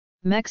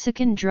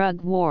Mexican drug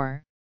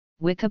war,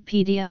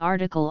 Wikipedia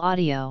article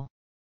audio.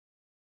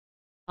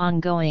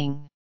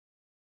 Ongoing.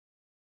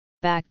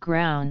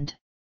 Background.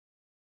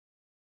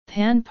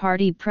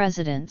 Pan-party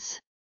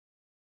presidents.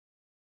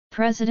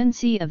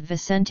 Presidency of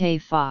Vicente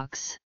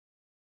Fox.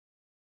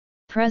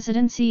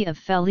 Presidency of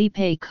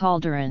Felipe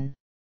Calderon.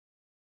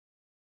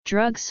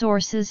 Drug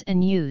sources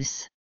and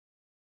use.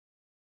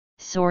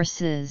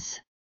 Sources.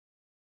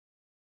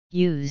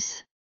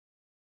 Use.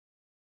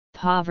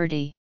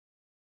 Poverty.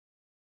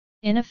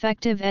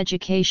 Ineffective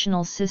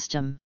educational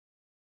system.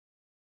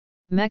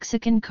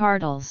 Mexican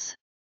cartels.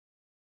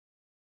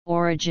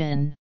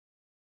 Origin.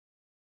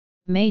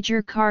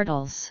 Major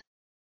cartels.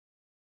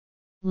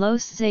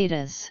 Los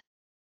Zetas.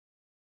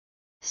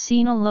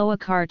 Sinaloa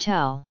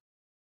Cartel.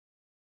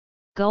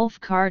 Gulf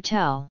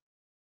Cartel.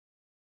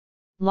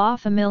 La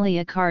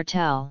Familia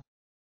Cartel.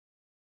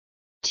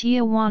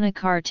 Tijuana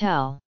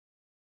Cartel.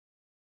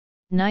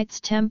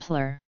 Knights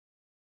Templar.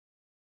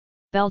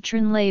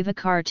 Beltran Leyva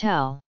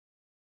Cartel.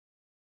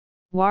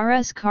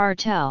 Juarez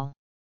Cartel.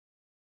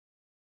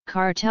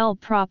 Cartel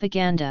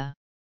propaganda.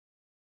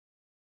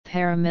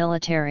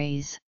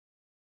 Paramilitaries.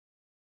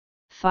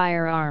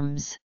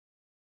 Firearms.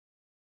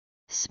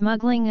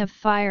 Smuggling of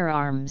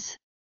firearms.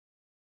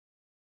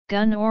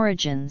 Gun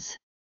origins.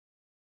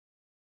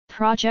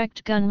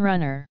 Project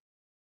Gunrunner.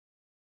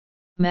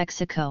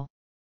 Mexico.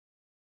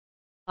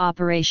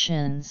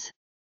 Operations.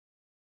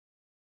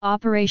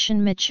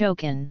 Operation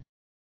Michoacan.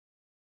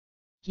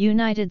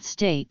 United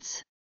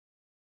States.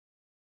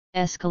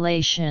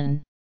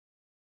 Escalation.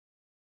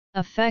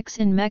 Effects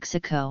in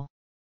Mexico.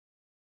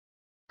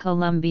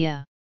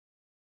 Colombia.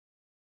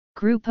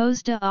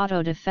 Grupos de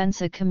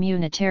Autodefensa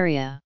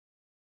Comunitaria.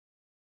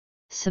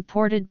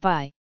 Supported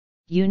by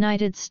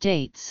United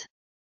States.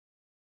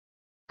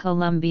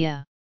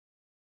 Colombia.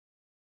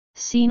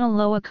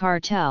 Sinaloa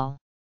Cartel.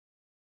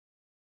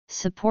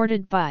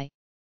 Supported by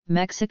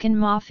Mexican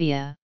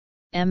Mafia,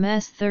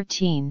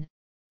 MS-13,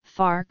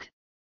 FARC,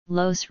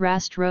 Los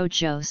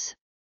Rastrojos,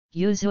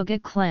 Usuga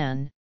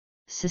Clan,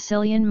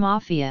 Sicilian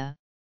Mafia,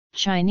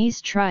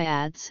 Chinese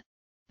Triads,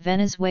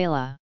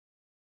 Venezuela.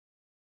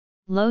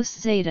 Los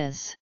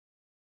Zetas.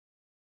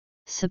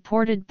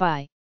 Supported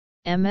by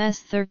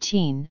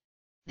MS-13,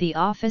 the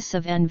Office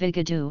of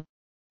Envigado,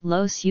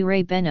 Los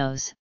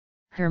Urabenos,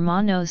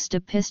 Hermanos de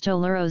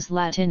Pistoleros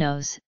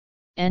Latinos,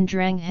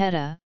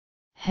 Ndrangheta,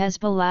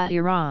 Hezbollah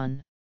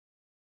Iran.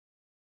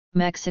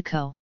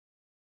 Mexico.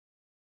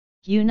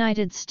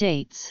 United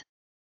States.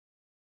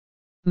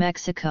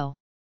 Mexico.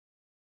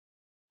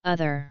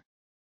 Other.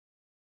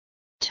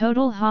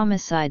 Total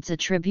homicides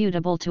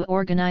attributable to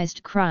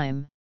organized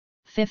crime,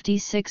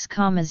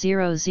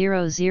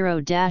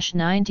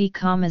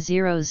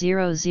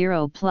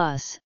 56,000-90,000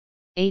 plus,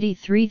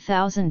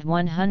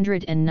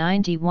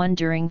 83,191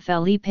 during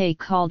Felipe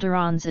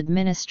Calderon's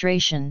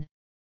administration,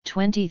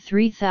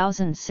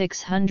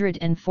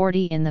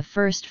 23,640 in the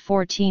first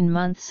 14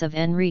 months of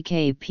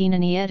Enrique Peña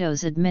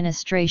Nieto's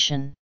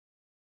administration.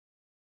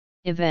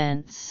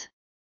 Events.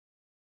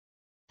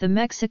 The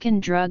Mexican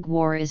drug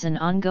war is an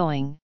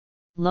ongoing,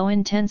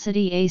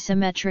 low-intensity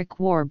asymmetric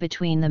war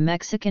between the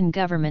Mexican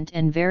government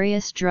and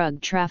various drug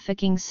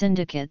trafficking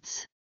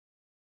syndicates.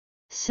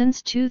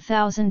 Since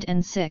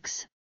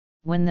 2006,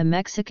 when the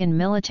Mexican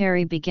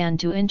military began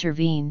to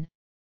intervene,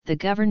 the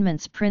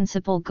government's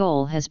principal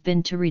goal has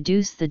been to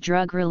reduce the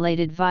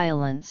drug-related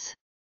violence.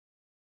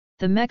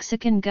 The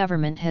Mexican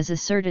government has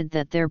asserted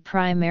that their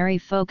primary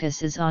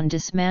focus is on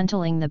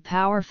dismantling the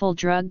powerful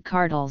drug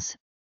cartels,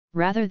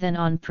 rather than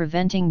on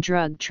preventing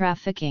drug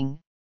trafficking,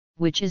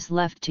 which is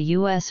left to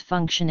U.S.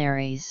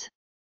 functionaries.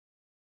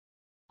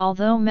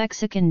 Although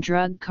Mexican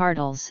drug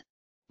cartels,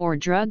 or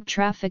drug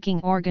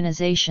trafficking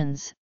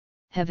organizations,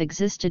 have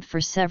existed for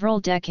several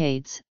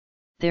decades,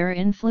 their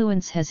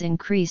influence has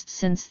increased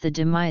since the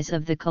demise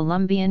of the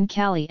Colombian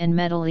Cali and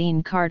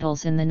Medellin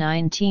cartels in the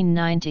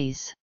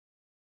 1990s.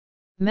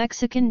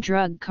 Mexican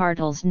drug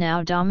cartels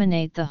now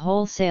dominate the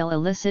wholesale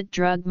illicit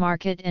drug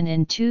market and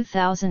in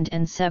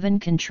 2007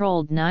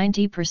 controlled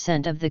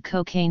 90% of the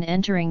cocaine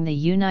entering the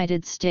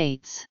United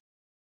States.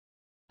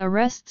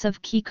 Arrests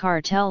of key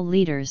cartel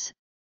leaders,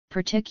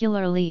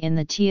 particularly in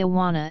the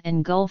Tijuana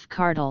and Gulf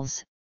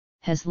cartels,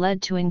 has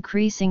led to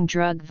increasing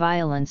drug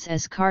violence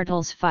as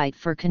cartels fight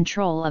for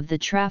control of the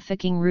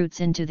trafficking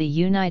routes into the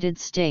United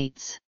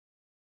States.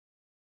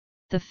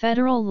 The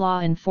federal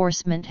law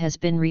enforcement has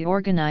been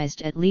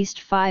reorganized at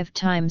least 5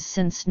 times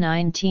since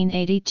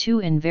 1982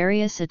 in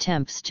various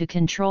attempts to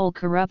control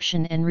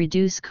corruption and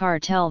reduce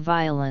cartel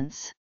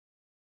violence.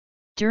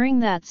 During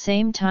that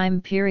same time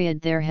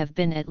period there have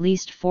been at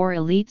least 4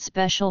 elite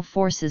special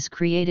forces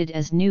created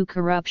as new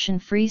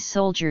corruption-free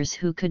soldiers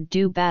who could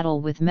do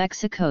battle with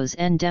Mexico's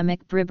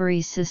endemic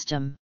bribery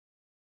system.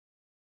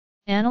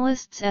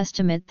 Analysts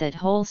estimate that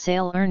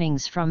wholesale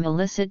earnings from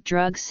illicit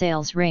drug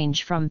sales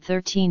range from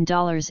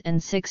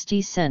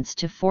 $13.60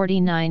 to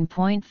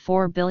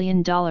 $49.4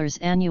 billion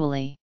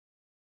annually.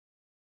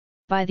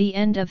 By the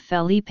end of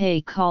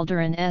Felipe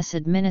Calderon's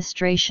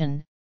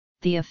administration,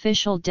 the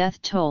official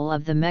death toll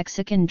of the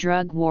Mexican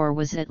drug war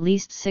was at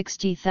least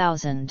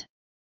 60,000.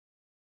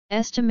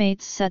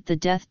 Estimates set the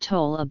death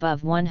toll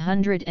above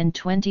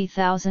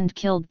 120,000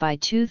 killed by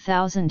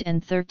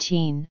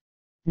 2013,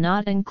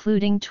 not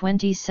including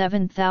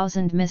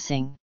 27,000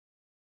 missing.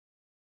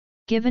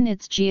 Given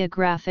its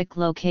geographic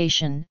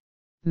location,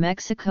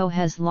 Mexico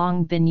has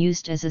long been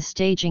used as a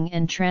staging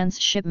and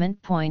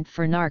transshipment point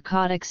for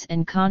narcotics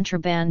and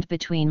contraband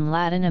between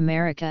Latin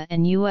America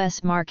and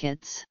U.S.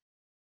 markets.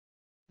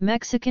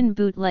 Mexican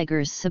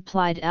bootleggers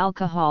supplied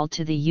alcohol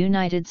to the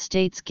United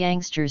States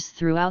gangsters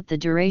throughout the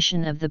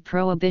duration of the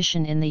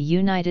Prohibition in the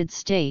United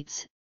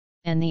States,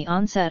 and the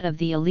onset of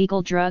the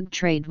illegal drug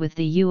trade with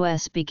the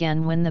U.S.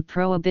 began when the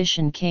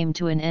Prohibition came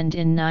to an end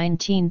in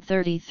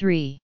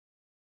 1933.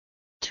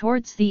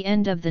 Towards the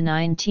end of the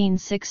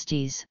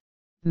 1960s,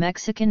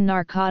 Mexican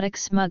narcotic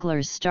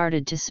smugglers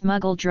started to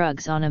smuggle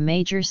drugs on a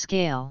major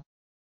scale.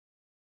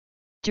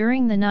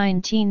 During the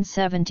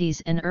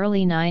 1970s and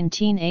early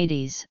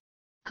 1980s,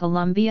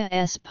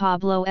 Colombia's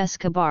Pablo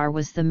Escobar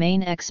was the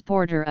main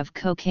exporter of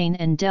cocaine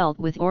and dealt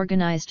with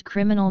organized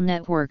criminal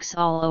networks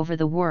all over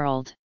the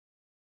world.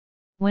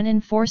 When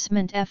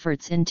enforcement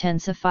efforts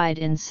intensified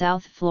in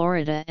South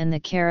Florida and the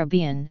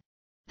Caribbean,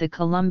 the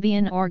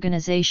Colombian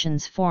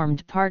organizations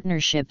formed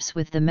partnerships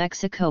with the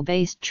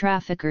Mexico-based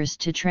traffickers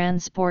to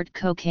transport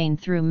cocaine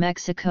through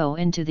Mexico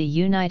into the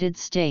United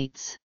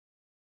States.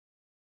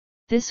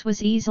 This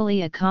was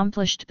easily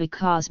accomplished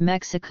because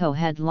Mexico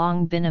had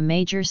long been a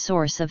major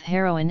source of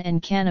heroin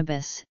and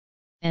cannabis,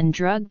 and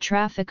drug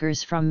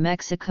traffickers from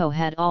Mexico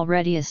had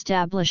already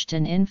established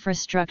an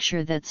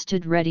infrastructure that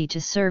stood ready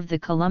to serve the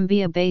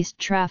Colombia-based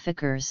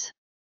traffickers.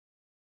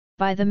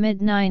 By the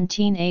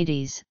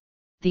mid-1980s,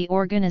 the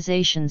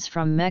organizations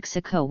from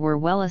Mexico were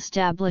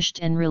well-established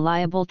and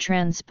reliable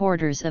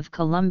transporters of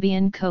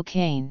Colombian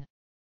cocaine.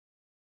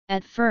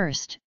 At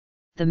first,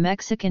 the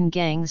Mexican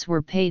gangs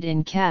were paid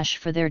in cash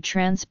for their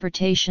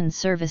transportation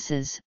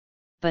services,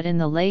 but in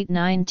the late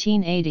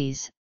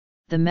 1980s,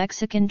 the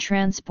Mexican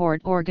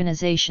transport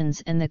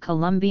organizations and the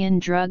Colombian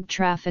drug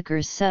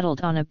traffickers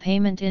settled on a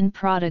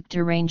payment-in-product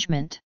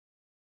arrangement.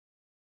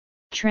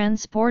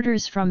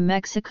 Transporters from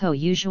Mexico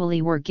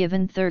usually were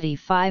given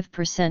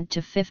 35%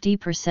 to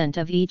 50%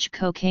 of each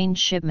cocaine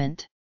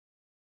shipment.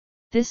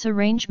 This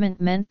arrangement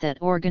meant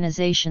that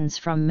organizations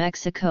from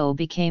Mexico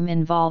became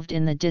involved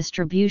in the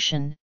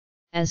distribution,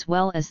 as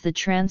well as the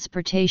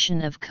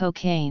transportation of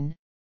cocaine,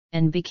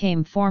 and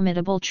became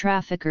formidable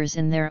traffickers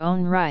in their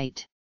own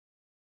right.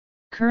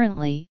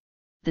 Currently,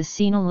 the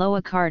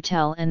Sinaloa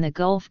cartel and the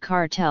Gulf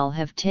cartel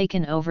have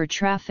taken over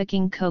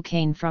trafficking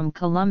cocaine from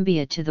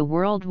Colombia to the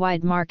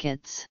worldwide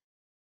markets.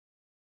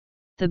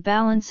 The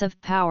balance of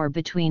power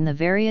between the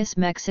various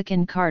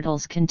Mexican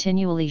cartels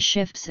continually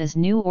shifts as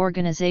new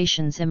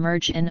organizations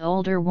emerge and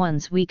older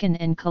ones weaken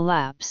and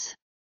collapse.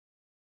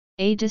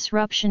 A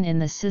disruption in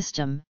the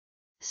system,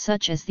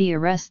 such as the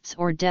arrests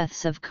or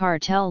deaths of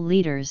cartel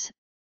leaders,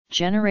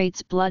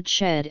 generates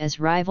bloodshed as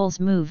rivals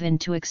move in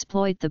to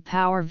exploit the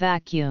power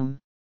vacuum.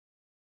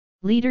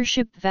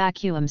 Leadership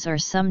vacuums are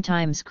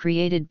sometimes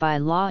created by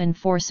law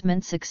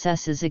enforcement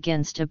successes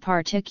against a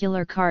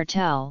particular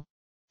cartel,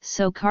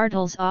 so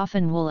cartels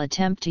often will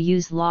attempt to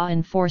use law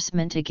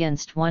enforcement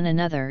against one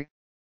another,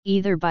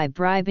 either by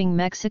bribing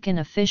Mexican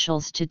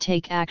officials to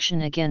take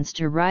action against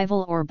a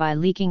rival or by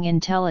leaking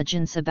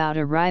intelligence about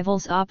a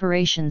rival's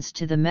operations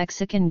to the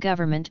Mexican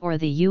government or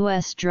the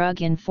U.S.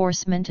 Drug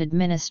Enforcement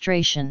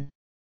Administration.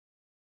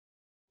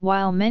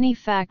 While many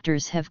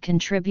factors have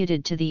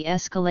contributed to the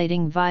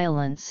escalating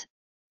violence,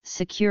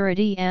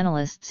 security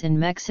analysts in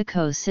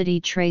Mexico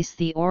City trace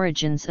the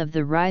origins of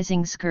the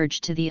rising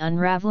scourge to the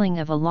unraveling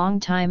of a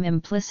long-time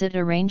implicit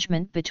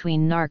arrangement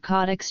between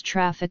narcotics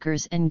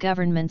traffickers and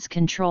governments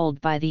controlled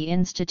by the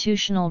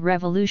Institutional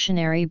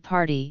Revolutionary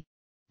Party,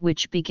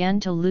 which began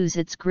to lose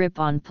its grip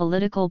on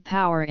political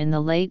power in the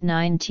late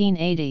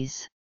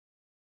 1980s.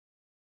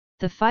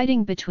 The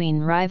fighting between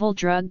rival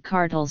drug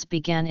cartels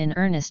began in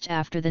earnest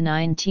after the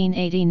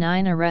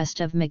 1989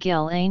 arrest of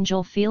Miguel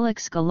Angel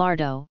Felix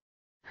Gallardo,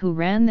 who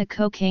ran the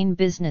cocaine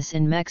business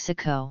in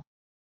Mexico.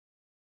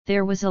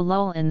 There was a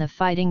lull in the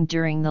fighting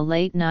during the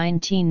late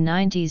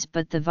 1990s,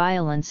 but the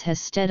violence has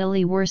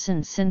steadily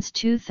worsened since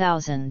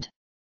 2000.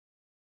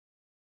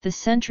 The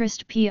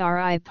centrist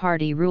PRI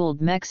party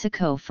ruled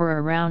Mexico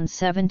for around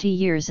 70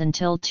 years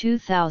until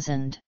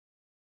 2000.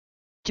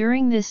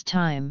 During this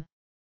time,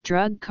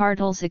 drug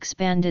cartels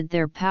expanded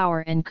their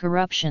power and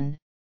corruption,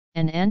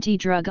 and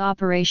anti-drug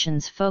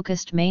operations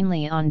focused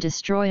mainly on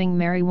destroying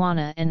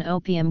marijuana and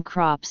opium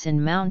crops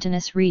in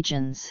mountainous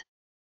regions.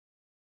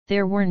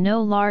 There were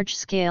no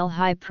large-scale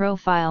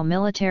high-profile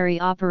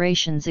military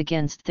operations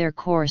against their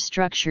core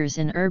structures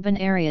in urban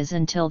areas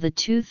until the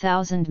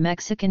 2000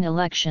 Mexican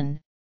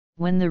election,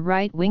 when the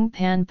right-wing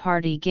PAN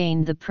party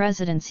gained the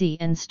presidency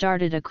and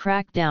started a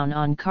crackdown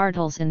on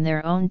cartels in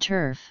their own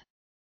turf.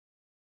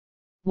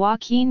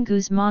 Joaquin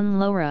Guzman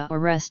Lora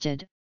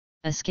arrested,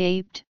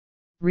 escaped,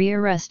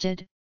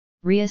 re-arrested,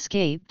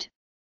 re-escaped,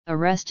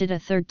 arrested a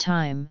third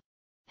time,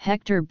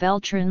 Hector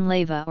Beltran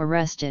Leyva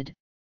arrested,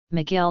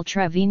 Miguel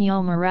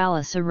Trevino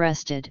Morales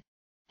arrested,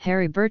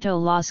 Heriberto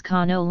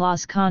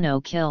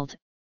Lascano killed,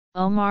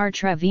 Omar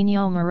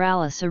Trevino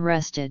Morales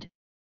arrested,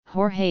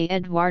 Jorge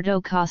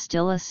Eduardo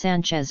Costilla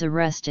Sanchez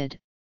arrested,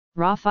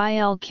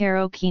 Rafael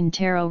Caro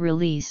Quintero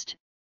released,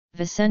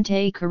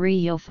 Vicente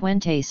Carrillo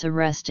Fuentes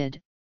arrested,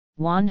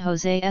 Juan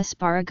José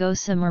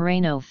Esparragosa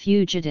Moreno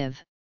fugitive,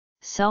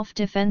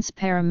 self-defense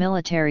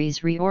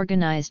paramilitaries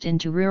reorganized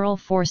into rural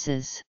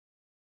forces.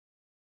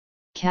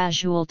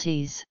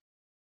 Casualties: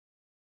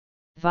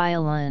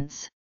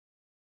 violence,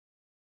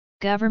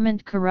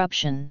 government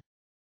corruption,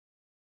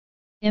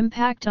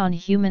 impact on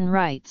human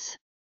rights,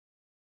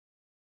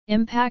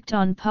 impact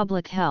on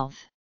public health,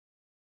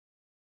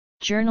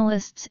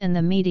 journalists and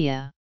the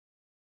media,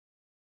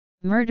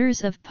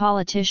 murders of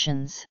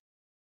politicians,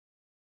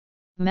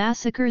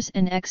 massacres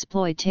and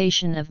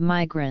exploitation of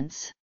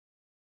migrants,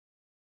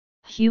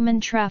 human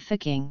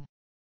trafficking,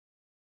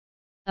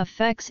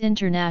 effects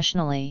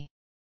internationally.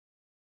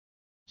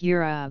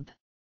 Europe,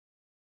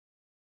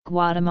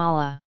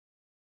 Guatemala,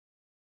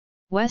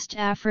 West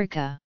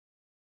Africa,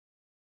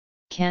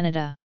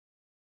 Canada,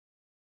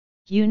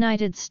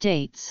 United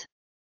States,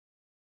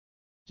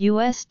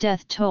 U.S.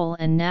 death toll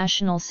and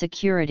national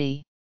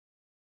security,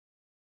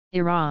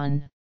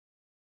 Iran,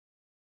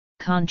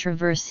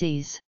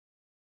 controversies,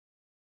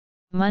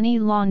 money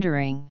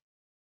laundering,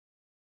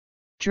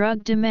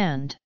 drug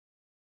demand,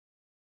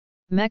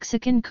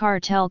 Mexican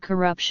cartel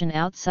corruption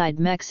outside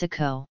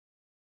Mexico.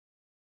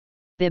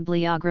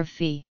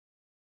 Bibliography: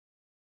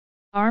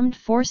 Armed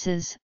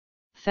Forces,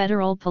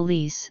 Federal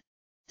Police,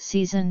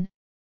 Season,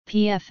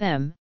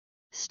 PFM,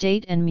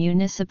 State and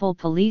Municipal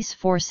Police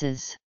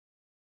Forces.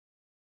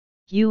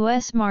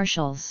 U.S.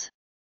 Marshals.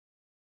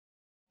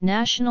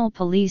 National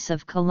Police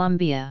of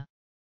Colombia.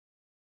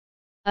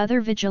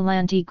 Other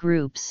vigilante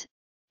groups: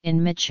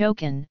 in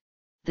Michoacán,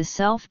 the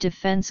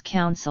Self-Defense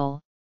Council;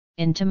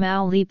 in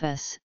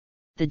Tamaulipas,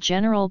 the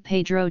General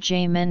Pedro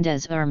J.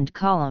 Mendez Armed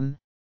Column,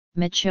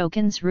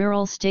 Michoacán's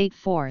Rural State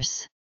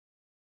Force.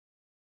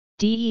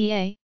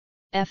 DEA,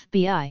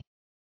 FBI.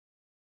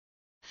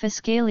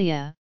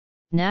 Fiscalia,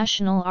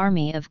 National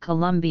Army of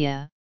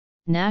Colombia,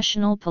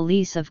 National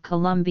Police of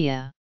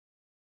Colombia.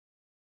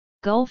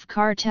 Gulf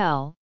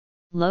Cartel,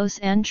 Los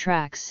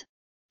Antrax,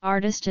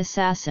 Artist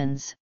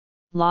Assassins,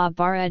 La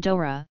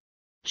Barradora,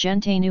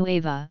 Gente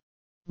Nueva,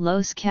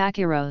 Los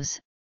Caqueros,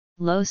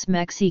 Los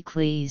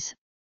Mexicles,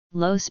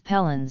 Los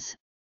Pelons,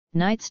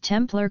 Knights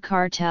Templar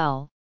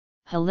Cartel,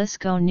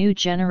 Jalisco New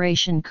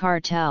Generation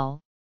Cartel,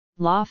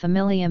 La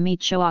Familia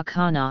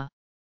Michoacana.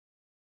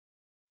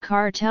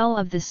 Cartel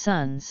of the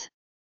Suns.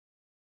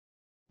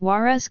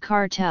 Juarez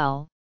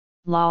Cartel,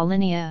 La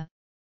Línea,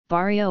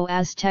 Barrio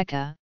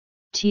Azteca,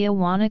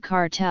 Tijuana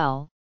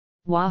Cartel,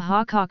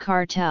 Oaxaca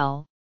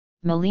Cartel,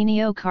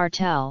 Milenio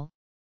Cartel,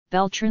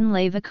 Beltran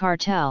Leyva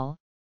Cartel,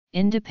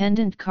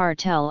 Independent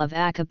Cartel of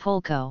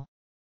Acapulco.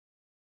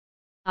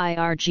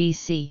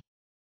 IRGC.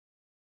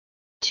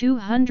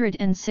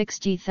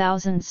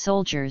 260,000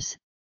 soldiers,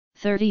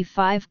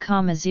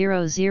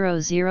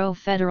 35,000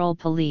 Federal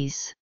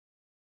Police.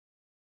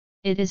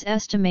 It is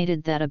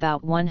estimated that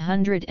about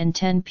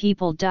 110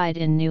 people died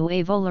in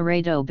Nuevo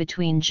Laredo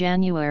between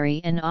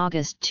January and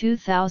August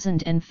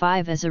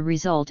 2005 as a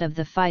result of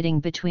the fighting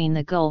between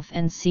the Gulf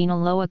and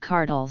Sinaloa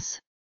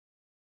cartels.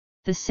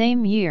 The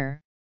same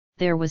year,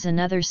 there was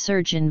another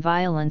surge in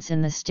violence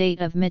in the state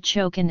of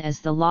Michoacán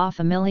as the La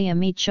Familia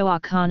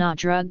Michoacana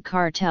drug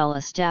cartel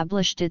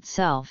established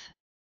itself.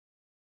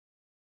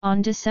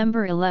 On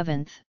December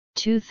 11,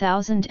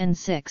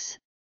 2006,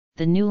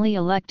 the newly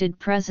elected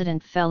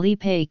President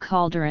Felipe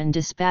Calderón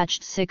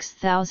dispatched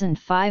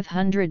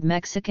 6,500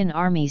 Mexican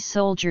Army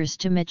soldiers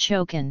to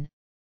Michoacán,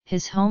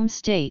 his home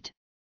state,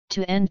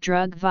 to end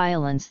drug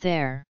violence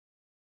there.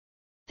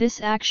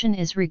 This action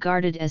is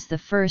regarded as the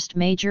first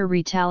major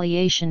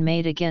retaliation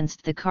made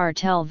against the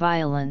cartel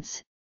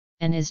violence,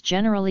 and is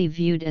generally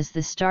viewed as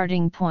the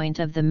starting point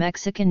of the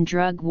Mexican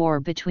drug war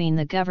between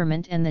the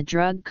government and the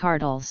drug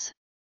cartels.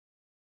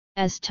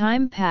 As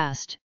time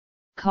passed,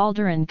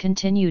 Calderón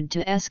continued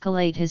to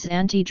escalate his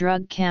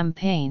anti-drug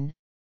campaign,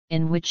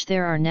 in which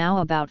there are now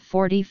about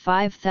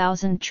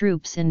 45,000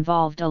 troops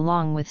involved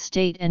along with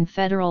state and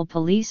federal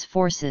police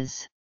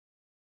forces.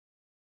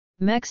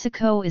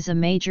 Mexico is a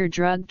major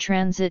drug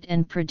transit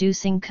and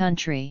producing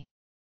country.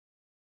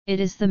 It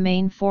is the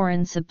main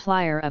foreign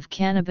supplier of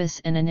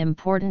cannabis and an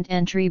important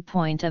entry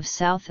point of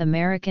South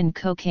American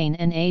cocaine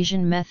and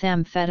Asian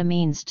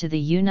methamphetamines to the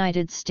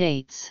United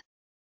States.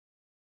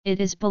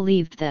 It is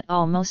believed that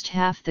almost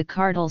half the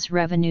cartel's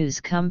revenues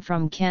come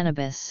from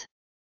cannabis.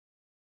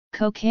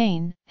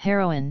 Cocaine,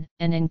 heroin,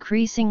 and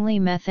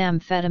increasingly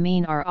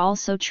methamphetamine are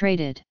also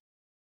traded.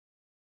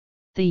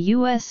 The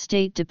U.S.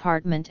 State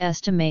Department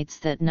estimates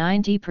that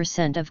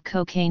 90% of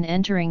cocaine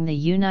entering the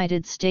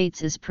United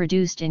States is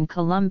produced in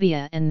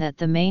Colombia and that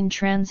the main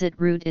transit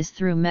route is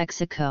through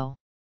Mexico.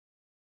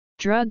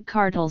 Drug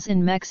cartels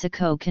in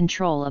Mexico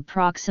control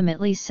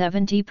approximately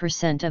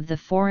 70% of the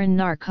foreign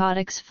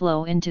narcotics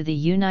flow into the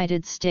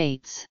United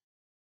States.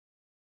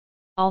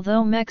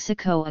 Although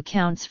Mexico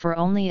accounts for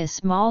only a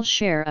small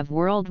share of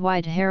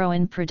worldwide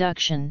heroin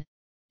production,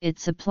 it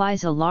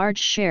supplies a large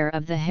share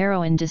of the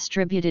heroin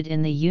distributed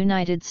in the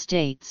United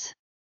States.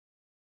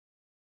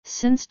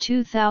 Since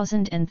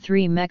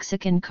 2003,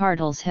 Mexican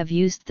cartels have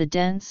used the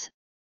dense,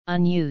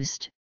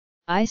 unused,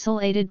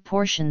 isolated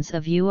portions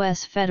of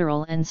U.S.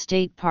 federal and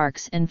state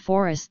parks and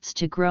forests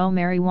to grow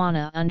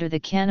marijuana under the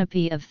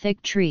canopy of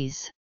thick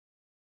trees.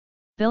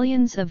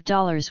 Billions of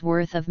dollars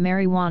worth of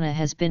marijuana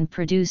has been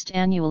produced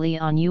annually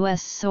on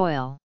U.S.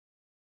 soil.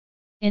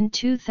 In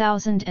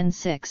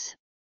 2006,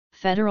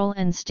 federal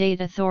and state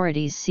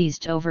authorities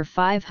seized over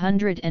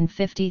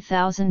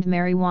 550,000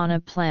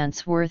 marijuana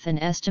plants worth an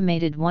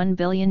estimated $1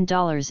 billion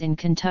in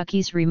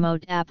Kentucky's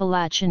remote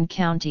Appalachian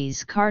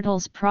counties.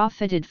 Cartels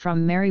profited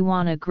from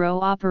marijuana grow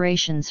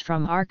operations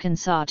from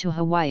Arkansas to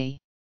Hawaii.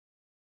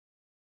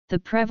 The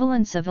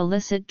prevalence of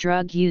illicit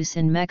drug use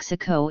in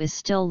Mexico is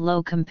still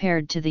low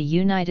compared to the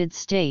United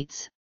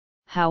States.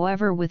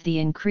 However, with the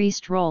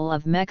increased role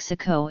of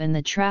Mexico in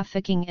the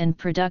trafficking and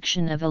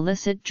production of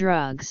illicit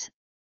drugs,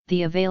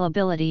 the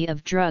availability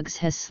of drugs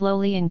has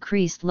slowly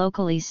increased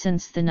locally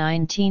since the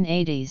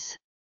 1980s.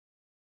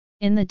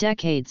 In the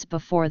decades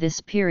before this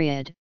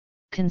period,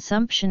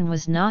 consumption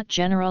was not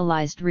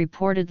generalized,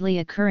 reportedly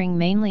occurring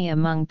mainly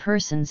among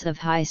persons of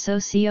high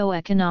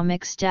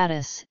socioeconomic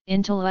status,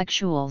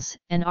 intellectuals,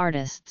 and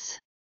artists.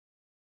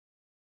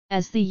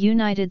 As the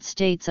United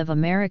States of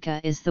America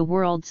is the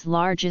world's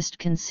largest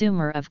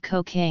consumer of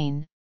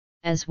cocaine,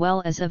 as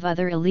well as of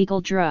other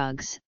illegal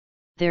drugs,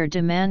 their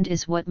demand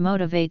is what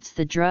motivates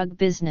the drug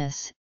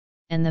business,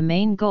 and the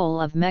main goal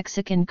of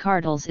Mexican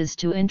cartels is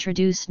to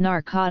introduce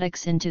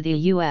narcotics into the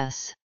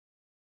U.S.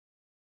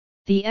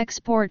 The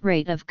export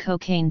rate of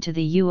cocaine to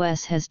the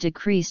U.S. has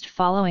decreased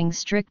following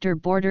stricter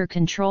border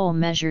control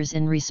measures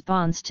in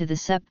response to the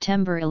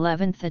September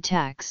 11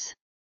 attacks.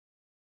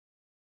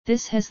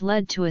 This has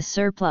led to a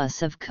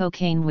surplus of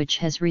cocaine, which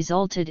has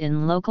resulted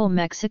in local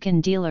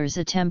Mexican dealers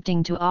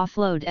attempting to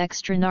offload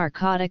extra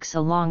narcotics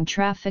along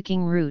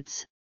trafficking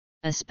routes,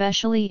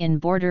 especially in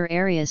border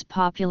areas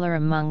popular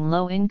among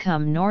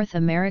low-income North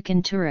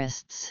American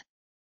tourists.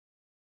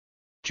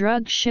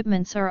 Drug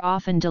shipments are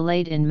often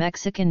delayed in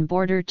Mexican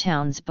border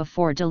towns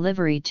before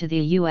delivery to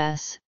the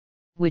U.S.,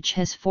 which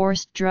has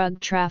forced drug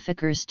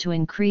traffickers to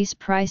increase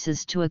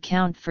prices to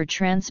account for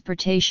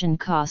transportation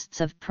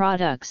costs of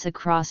products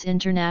across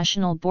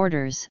international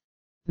borders,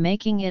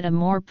 making it a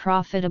more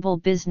profitable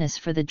business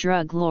for the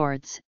drug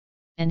lords,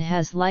 and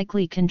has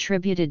likely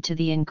contributed to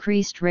the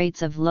increased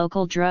rates of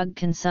local drug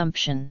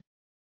consumption.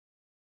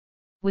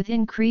 With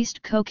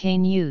increased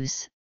cocaine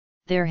use,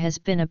 there has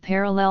been a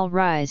parallel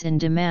rise in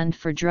demand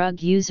for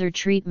drug user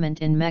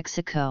treatment in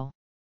Mexico.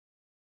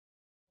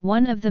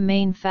 One of the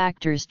main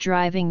factors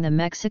driving the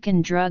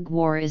Mexican drug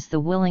war is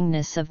the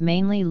willingness of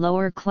mainly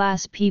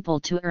lower-class people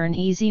to earn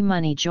easy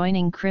money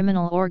joining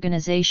criminal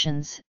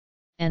organizations,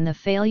 and the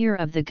failure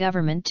of the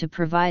government to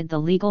provide the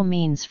legal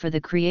means for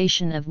the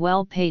creation of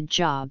well-paid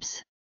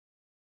jobs.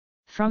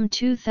 From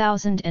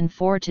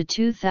 2004 to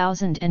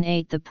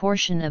 2008, the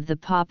portion of the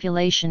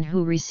population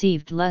who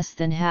received less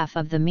than half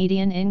of the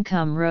median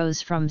income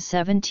rose from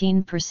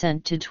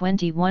 17% to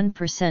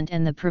 21%,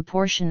 and the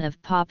proportion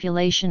of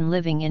population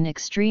living in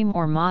extreme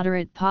or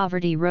moderate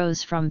poverty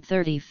rose from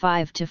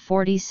 35 to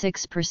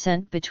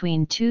 46%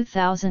 between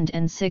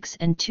 2006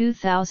 and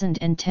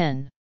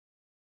 2010.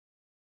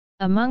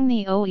 Among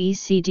the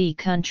OECD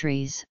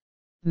countries,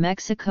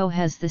 Mexico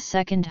has the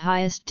second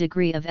highest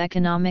degree of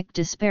economic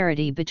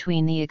disparity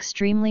between the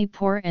extremely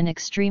poor and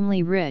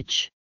extremely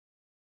rich.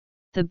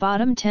 The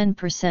bottom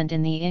 10%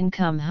 in the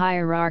income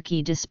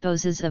hierarchy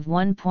disposes of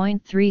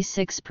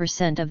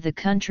 1.36% of the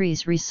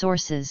country's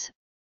resources,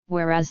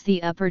 whereas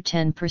the upper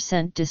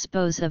 10%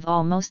 dispose of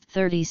almost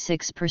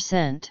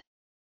 36%.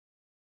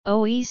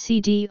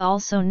 OECD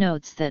also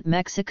notes that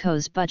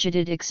Mexico's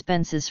budgeted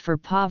expenses for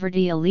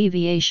poverty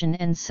alleviation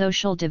and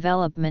social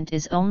development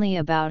is only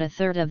about a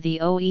third of the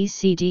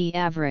OECD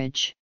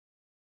average.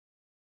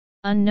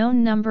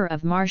 Unknown number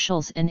of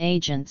marshals and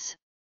agents,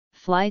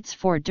 flights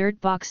for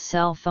dirtbox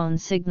cell phone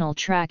signal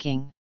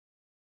tracking.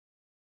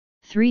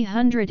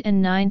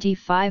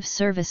 395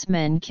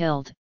 servicemen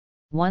killed,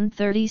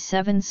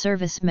 137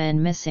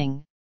 servicemen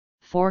missing,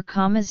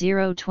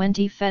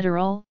 4,020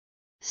 federal,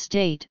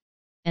 state,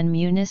 and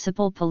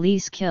municipal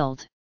police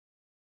killed.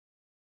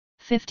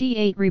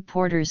 58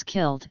 reporters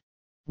killed,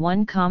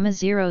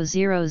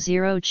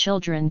 1,000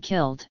 children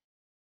killed.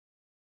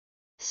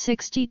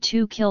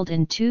 62 killed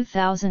in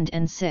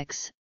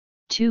 2006,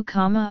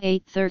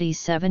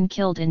 2,837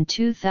 killed in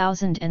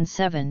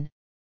 2007,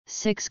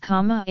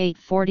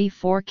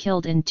 6,844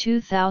 killed in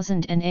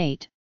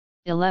 2008,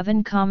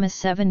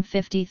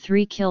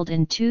 11,753 killed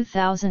in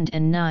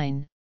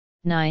 2009,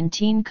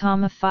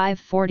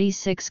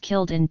 19,546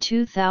 killed in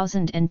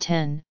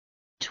 2010,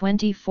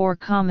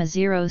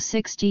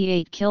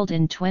 24,068 killed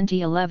in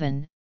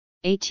 2011,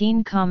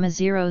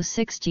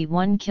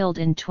 18,061 killed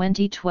in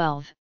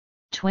 2012,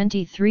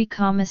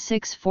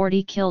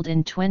 23,640 killed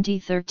in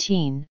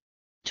 2013,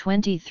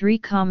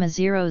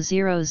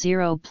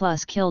 23,000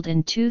 plus killed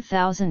in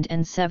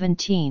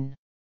 2017.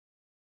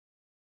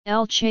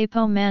 El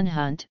Chapo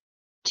manhunt,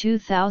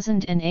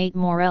 2008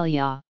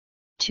 Morelia,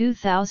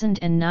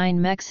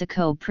 2009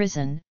 Mexico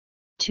prison,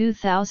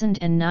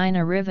 2009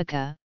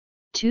 Arivaca,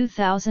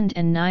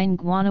 2009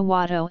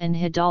 Guanajuato and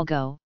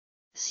Hidalgo,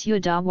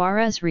 Ciudad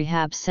Juárez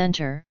Rehab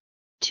Center,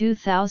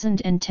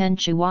 2010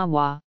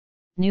 Chihuahua,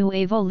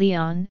 Nuevo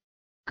León,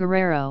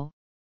 Guerrero,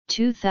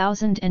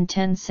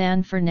 2010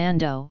 San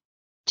Fernando,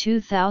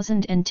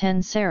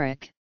 2010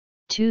 Sarac,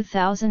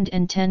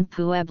 2010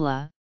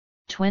 Puebla,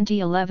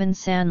 2011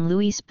 San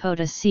Luis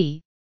Potosí,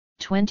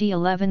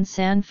 2011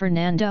 San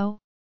Fernando,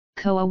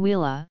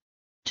 Coahuila,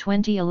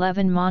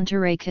 2011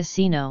 Monterrey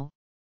Casino,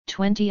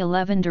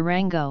 2011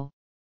 Durango,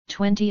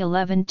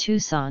 2011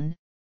 Tucson,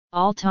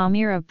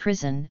 Altamira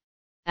Prison,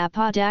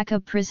 Apodaca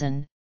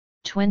Prison,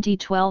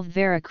 2012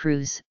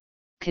 Veracruz,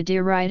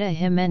 Cadereyta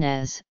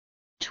Jimenez,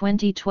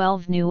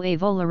 2012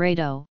 Nuevo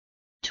Laredo,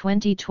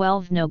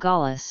 2012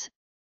 Nogales,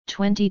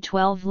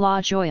 2012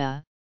 La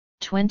Joya,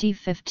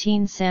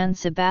 2015 San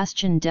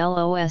Sebastián del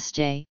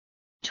Oeste,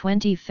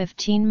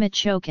 2015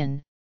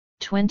 Michoacán,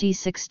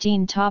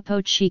 2016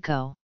 Topo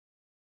Chico.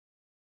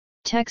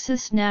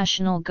 Texas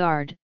National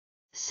Guard,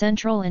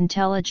 Central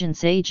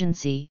Intelligence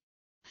Agency,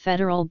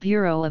 Federal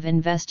Bureau of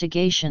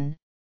Investigation,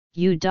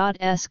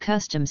 U.S.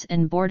 Customs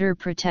and Border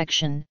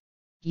Protection,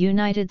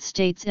 United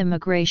States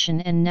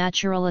Immigration and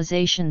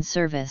Naturalization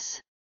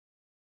Service.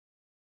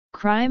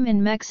 Crime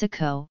in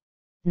Mexico,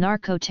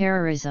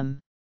 narcoterrorism.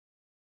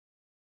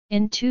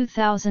 In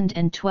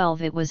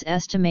 2012 it was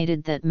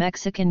estimated that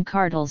Mexican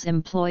cartels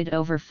employed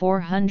over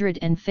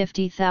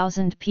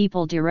 450,000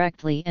 people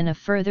directly and a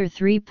further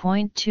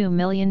 3.2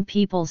 million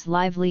people's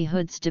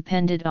livelihoods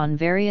depended on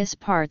various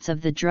parts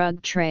of the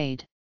drug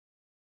trade.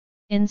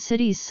 In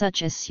cities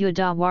such as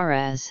Ciudad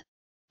Juárez,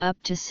 up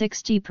to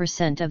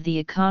 60% of the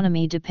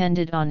economy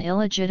depended on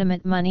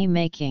illegitimate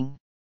money-making.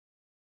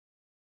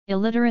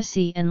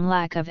 Illiteracy and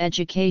lack of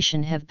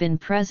education have been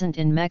present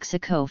in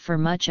Mexico for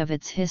much of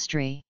its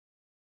history.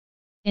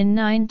 In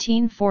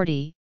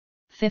 1940,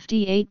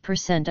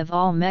 58% of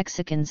all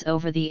Mexicans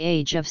over the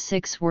age of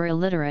 6 were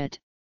illiterate.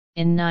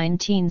 In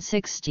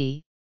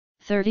 1960,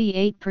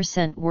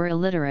 38% were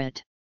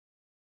illiterate.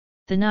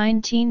 The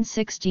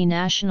 1960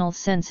 national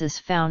census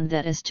found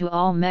that as to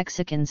all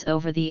Mexicans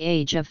over the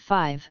age of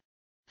 5,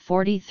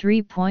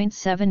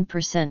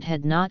 43.7%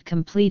 had not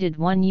completed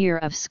 1 year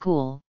of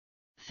school,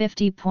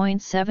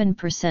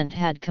 50.7%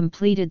 had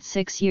completed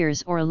 6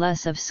 years or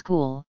less of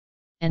school,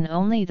 and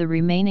only the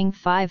remaining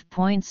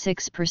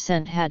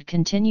 5.6% had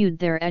continued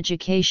their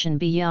education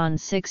beyond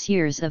 6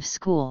 years of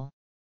school.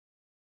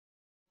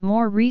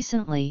 More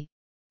recently,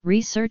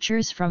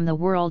 researchers from the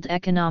World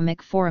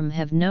Economic Forum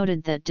have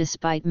noted that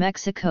despite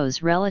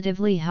Mexico's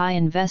relatively high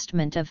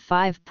investment of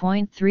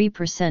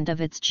 5.3% of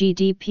its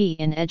GDP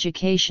in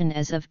education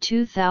as of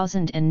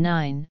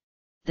 2009,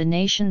 the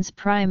nation's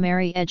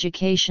primary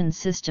education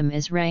system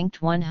is ranked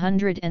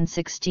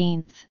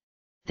 116th.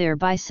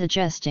 Thereby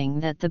suggesting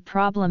that the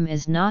problem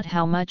is not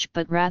how much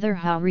but rather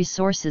how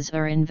resources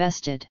are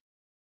invested.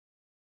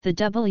 The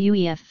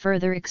WEF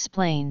further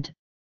explained,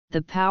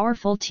 the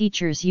powerful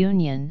teachers'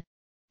 union,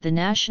 the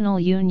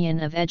National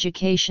Union of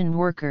Education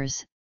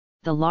Workers,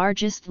 the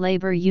largest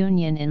labor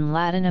union in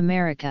Latin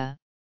America,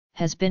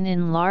 has been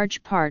in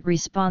large part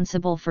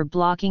responsible for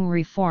blocking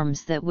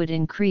reforms that would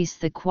increase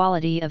the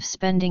quality of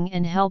spending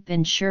and help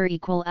ensure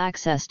equal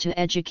access to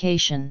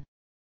education.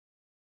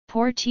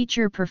 Poor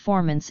teacher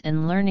performance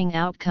and learning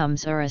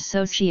outcomes are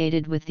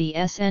associated with the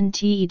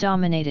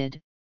SNTE-dominated,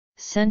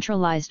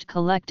 centralized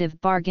collective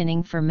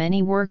bargaining for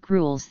many work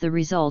rules, the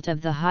result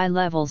of the high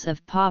levels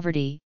of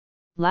poverty,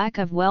 lack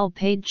of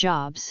well-paid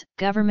jobs,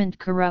 government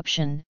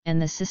corruption,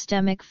 and the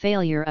systemic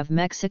failure of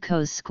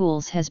Mexico's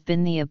schools has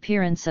been the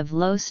appearance of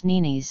los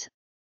ninis,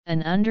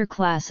 an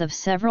underclass of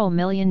several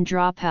million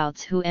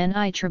dropouts who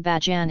ni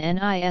trabajan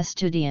ni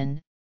estudian,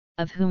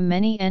 of whom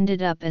many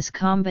ended up as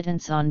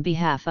combatants on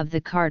behalf of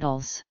the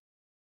cartels.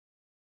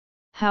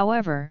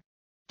 However,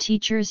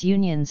 teachers'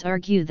 unions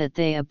argue that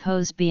they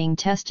oppose being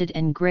tested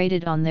and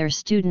graded on their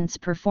students'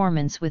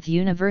 performance with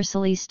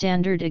universally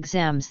standard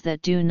exams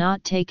that do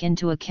not take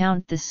into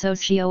account the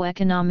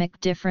socio-economic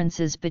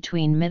differences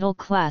between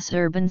middle-class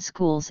urban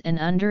schools and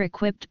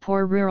under-equipped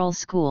poor rural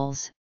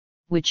schools,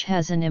 which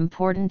has an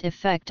important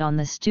effect on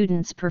the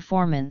students'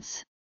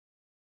 performance.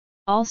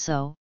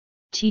 Also,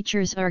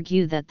 teachers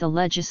argue that the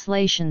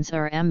legislations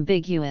are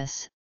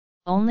ambiguous,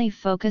 only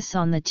focus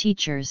on the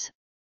teachers,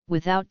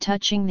 without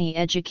touching the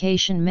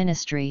education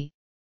ministry,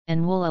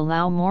 and will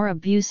allow more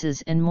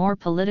abuses and more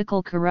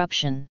political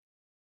corruption.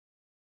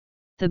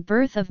 The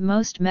birth of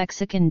most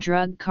Mexican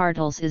drug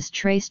cartels is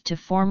traced to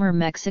former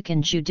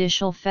Mexican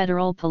Judicial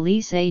Federal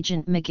Police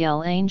agent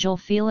Miguel Angel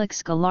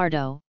Felix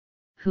Gallardo,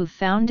 who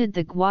founded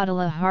the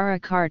Guadalajara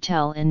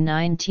cartel in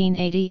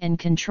 1980 and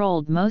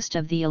controlled most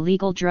of the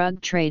illegal drug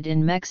trade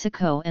in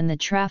Mexico and the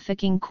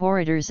trafficking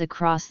corridors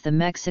across the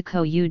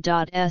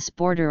Mexico-U.S.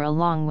 border,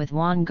 along with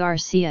Juan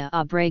Garcia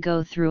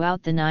Abrego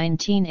throughout the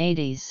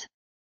 1980s.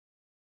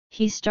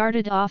 He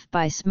started off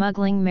by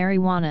smuggling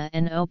marijuana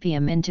and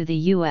opium into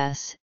the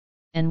U.S.,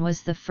 and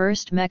was the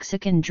first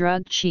Mexican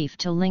drug chief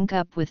to link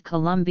up with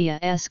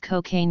Colombia's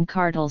cocaine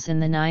cartels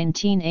in the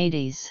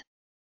 1980s.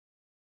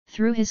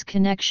 Through his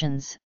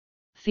connections,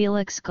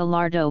 Felix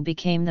Gallardo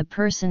became the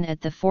person at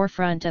the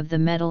forefront of the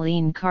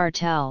Medellin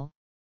cartel,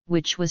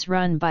 which was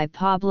run by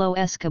Pablo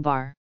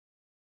Escobar.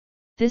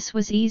 This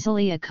was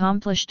easily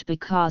accomplished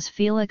because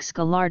Felix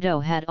Gallardo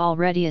had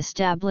already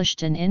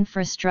established an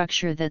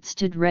infrastructure that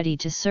stood ready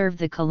to serve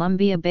the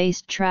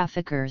Colombia-based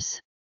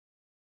traffickers.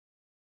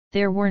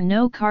 There were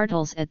no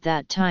cartels at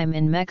that time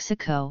in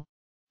Mexico.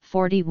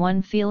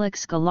 41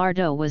 Felix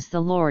Gallardo was the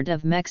lord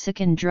of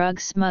Mexican drug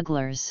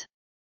smugglers.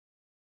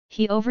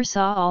 He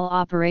oversaw all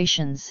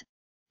operations.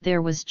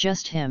 There was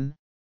just him,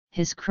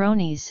 his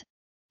cronies,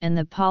 and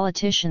the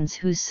politicians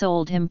who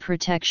sold him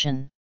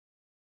protection.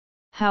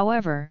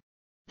 However,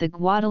 the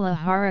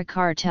Guadalajara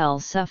cartel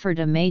suffered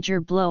a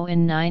major blow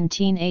in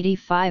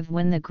 1985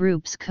 when the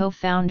group's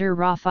co-founder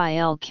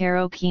Rafael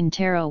Caro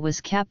Quintero was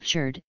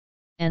captured,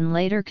 and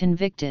later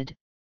convicted,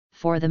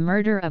 for the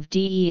murder of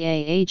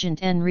DEA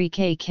agent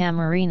Enrique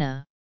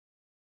Camarena.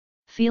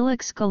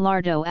 Felix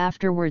Gallardo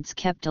afterwards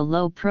kept a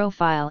low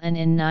profile, and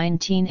in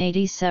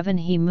 1987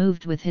 he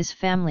moved with his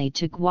family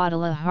to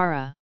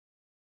Guadalajara.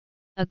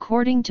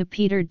 According to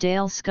Peter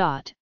Dale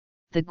Scott,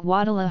 the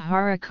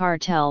Guadalajara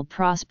cartel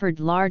prospered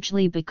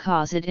largely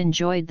because it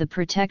enjoyed the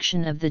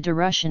protection of the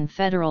Russian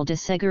Federal de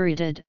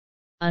Seguridad,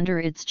 under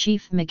its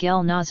chief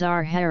Miguel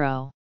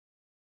Nazarjero.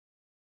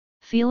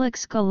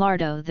 Felix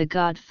Gallardo, the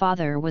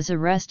Godfather, was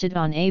arrested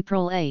on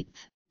April 8,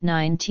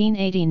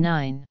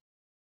 1989.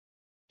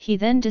 He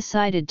then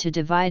decided to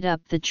divide up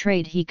the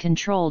trade he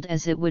controlled,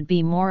 as it would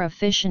be more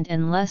efficient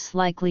and less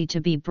likely to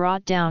be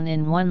brought down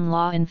in one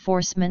law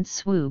enforcement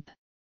swoop.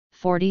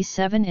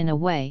 47 In a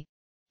way,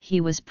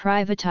 he was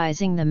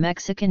privatizing the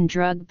Mexican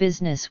drug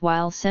business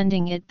while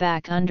sending it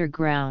back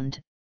underground,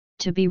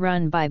 to be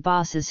run by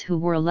bosses who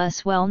were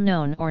less well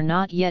known or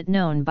not yet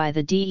known by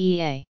the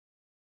DEA.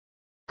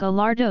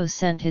 Gallardo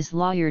sent his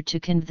lawyer to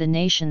convene the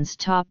nation's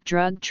top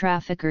drug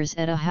traffickers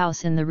at a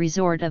house in the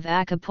resort of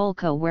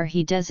Acapulco, where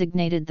he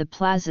designated the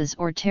plazas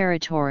or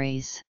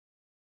territories.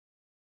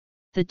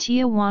 The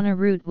Tijuana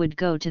route would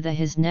go to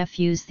his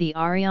nephews, the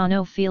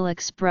Arellano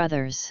Felix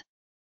brothers.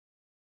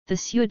 The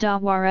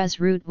Ciudad Juarez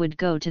route would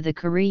go to the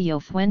Carrillo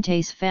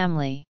Fuentes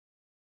family.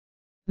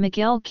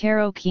 Miguel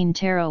Caro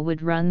Quintero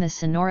would run the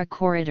Sonora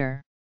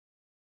corridor.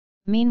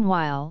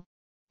 Meanwhile,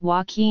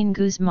 Joaquin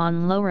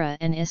Guzman Lora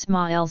and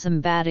Ismael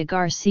Zambada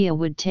Garcia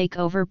would take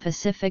over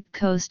Pacific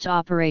Coast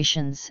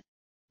operations,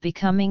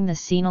 becoming the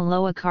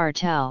Sinaloa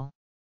cartel.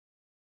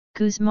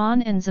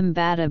 Guzman and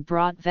Zambada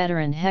brought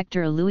veteran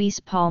Hector Luis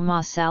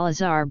Palma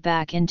Salazar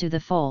back into the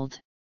fold.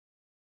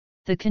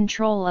 The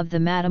control of the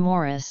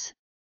Matamoros,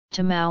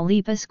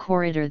 Tamaulipas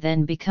corridor,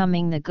 then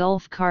becoming the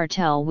Gulf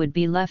Cartel, would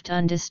be left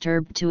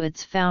undisturbed to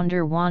its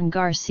founder Juan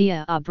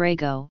Garcia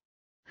Abrego,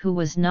 who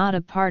was not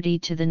a party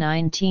to the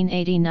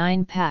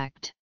 1989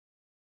 pact.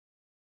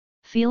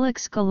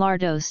 Felix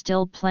Gallardo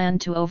still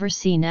planned to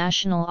oversee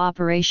national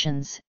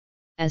operations,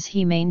 as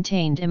he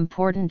maintained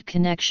important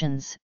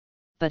connections,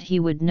 but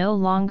he would no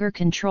longer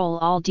control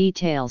all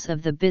details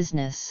of the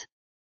business.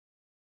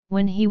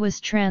 When he was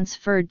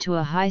transferred to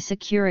a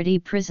high-security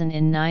prison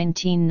in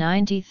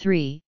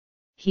 1993,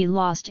 he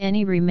lost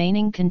any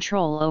remaining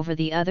control over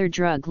the other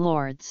drug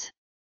lords.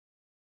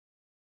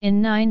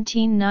 In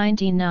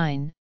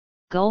 1999,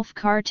 Gulf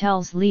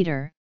Cartel's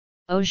leader,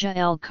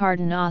 Ojael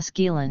Cardenas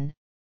Gilan,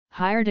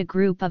 hired a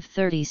group of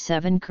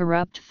 37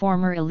 corrupt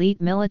former elite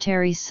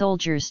military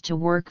soldiers to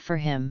work for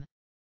him.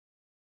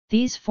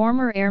 These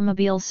former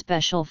Airmobile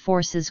Special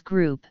Forces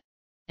Group,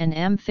 an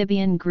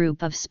amphibian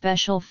group of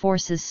Special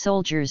Forces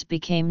soldiers,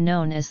 became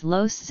known as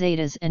Los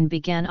Zetas and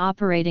began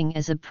operating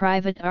as a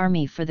private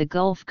army for the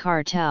Gulf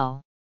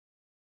Cartel.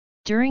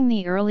 During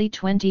the early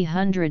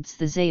 2000s,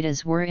 the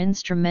Zetas were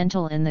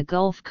instrumental in the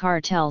Gulf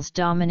Cartel's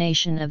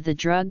domination of the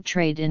drug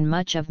trade in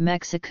much of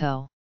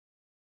Mexico.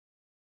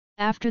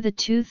 After the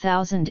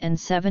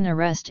 2007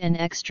 arrest and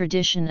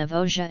extradition of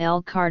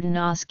Ojael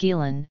Cardenas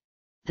Gilan,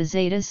 the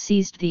Zetas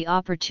seized the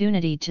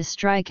opportunity to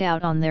strike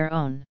out on their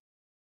own.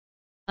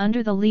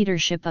 Under the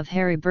leadership of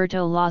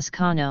Heriberto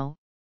Lozcano,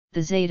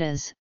 the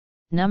Zetas,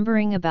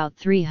 numbering about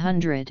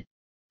 300,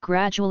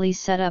 gradually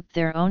set up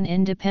their own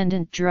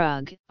independent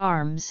drug,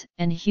 arms,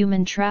 and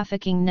human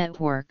trafficking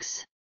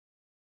networks.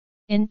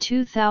 In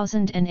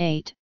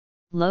 2008,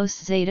 Los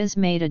Zetas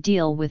made a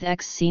deal with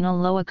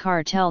ex-Sinaloa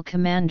cartel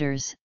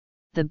commanders,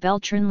 the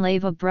Beltran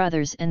Leyva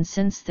brothers, and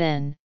since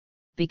then,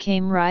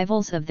 became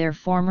rivals of their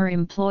former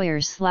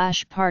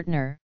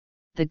employer/partner,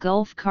 the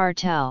Gulf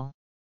Cartel.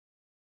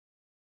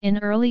 In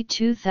early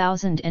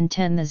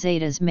 2010 the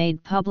Zetas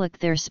made public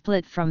their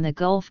split from the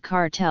Gulf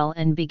Cartel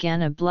and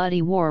began a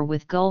bloody war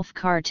with Gulf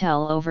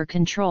Cartel over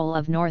control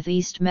of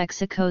northeast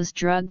Mexico's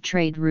drug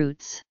trade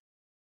routes.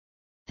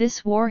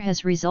 This war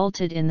has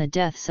resulted in the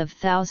deaths of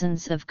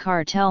thousands of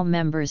cartel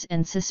members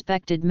and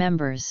suspected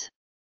members.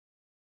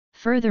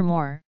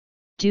 Furthermore,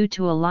 due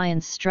to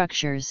alliance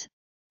structures,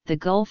 the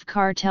Gulf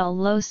Cartel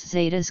Los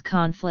Zetas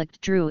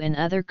conflict drew in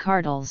other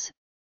cartels,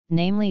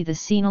 namely the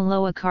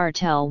Sinaloa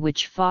cartel,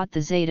 which fought the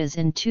Zetas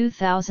in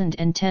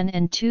 2010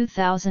 and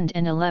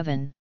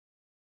 2011.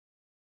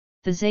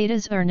 The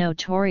Zetas are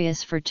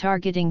notorious for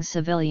targeting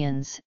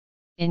civilians,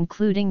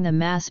 including the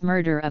mass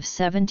murder of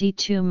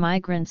 72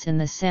 migrants in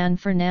the San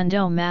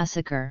Fernando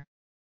massacre.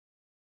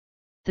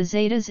 The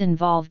Zetas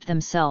involved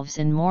themselves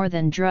in more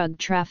than drug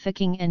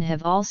trafficking and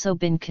have also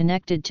been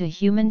connected to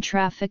human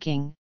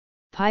trafficking,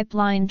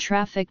 pipeline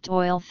trafficked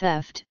oil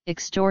theft,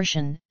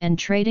 extortion, and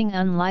trading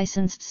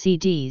unlicensed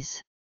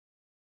CDs.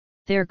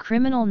 Their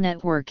criminal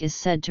network is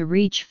said to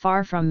reach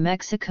far from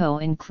Mexico,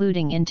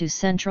 including into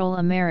Central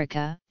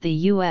America, the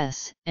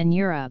US, and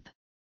Europe.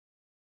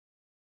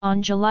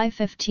 On July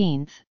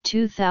 15,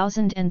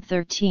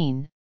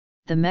 2013,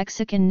 the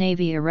Mexican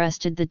Navy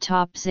arrested the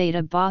top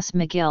Zeta boss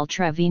Miguel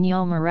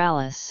Trevino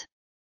Morales.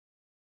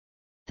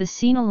 The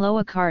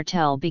Sinaloa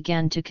cartel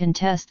began to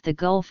contest the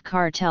Gulf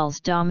Cartel's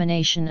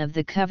domination of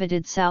the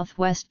coveted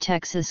Southwest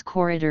Texas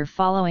corridor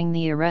following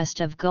the arrest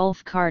of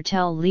Gulf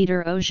Cartel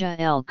leader Oja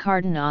El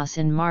Cardenas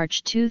in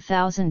March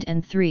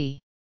 2003.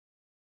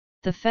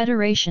 The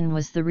federation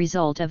was the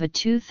result of a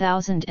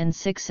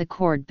 2006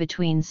 accord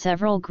between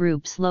several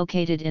groups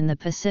located in the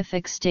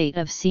Pacific state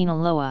of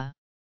Sinaloa.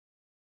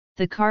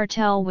 The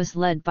cartel was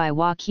led by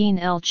Joaquin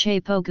El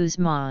Chapo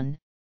Guzman,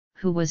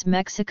 who was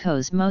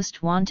Mexico's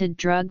most wanted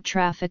drug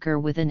trafficker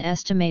with an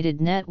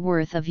estimated net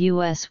worth of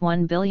US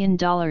 $1 billion,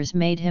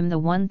 made him the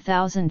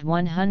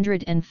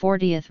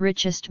 1,140th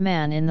richest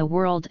man in the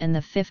world and the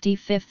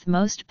 55th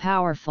most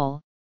powerful,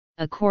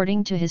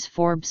 according to his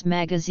Forbes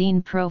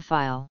magazine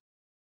profile.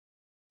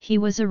 He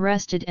was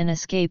arrested and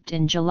escaped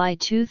in July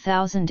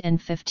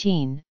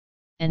 2015,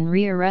 and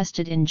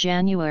re-arrested in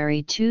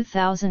January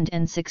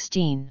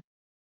 2016.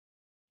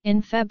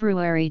 In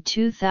February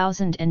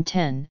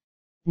 2010,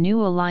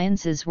 new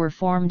alliances were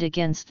formed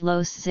against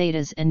Los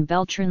Zetas and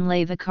Beltran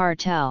Leyva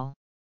cartel.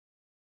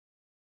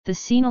 The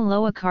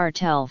Sinaloa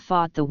cartel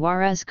fought the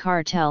Juarez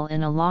cartel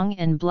in a long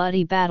and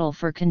bloody battle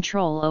for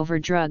control over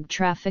drug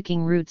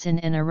trafficking routes in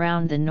and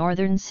around the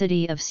northern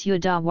city of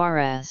Ciudad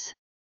Juarez.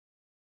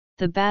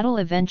 The battle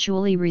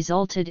eventually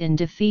resulted in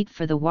defeat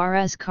for the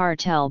Juarez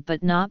cartel,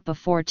 but not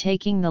before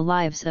taking the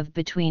lives of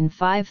between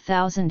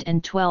 5,000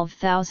 and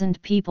 12,000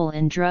 people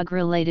in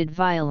drug-related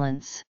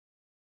violence.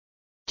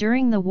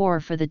 During the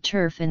war for the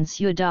turf in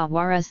Ciudad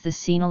Juarez, the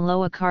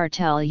Sinaloa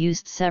cartel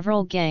used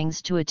several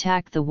gangs to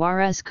attack the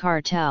Juarez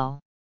cartel.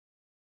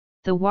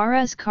 The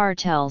Juarez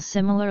cartel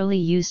similarly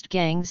used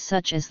gangs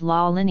such as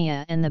La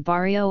Línea and the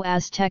Barrio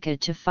Azteca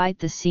to fight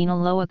the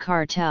Sinaloa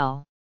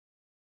cartel.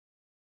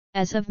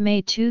 As of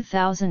May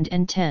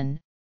 2010,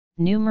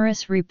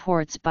 numerous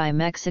reports by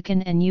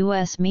Mexican and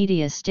U.S.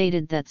 media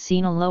stated that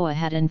Sinaloa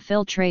had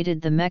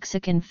infiltrated the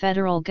Mexican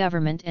federal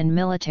government and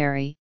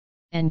military,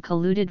 and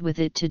colluded with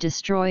it to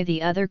destroy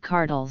the other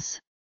cartels.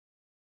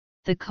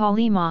 The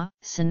Colima,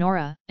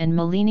 Sonora, and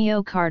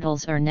Milenio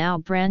cartels are now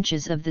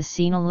branches of the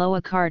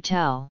Sinaloa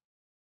cartel.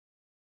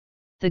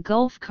 The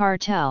Gulf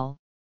Cartel,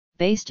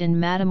 based in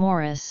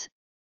Matamoros,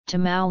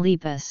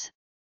 Tamaulipas,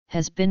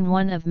 has been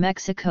one of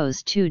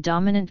Mexico's two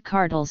dominant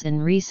cartels in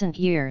recent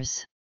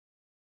years.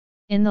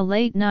 In the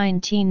late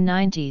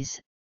 1990s,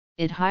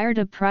 it hired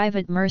a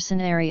private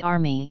mercenary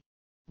army,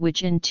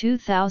 which in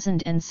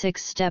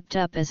 2006 stepped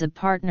up as a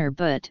partner,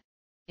 but,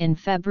 in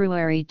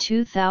February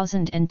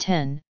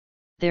 2010,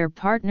 their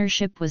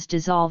partnership was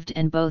dissolved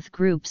and both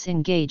groups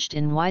engaged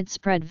in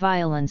widespread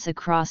violence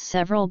across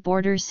several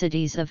border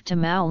cities of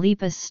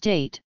Tamaulipas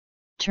state,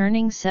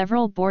 turning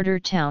several border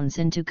towns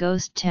into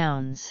ghost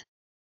towns.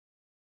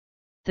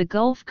 The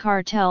Gulf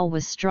Cartel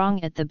was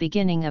strong at the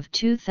beginning of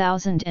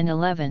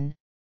 2011,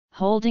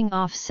 holding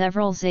off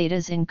several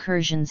Zetas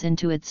incursions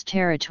into its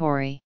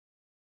territory.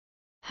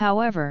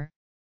 However,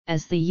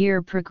 as the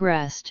year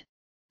progressed,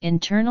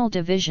 internal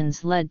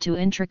divisions led to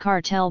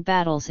intra-cartel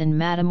battles in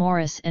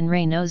Matamoros and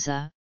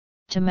Reynosa,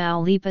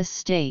 Tamaulipas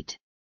state.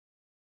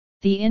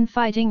 The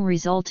infighting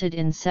resulted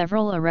in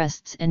several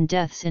arrests and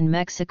deaths in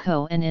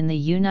Mexico and in the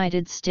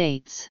United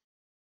States.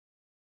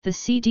 The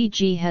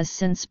CDG has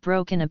since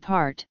broken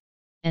apart,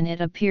 and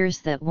it appears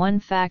that one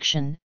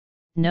faction,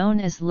 known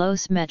as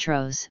Los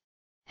Metros,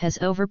 has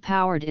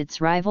overpowered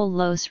its rival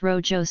Los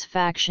Rojos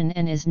faction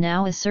and is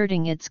now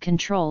asserting its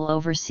control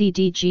over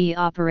CDG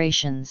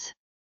operations.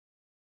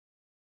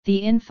 The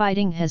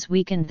infighting has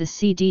weakened the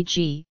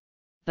CDG,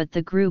 but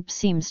the group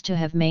seems to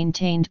have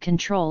maintained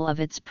control of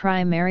its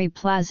primary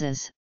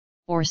plazas,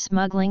 or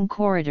smuggling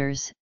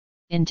corridors,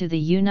 into the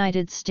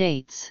United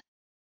States.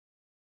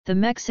 The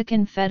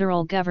Mexican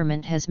federal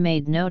government has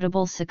made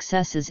notable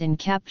successes in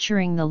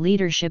capturing the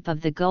leadership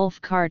of the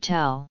Gulf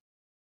Cartel.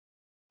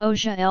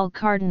 Oja L.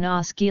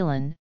 Cardenas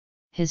Gilan,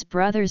 his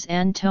brothers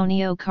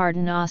Antonio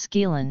Cardenas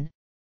Gilan,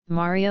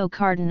 Mario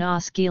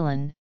Cardenas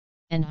Gilan,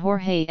 and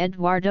Jorge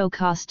Eduardo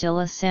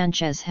Costilla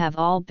Sanchez have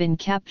all been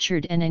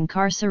captured and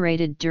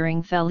incarcerated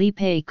during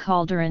Felipe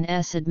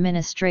Calderon's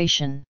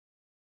administration.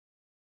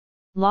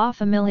 La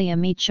Familia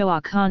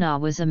Michoacana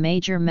was a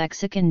major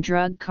Mexican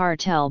drug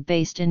cartel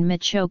based in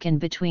Michoacán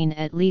between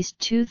at least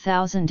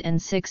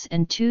 2006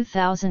 and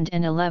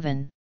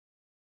 2011.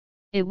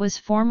 It was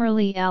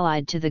formerly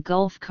allied to the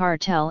Gulf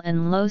Cartel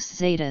and Los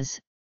Zetas,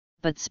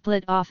 but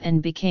split off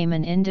and became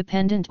an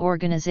independent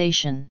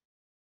organization.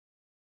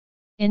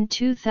 In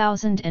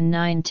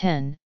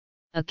 2009-10,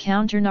 a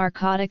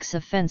counter-narcotics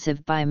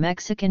offensive by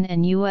Mexican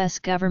and U.S.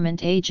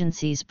 government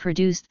agencies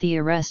produced the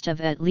arrest of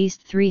at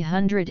least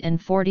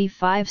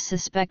 345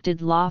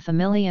 suspected La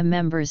Familia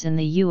members in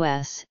the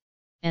U.S.,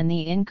 and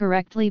the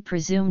incorrectly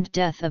presumed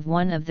death of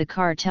one of the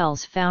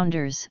cartel's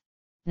founders,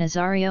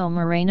 Nazario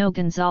Moreno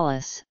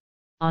Gonzalez,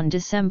 on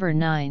December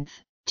 9,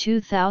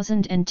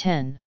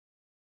 2010.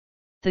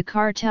 The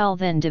cartel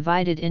then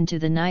divided into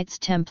the Knights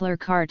Templar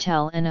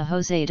cartel and a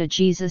José de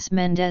Jesus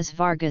Méndez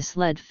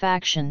Vargas-led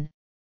faction,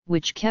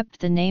 which kept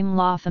the name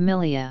La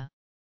Familia.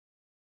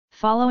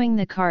 Following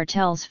the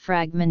cartel's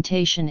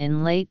fragmentation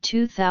in late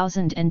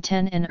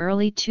 2010 and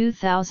early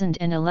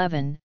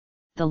 2011,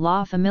 the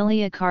La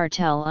Familia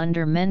cartel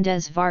under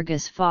Méndez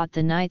Vargas fought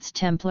the Knights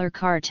Templar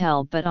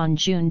cartel, but on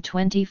June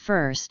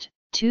 21,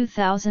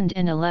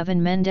 2011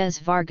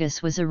 Méndez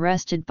Vargas was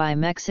arrested by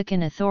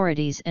Mexican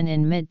authorities, and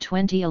in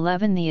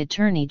mid-2011 the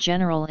Attorney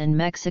General in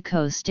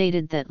Mexico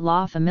stated that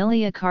La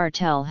Familia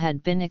cartel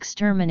had been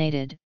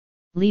exterminated,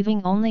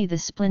 leaving only the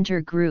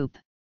splinter group,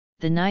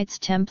 the Knights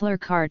Templar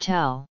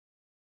cartel.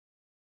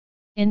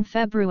 In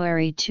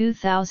February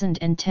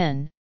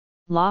 2010,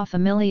 La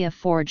Familia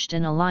forged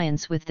an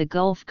alliance with the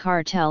Gulf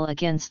cartel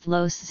against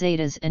Los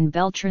Zetas and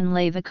Beltran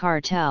Leyva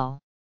cartel.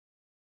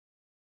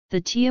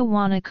 The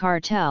Tijuana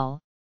cartel,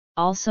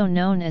 also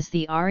known as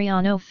the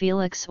Arellano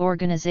Felix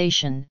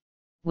organization,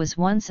 was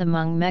once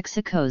among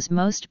Mexico's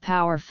most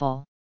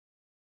powerful.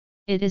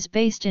 It is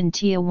based in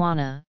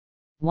Tijuana,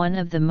 one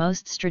of the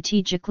most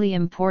strategically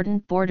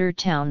important border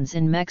towns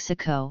in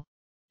Mexico,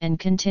 and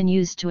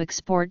continues to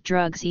export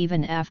drugs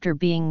even after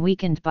being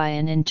weakened by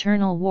an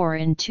internal war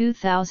in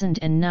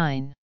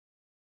 2009.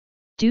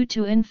 Due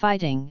to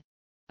infighting,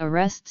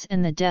 arrests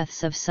and the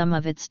deaths of some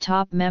of its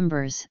top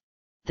members,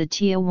 the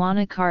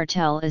Tijuana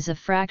cartel is a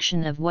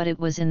fraction of what it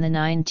was in the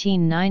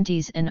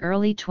 1990s and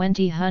early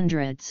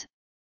 2000s,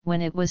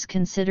 when it was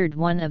considered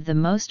one of the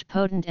most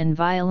potent and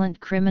violent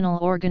criminal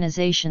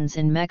organizations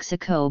in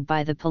Mexico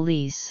by the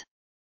police.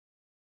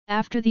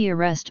 After the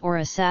arrest or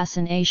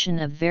assassination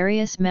of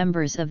various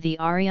members of the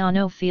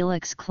Arellano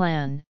Felix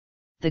clan,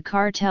 the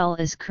cartel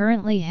is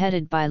currently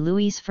headed by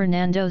Luis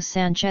Fernando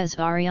Sanchez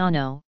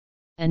Arellano,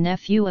 a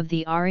nephew of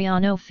the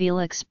Arellano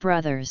Felix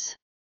brothers.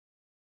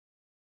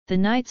 The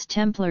Knights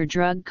Templar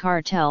drug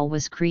cartel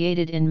was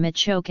created in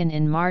Michoacán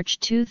in March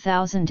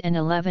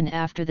 2011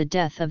 after the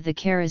death of the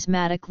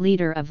charismatic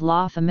leader of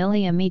La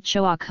Familia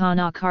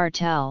Michoacana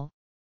cartel,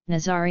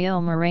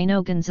 Nazario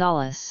Moreno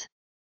Gonzalez.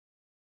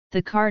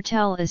 The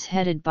cartel is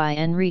headed by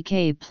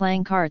Enrique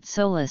Plancart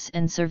Solis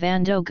and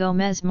Servando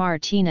Gómez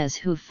Martínez,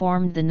 who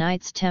formed the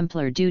Knights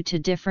Templar due to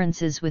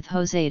differences with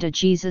José de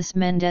Jesus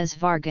Méndez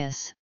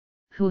Vargas,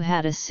 who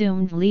had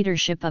assumed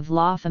leadership of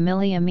La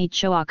Familia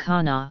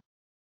Michoacana.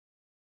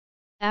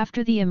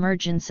 After the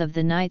emergence of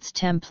the Knights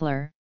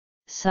Templar,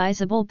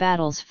 sizable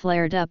battles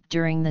flared up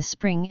during the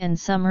spring and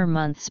summer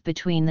months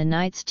between the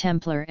Knights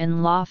Templar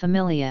and La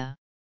Familia.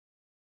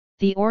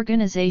 The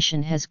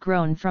organization has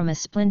grown from a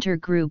splinter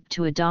group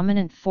to a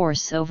dominant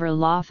force over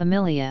La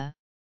Familia,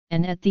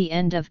 and at the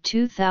end of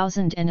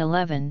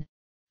 2011,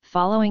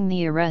 following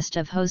the arrest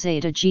of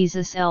José de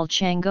Jesus El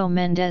Chango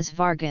Méndez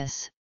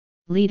Vargas,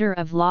 leader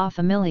of La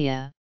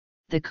Familia,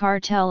 the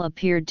cartel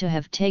appeared to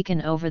have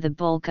taken over the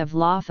bulk of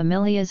La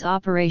Familia's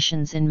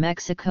operations in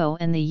Mexico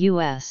and the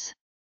U.S.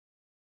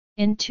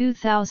 In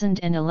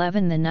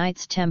 2011 the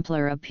Knights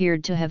Templar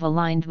appeared to have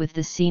aligned with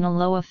the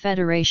Sinaloa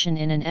Federation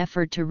in an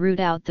effort to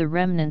root out the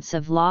remnants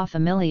of La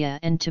Familia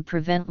and to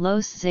prevent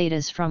Los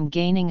Zetas from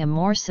gaining a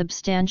more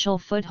substantial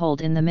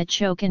foothold in the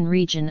Michoacán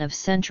region of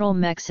central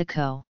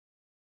Mexico.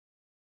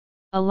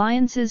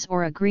 Alliances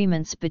or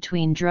agreements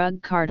between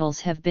drug cartels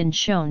have been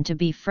shown to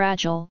be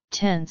fragile,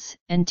 tense,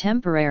 and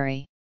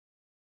temporary.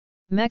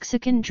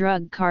 Mexican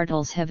drug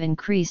cartels have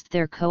increased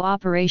their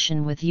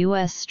cooperation with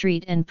U.S.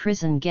 street and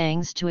prison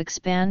gangs to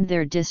expand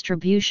their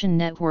distribution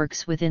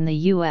networks within the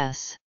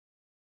U.S.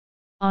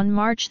 On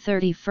March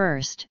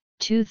 31,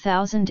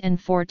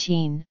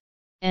 2014,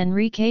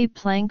 Enrique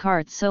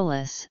Plancart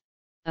Solis,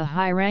 a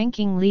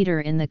high-ranking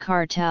leader in the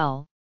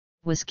cartel,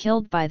 was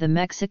killed by the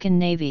Mexican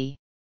Navy.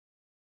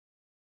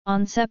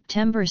 On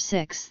September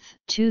 6,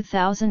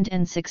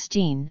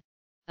 2016,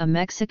 a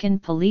Mexican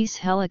police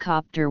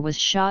helicopter was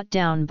shot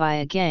down by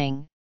a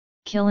gang,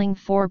 killing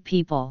 4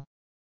 people.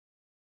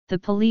 The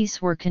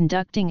police were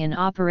conducting an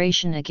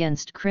operation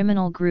against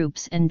criminal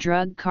groups and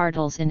drug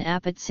cartels in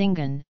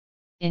Apatzingan,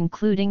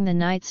 including the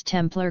Knights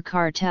Templar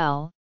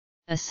cartel,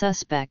 a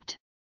suspect.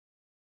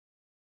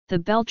 The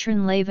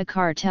Beltran-Leyva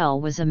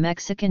cartel was a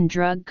Mexican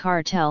drug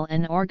cartel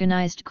and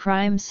organized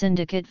crime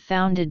syndicate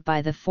founded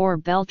by the four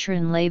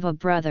Beltran-Leyva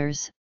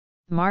brothers,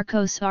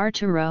 Marcos,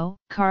 Arturo,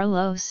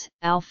 Carlos,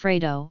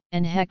 Alfredo,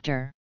 and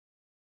Hector.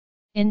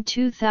 In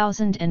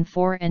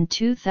 2004 and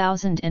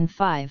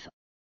 2005,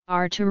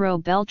 Arturo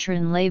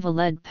Beltran-Leyva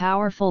led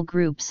powerful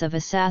groups of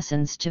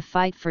assassins to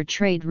fight for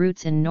trade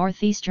routes in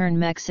northeastern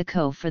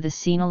Mexico for the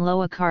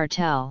Sinaloa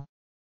cartel.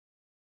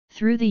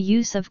 Through the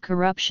use of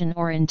corruption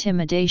or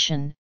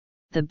intimidation,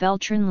 the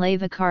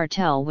Beltran-Leyva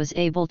cartel was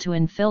able to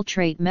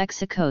infiltrate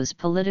Mexico's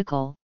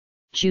political,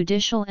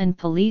 judicial and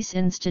police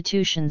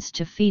institutions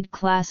to feed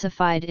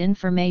classified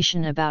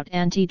information about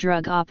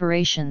anti-drug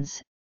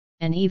operations,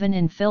 and even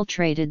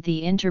infiltrated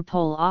the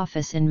Interpol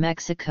office in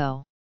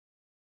Mexico.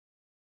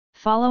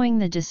 Following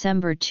the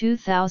December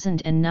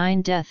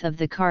 2009 death of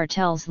the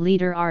cartel's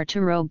leader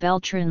Arturo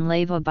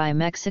Beltran-Leyva by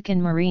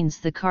Mexican Marines,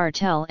 the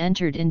cartel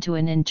entered into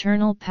an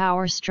internal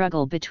power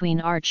struggle between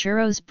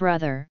Arturo's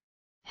brother,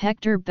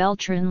 Hector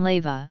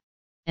Beltran-Leyva,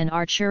 and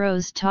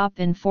Arturo's top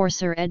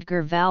enforcer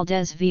Edgar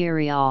Valdez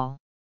Villarreal.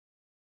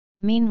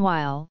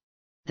 Meanwhile,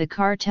 the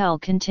cartel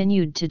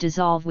continued to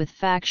dissolve with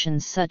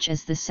factions such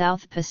as the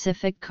South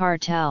Pacific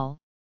Cartel,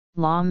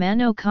 La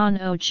Mano con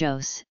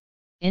Ochos,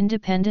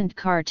 Independent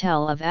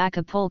Cartel of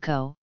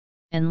Acapulco,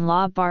 and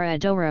La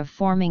Barradora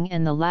forming,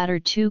 and the latter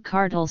two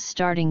cartels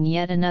starting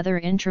yet another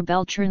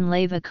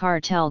intra-Beltran-Leyva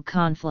cartel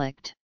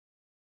conflict.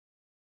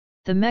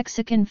 The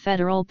Mexican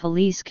Federal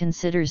Police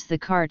considers the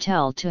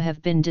cartel to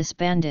have been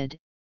disbanded,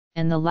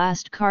 and the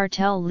last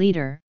cartel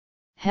leader,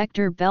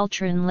 Hector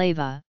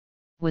Beltran-Leyva,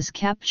 was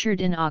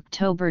captured in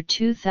October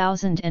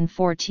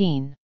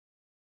 2014.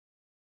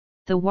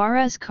 The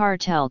Juarez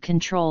cartel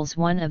controls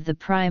one of the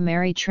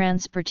primary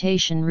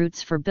transportation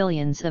routes for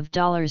billions of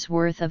dollars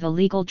worth of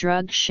illegal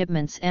drug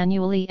shipments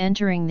annually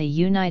entering the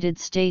United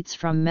States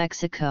from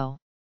Mexico.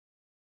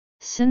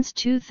 Since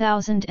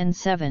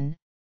 2007,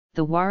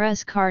 the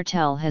Juarez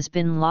cartel has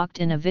been locked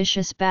in a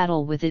vicious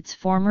battle with its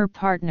former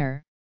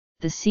partner,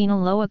 the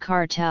Sinaloa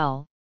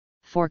cartel,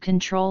 for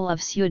control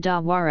of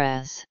Ciudad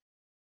Juarez.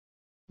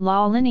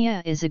 La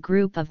Línea is a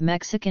group of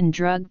Mexican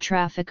drug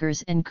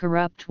traffickers and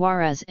corrupt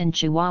Juarez and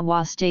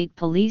Chihuahua state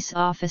police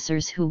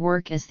officers who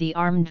work as the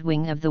armed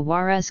wing of the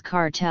Juarez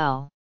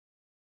cartel.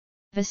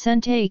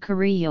 Vicente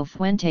Carrillo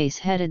Fuentes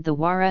headed the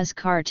Juarez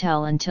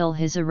cartel until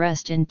his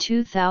arrest in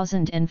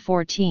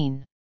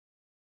 2014.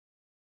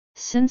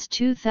 Since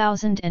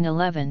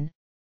 2011,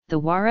 the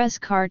Juarez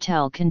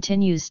cartel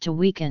continues to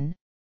weaken,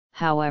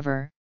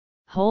 however,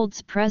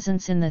 holds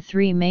presence in the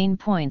three main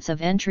points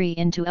of entry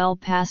into El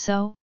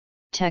Paso,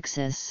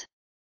 Texas.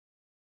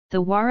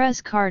 The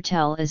Juarez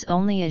cartel is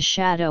only a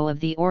shadow of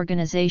the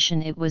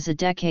organization it was a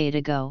decade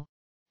ago,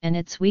 and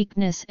its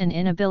weakness and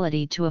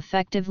inability to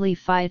effectively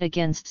fight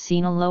against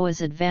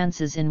Sinaloa's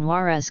advances in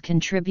Juarez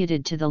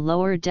contributed to the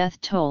lower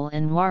death toll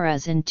in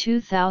Juarez in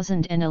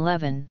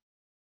 2011.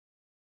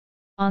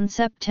 On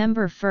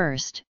September 1,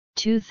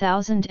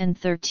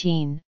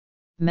 2013,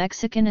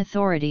 Mexican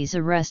authorities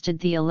arrested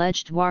the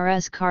alleged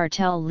Juarez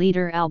cartel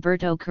leader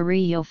Alberto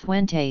Carrillo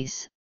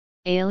Fuentes,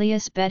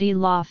 alias Betty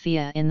La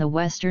Fea, in the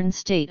western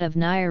state of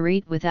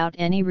Nayarit without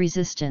any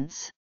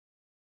resistance.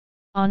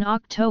 On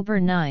October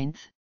 9,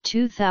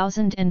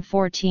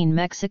 2014,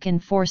 Mexican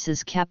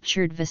forces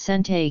captured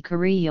Vicente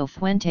Carrillo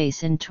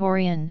Fuentes in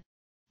Torreon,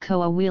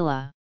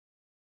 Coahuila.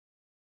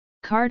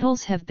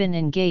 Cartels have been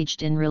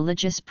engaged in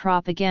religious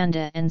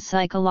propaganda and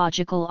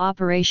psychological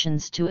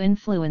operations to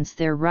influence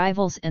their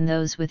rivals and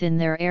those within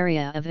their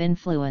area of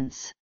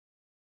influence.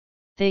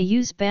 They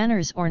use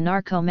banners or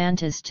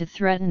narcomantas to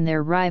threaten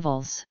their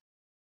rivals.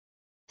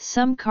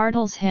 Some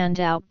cartels hand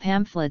out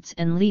pamphlets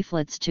and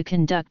leaflets to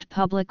conduct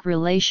public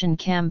relation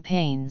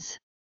campaigns.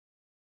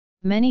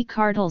 Many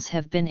cartels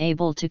have been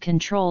able to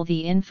control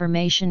the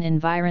information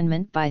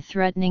environment by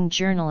threatening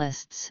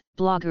journalists,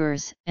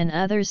 bloggers, and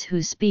others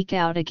who speak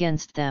out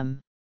against them.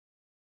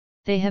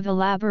 They have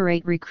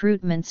elaborate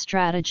recruitment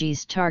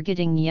strategies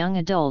targeting young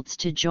adults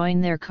to join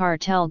their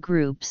cartel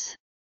groups.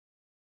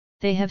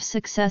 They have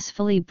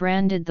successfully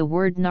branded the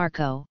word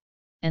narco,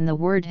 and the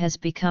word has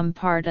become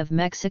part of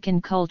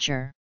Mexican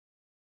culture.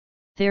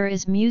 There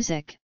is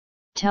music,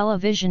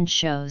 television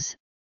shows,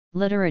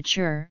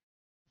 literature,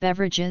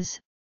 beverages,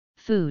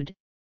 food,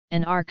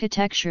 and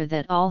architecture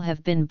that all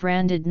have been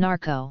branded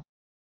narco.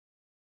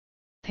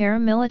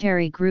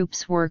 Paramilitary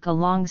groups work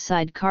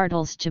alongside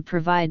cartels to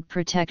provide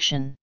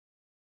protection.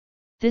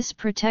 This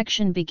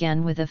protection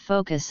began with a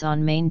focus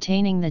on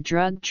maintaining the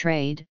drug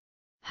trade,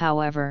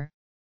 however,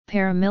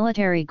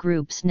 paramilitary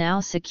groups now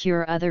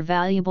secure other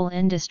valuable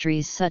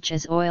industries such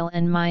as oil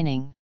and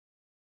mining.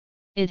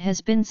 It has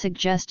been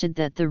suggested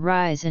that the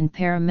rise in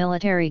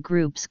paramilitary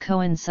groups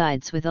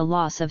coincides with a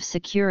loss of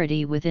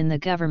security within the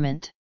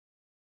government.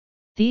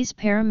 These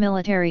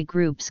paramilitary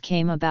groups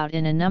came about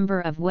in a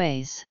number of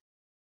ways.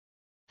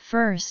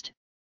 First,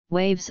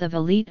 waves of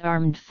elite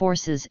armed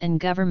forces and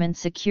government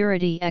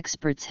security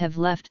experts have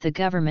left the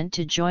government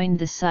to join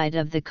the side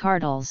of the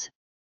cartels,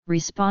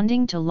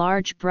 responding to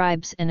large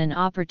bribes and an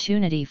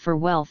opportunity for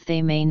wealth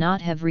they may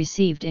not have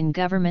received in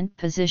government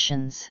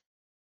positions.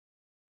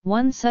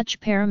 One such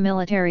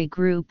paramilitary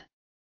group,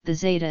 the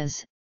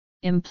Zetas,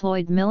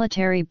 employed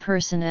military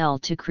personnel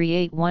to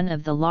create one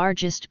of the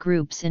largest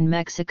groups in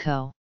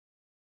Mexico.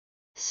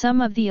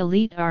 Some of the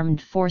elite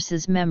armed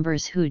forces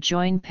members who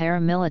join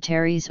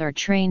paramilitaries are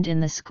trained in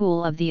the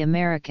School of the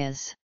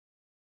Americas.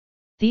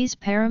 These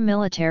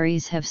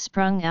paramilitaries have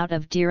sprung out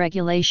of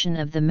deregulation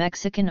of the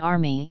Mexican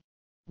army,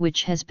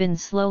 which has been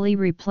slowly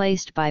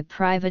replaced by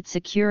private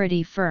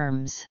security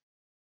firms.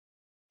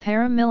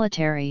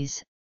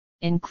 Paramilitaries,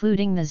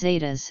 including the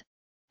Zetas,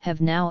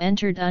 have now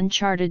entered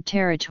uncharted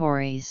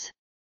territories.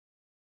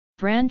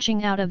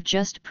 Branching out of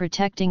just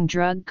protecting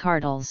drug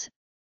cartels,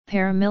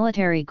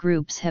 paramilitary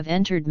groups have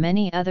entered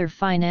many other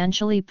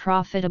financially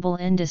profitable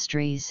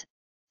industries,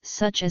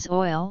 such as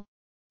oil,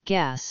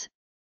 gas,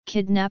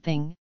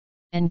 kidnapping,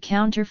 and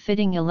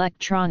counterfeiting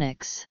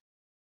electronics.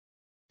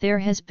 There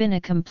has been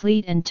a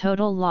complete and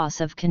total loss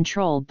of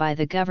control by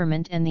the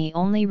government, and the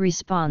only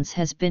response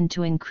has been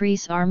to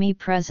increase army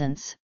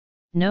presence,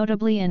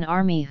 notably an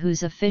army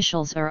whose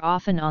officials are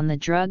often on the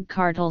drug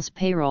cartel's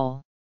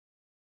payroll.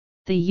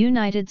 The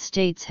United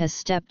States has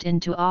stepped in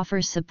to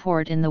offer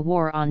support in the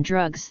war on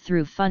drugs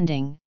through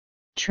funding,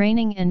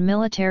 training and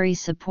military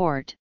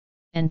support,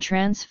 and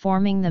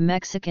transforming the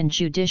Mexican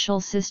judicial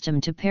system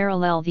to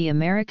parallel the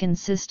American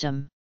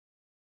system.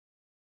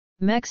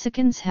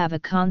 Mexicans have a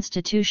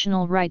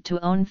constitutional right to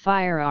own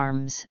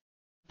firearms,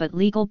 but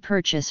legal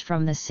purchase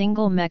from the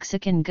single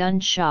Mexican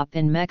gun shop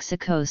in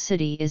Mexico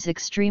City is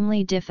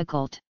extremely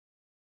difficult.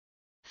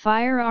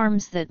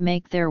 Firearms that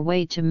make their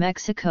way to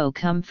Mexico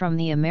come from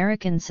the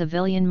American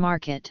civilian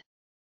market.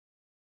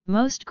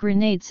 Most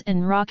grenades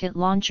and rocket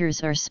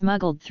launchers are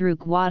smuggled through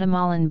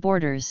Guatemalan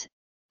borders,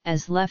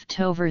 as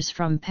leftovers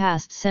from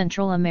past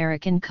Central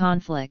American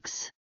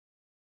conflicts.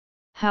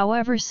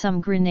 However,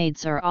 some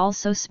grenades are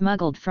also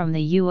smuggled from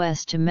the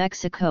U.S. to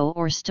Mexico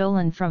or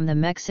stolen from the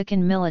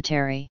Mexican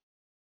military.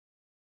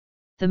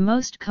 The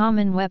most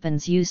common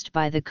weapons used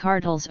by the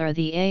cartels are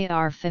the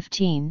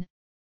AR-15,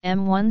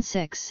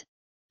 M16,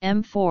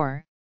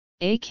 M4,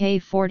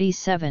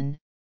 AK-47,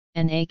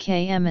 and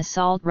AKM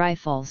assault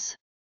rifles.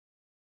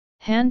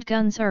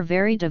 Handguns are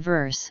very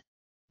diverse,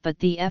 but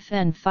the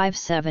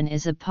FN-57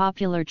 is a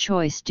popular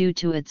choice due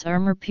to its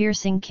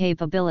armor-piercing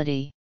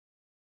capability.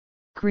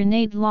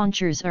 Grenade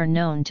launchers are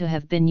known to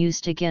have been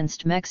used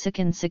against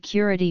Mexican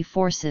security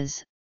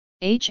forces.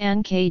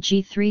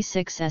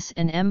 HNKG-36S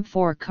and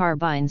M4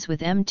 carbines with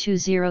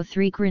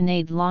M203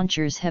 grenade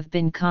launchers have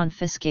been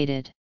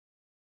confiscated.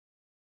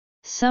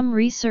 Some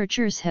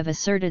researchers have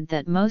asserted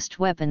that most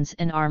weapons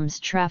and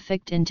arms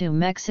trafficked into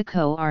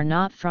Mexico are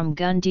not from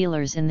gun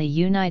dealers in the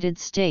United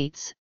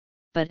States,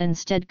 but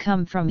instead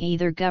come from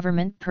either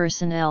government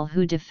personnel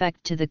who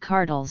defect to the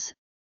cartels,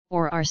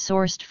 or are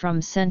sourced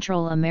from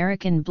Central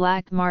American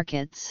black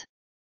markets.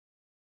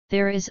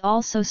 There is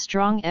also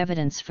strong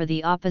evidence for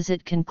the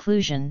opposite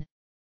conclusion,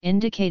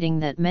 indicating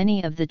that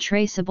many of the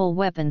traceable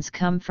weapons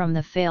come from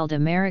the failed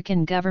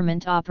American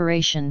government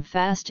Operation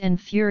Fast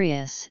and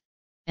Furious,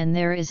 and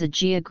there is a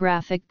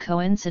geographic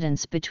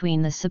coincidence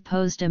between the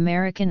supposed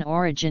American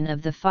origin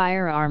of the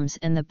firearms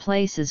and the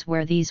places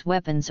where these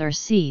weapons are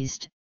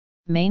seized.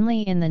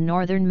 Mainly in the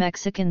northern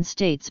Mexican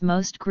states,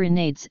 most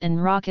grenades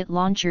and rocket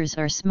launchers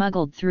are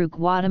smuggled through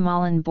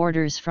Guatemalan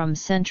borders from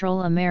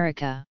Central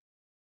America.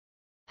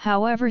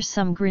 However,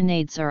 some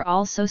grenades are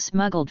also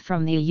smuggled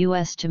from the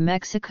U.S. to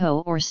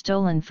Mexico or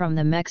stolen from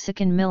the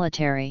Mexican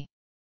military.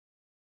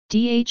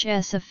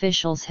 DHS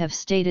officials have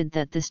stated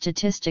that the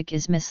statistic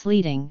is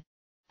misleading.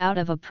 Out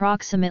of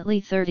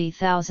approximately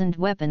 30,000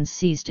 weapons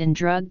seized in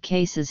drug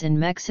cases in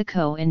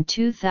Mexico in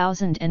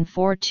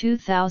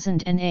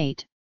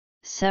 2004-2008,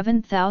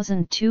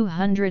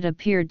 7,200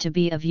 appeared to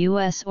be of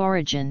U.S.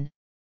 origin,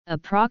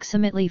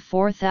 approximately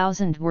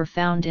 4,000 were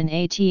found in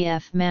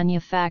ATF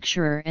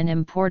manufacturer and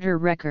importer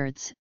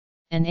records,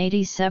 and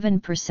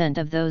 87%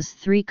 of those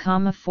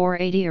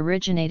 3,480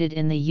 originated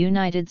in the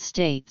United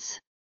States.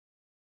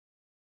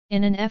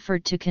 In an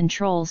effort to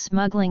control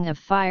smuggling of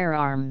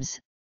firearms,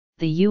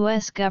 the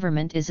U.S.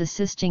 government is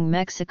assisting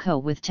Mexico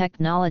with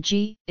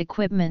technology,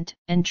 equipment,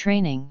 and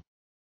training.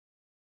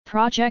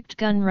 Project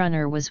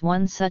Gunrunner was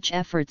one such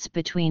efforts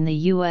between the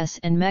U.S.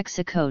 and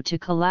Mexico to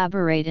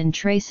collaborate in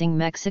tracing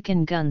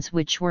Mexican guns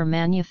which were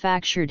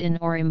manufactured in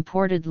or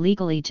imported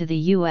legally to the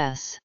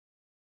U.S.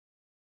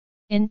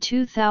 In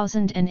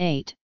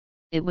 2008,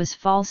 it was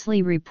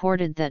falsely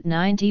reported that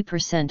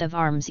 90% of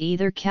arms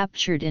either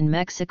captured in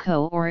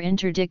Mexico or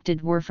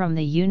interdicted were from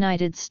the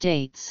United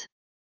States.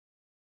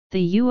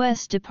 The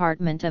U.S.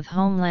 Department of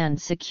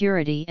Homeland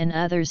Security and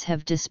others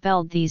have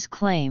dispelled these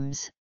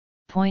claims,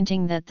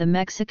 pointing that the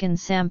Mexican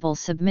sample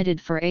submitted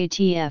for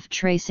ATF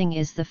tracing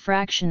is the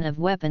fraction of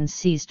weapons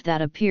seized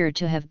that appear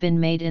to have been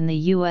made in the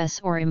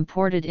U.S. or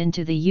imported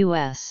into the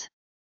U.S.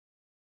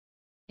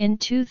 In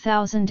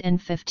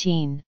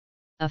 2015,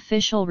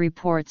 official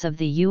reports of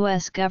the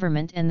U.S.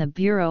 government and the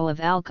Bureau of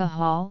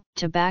Alcohol,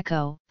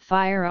 Tobacco,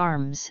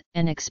 Firearms,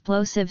 and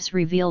Explosives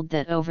revealed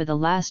that over the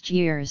last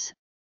years,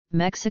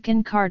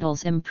 Mexican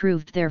cartels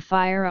improved their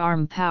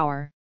firearm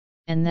power,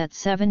 and that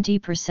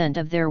 70%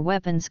 of their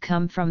weapons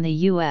come from the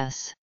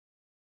U.S.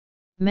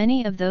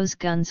 Many of those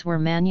guns were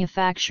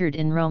manufactured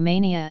in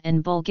Romania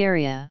and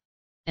Bulgaria,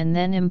 and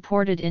then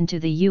imported into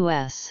the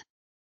U.S.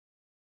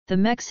 The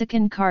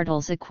Mexican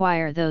cartels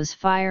acquire those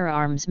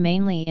firearms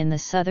mainly in the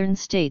southern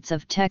states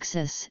of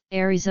Texas,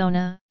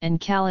 Arizona, and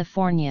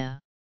California.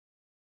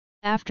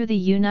 After the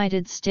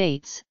United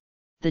States,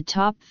 the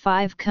top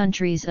 5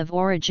 countries of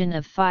origin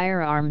of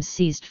firearms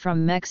seized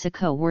from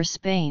Mexico were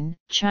Spain,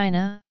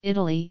 China,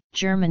 Italy,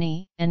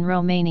 Germany, and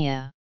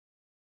Romania.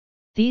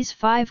 These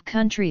 5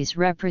 countries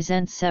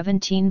represent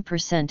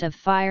 17% of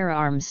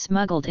firearms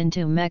smuggled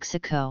into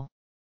Mexico.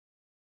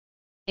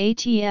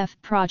 ATF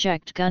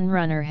Project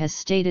Gunrunner has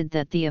stated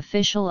that the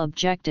official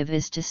objective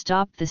is to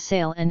stop the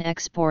sale and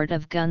export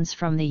of guns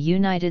from the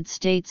United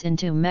States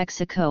into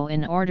Mexico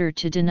in order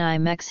to deny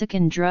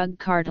Mexican drug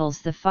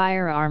cartels the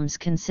firearms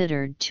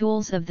considered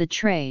tools of the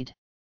trade.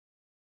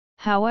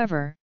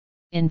 However,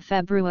 in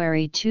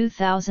February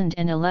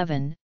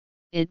 2011,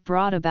 it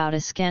brought about a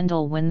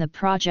scandal when the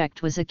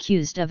project was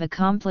accused of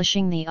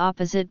accomplishing the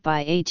opposite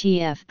by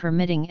ATF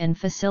permitting and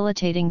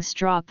facilitating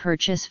straw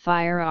purchase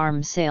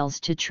firearm sales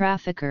to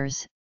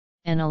traffickers,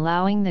 and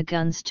allowing the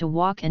guns to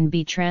walk and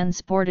be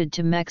transported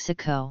to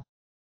Mexico.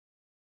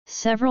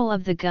 Several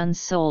of the guns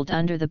sold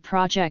under the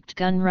Project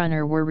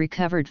Gunrunner were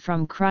recovered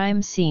from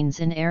crime scenes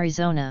in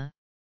Arizona,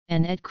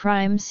 and at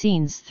crime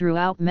scenes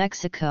throughout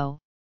Mexico,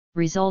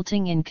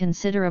 resulting in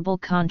considerable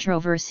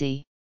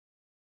controversy.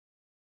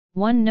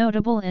 One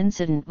notable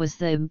incident was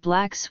the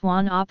Black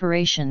Swan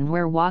operation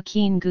where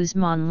Joaquin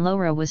Guzman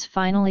Lora was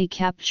finally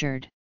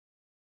captured.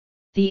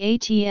 The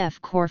ATF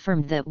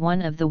confirmed that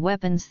one of the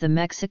weapons the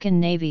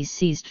Mexican Navy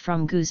seized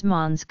from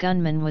Guzman's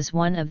gunmen was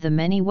one of the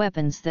many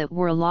weapons that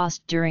were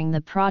lost during the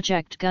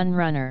Project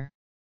Gunrunner.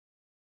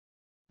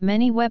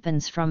 Many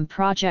weapons from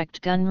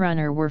Project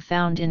Gunrunner were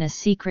found in a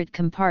secret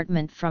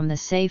compartment from the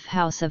safe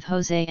house of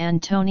José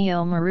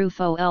Antonio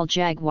Marufo El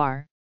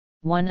Jaguar,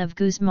 one of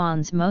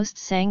Guzman's most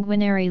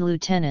sanguinary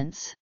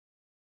lieutenants.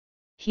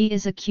 He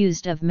is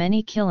accused of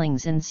many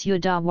killings in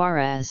Ciudad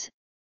Juárez,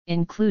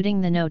 including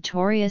the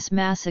notorious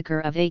massacre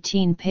of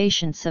 18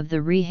 patients of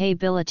the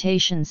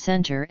rehabilitation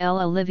center El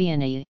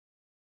Aliviane.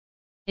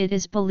 It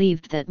is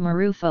believed that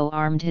Marufo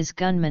armed his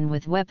gunmen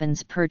with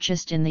weapons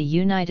purchased in the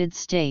United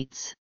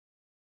States.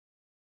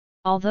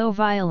 Although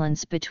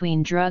violence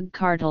between drug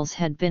cartels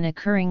had been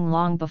occurring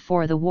long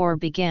before the war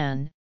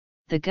began,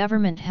 the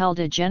government held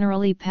a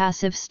generally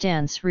passive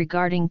stance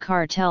regarding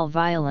cartel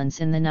violence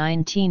in the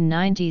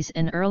 1990s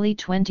and early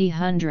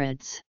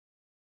 2000s.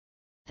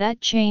 That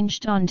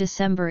changed on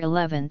December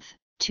 11,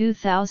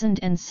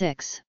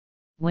 2006,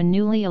 when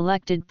newly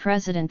elected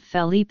President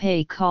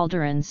Felipe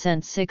Calderón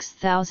sent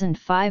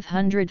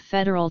 6,500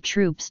 federal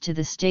troops to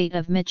the state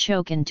of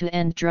Michoacán to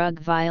end drug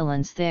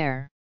violence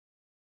there.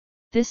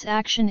 This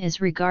action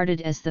is regarded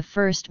as the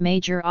first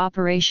major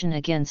operation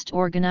against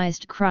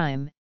organized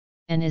crime,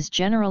 and is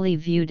generally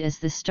viewed as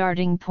the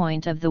starting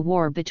point of the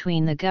war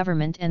between the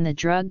government and the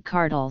drug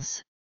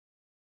cartels.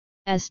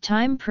 As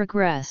time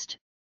progressed,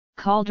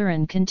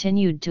 Calderón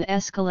continued to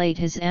escalate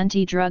his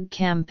anti-drug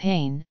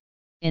campaign,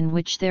 in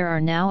which there are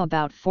now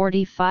about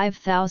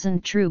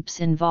 45,000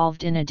 troops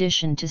involved in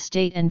addition to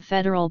state and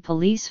federal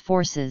police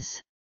forces.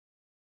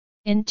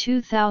 In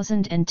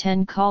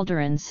 2010,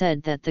 Calderón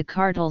said that the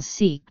cartels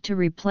seek to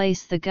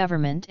replace the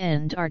government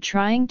and are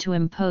trying to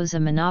impose a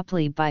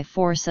monopoly by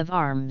force of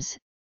arms,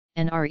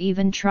 and are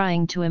even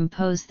trying to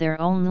impose their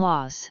own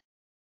laws.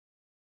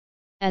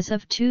 As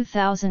of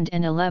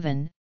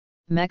 2011,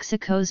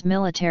 Mexico's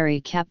military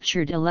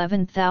captured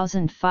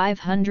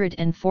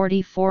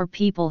 11,544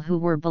 people who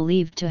were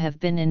believed to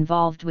have been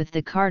involved with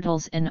the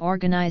cartels and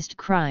organized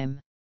crime.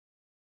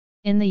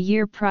 In the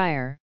year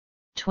prior,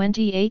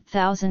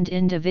 28,000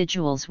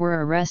 individuals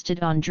were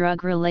arrested on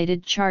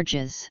drug-related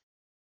charges.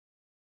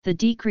 The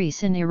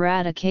decrease in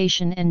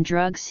eradication and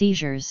drug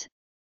seizures,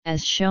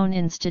 as shown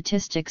in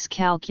statistics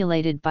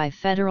calculated by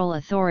federal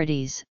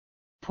authorities,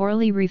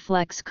 poorly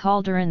reflects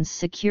Calderón's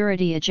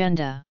security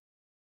agenda.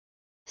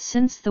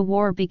 Since the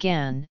war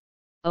began,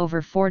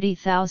 over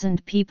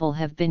 40,000 people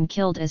have been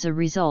killed as a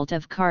result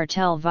of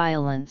cartel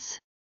violence.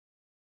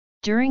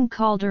 During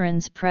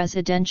Calderón's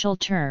presidential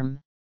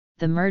term,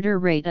 the murder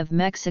rate of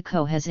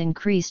Mexico has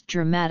increased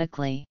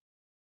dramatically.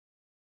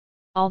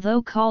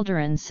 Although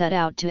Calderón set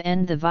out to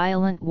end the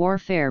violent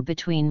warfare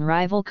between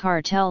rival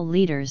cartel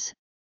leaders,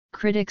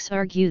 critics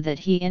argue that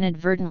he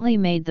inadvertently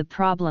made the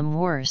problem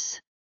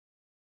worse.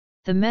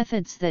 The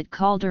methods that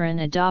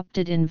Calderón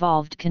adopted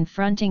involved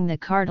confronting the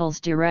cartels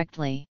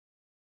directly.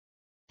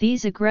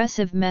 These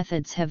aggressive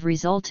methods have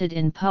resulted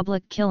in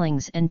public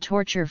killings and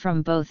torture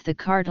from both the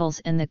cartels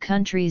and the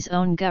country's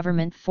own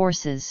government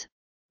forces,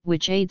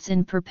 which aids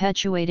in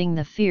perpetuating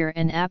the fear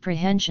and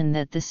apprehension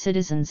that the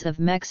citizens of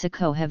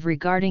Mexico have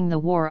regarding the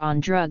war on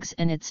drugs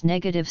and its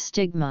negative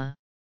stigma.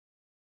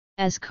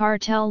 As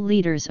cartel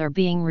leaders are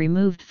being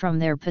removed from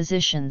their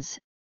positions,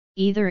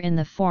 either in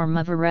the form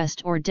of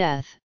arrest or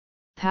death,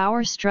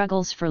 power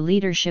struggles for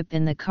leadership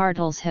in the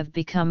cartels have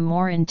become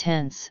more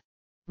intense,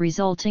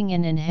 resulting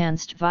in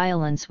enhanced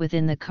violence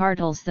within the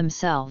cartels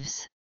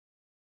themselves.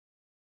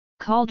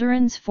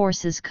 Calderon's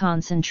forces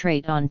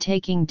concentrate on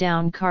taking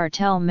down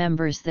cartel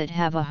members that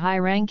have a high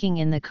ranking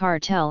in the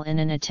cartel in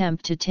an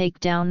attempt to take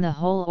down the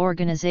whole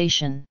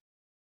organization.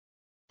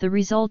 The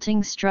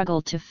resulting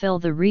struggle to fill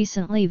the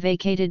recently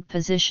vacated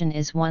position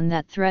is one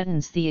that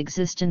threatens the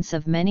existence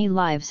of many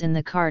lives in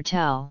the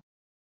cartel.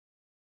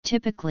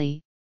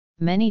 Typically,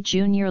 many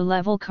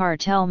junior-level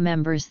cartel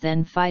members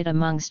then fight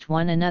amongst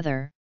one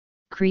another,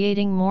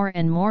 creating more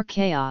and more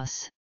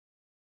chaos.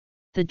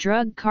 The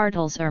drug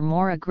cartels are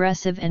more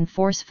aggressive and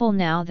forceful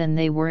now than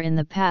they were in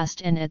the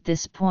past, and at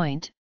this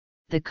point,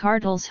 the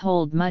cartels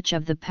hold much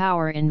of the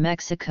power in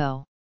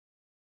Mexico.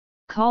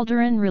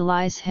 Calderon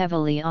relies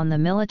heavily on the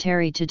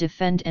military to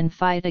defend and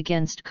fight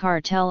against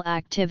cartel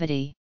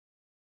activity.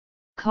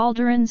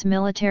 Calderon's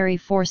military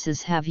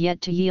forces have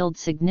yet to yield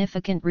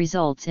significant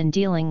results in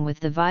dealing with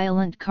the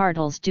violent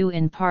cartels, due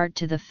in part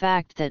to the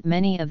fact that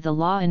many of the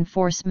law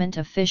enforcement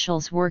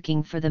officials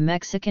working for the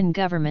Mexican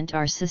government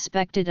are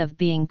suspected of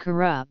being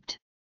corrupt.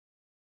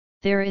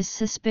 There is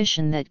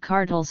suspicion that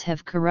cartels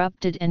have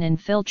corrupted and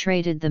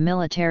infiltrated the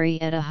military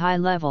at a high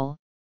level,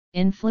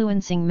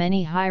 influencing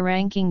many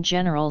high-ranking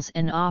generals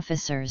and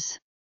officers.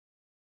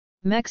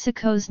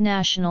 Mexico's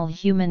National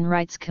Human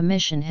Rights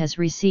Commission has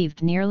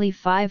received nearly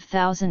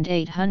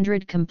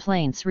 5,800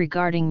 complaints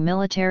regarding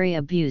military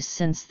abuse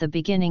since the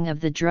beginning of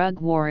the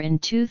drug war in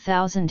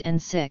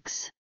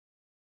 2006.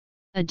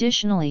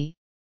 Additionally,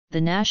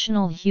 the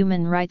National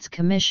Human Rights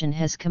Commission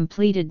has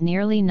completed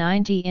nearly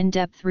 90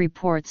 in-depth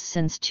reports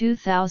since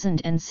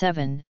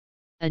 2007,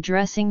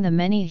 addressing the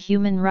many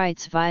human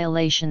rights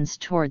violations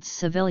towards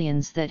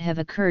civilians that have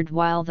occurred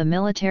while the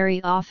military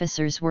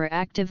officers were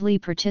actively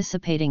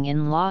participating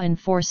in law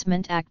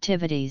enforcement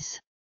activities.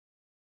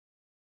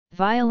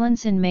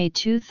 Violence in May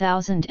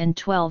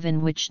 2012,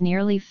 in which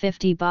nearly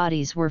 50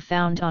 bodies were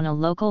found on a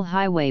local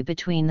highway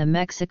between the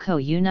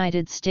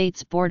Mexico-United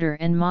States border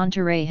and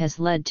Monterrey, has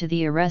led to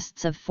the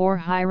arrests of 4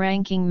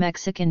 high-ranking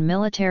Mexican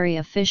military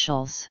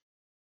officials.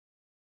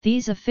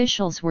 These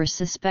officials were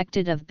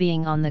suspected of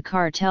being on the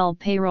cartel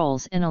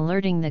payrolls and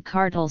alerting the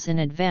cartels in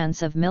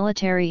advance of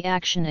military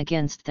action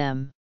against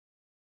them.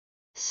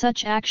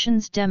 Such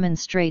actions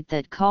demonstrate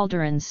that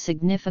Calderon's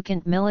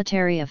significant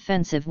military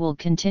offensive will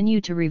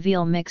continue to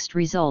reveal mixed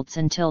results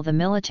until the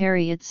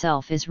military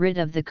itself is rid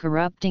of the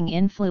corrupting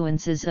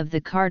influences of the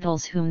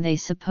cartels whom they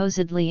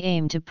supposedly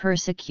aim to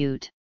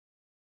persecute.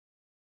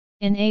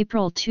 In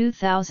April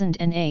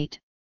 2008,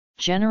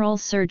 General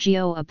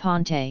Sergio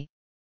Aponte,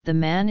 the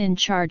man in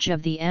charge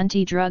of the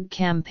anti-drug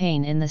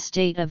campaign in the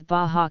state of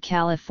Baja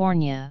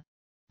California,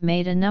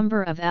 made a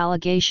number of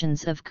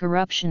allegations of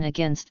corruption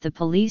against the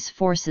police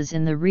forces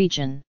in the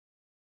region.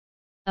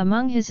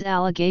 Among his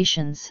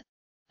allegations,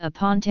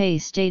 Aponte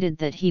stated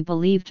that he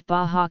believed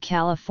Baja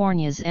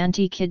California's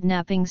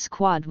anti-kidnapping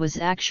squad was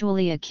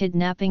actually a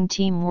kidnapping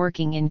team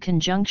working in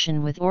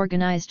conjunction with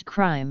organized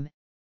crime,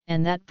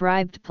 and that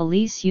bribed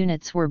police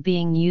units were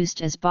being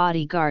used as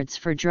bodyguards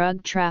for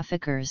drug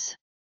traffickers.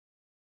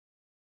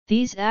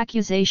 These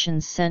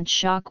accusations sent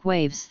shock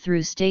waves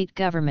through state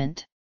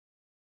government.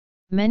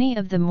 Many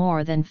of the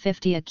more than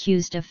 50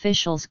 accused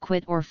officials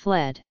quit or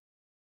fled.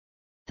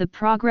 The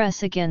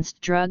progress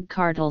against drug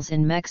cartels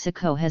in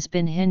Mexico has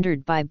been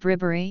hindered by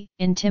bribery,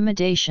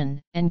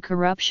 intimidation, and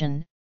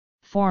corruption.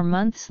 4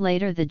 months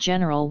later, the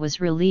general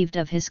was relieved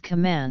of his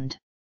command.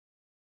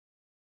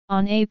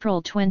 On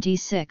April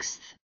 26,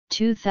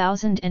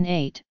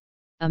 2008,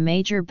 a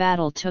major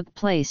battle took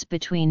place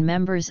between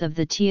members of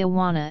the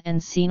Tijuana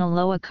and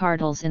Sinaloa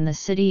cartels in the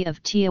city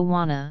of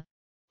Tijuana,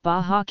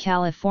 Baja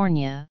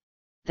California,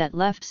 that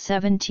left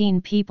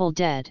 17 people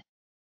dead.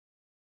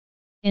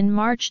 In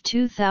March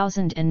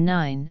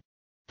 2009,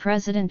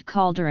 President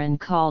Calderon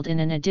called in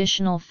an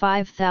additional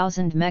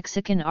 5,000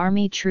 Mexican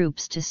Army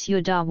troops to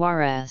Ciudad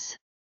Juárez.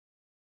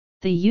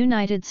 The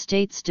United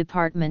States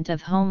Department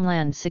of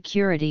Homeland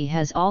Security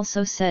has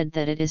also said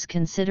that it is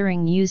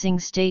considering using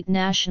state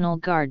National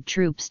Guard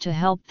troops to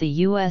help the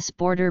U.S.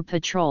 Border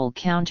Patrol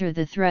counter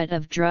the threat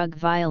of drug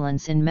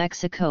violence in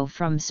Mexico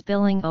from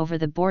spilling over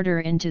the border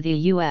into the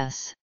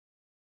U.S.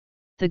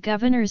 The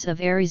governors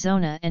of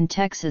Arizona and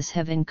Texas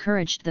have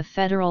encouraged the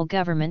federal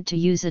government to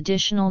use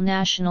additional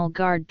National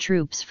Guard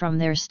troops from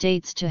their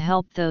states to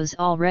help those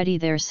already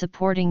there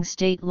supporting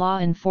state law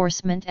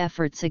enforcement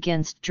efforts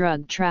against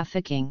drug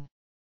trafficking.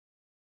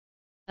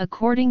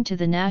 According to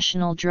the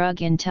National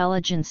Drug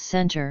Intelligence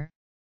Center,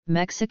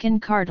 Mexican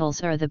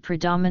cartels are the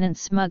predominant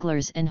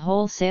smugglers and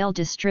wholesale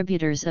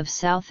distributors of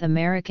South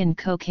American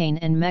cocaine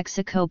and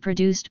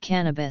Mexico-produced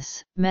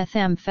cannabis,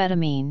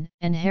 methamphetamine,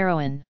 and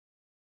heroin.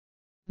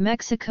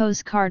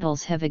 Mexico's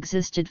cartels have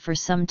existed for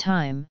some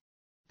time,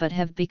 but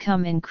have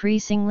become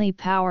increasingly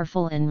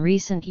powerful in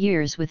recent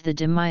years with the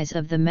demise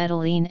of the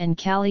Medellin and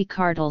Cali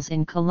cartels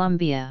in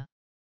Colombia.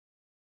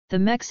 The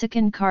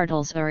Mexican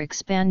cartels are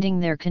expanding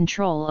their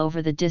control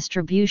over the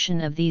distribution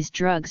of these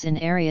drugs in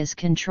areas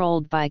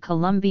controlled by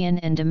Colombian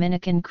and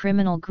Dominican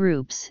criminal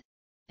groups,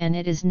 and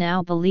it is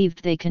now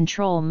believed they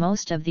control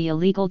most of the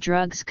illegal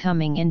drugs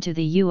coming into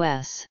the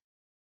U.S.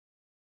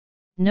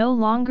 No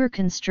longer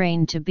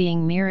constrained to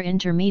being mere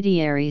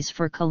intermediaries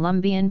for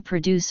Colombian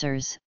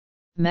producers,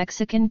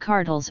 Mexican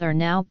cartels are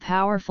now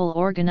powerful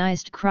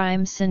organized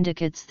crime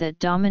syndicates that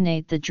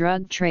dominate the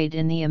drug trade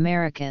in the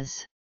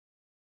Americas.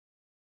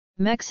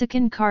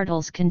 Mexican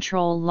cartels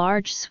control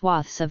large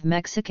swaths of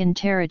Mexican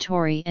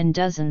territory and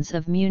dozens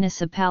of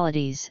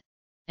municipalities,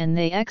 and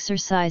they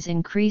exercise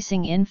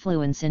increasing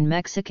influence in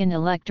Mexican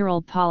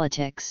electoral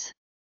politics.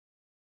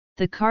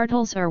 The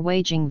cartels are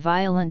waging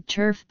violent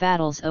turf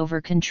battles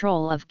over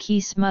control of key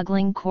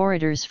smuggling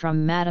corridors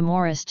from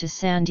Matamoros to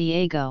San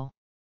Diego.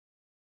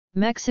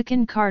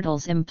 Mexican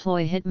cartels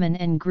employ hitmen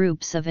and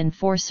groups of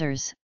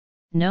enforcers,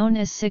 known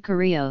as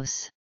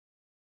sicarios.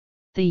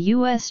 The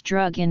U.S.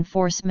 Drug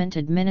Enforcement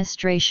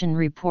Administration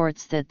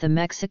reports that the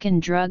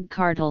Mexican drug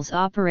cartels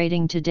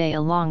operating today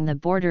along the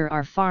border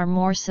are far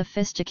more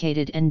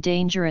sophisticated and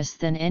dangerous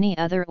than any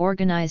other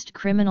organized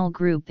criminal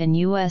group in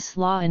U.S.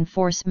 law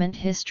enforcement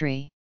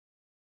history.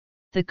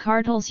 The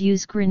cartels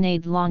use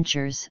grenade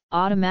launchers,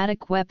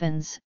 automatic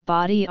weapons,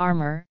 body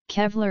armor,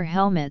 Kevlar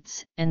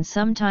helmets, and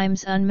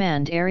sometimes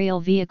unmanned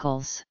aerial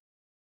vehicles.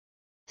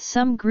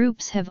 Some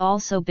groups have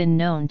also been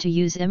known to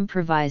use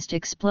improvised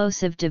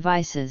explosive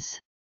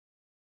devices.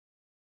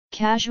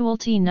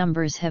 Casualty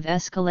numbers have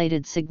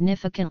escalated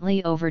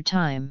significantly over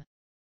time.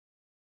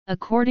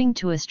 According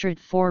to a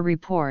Strat4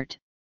 report,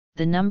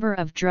 the number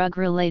of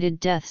drug-related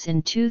deaths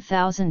in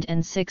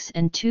 2006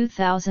 and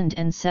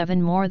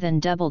 2007 more than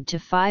doubled to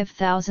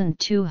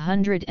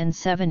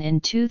 5,207 in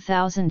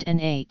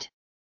 2008.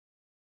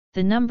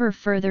 The number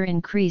further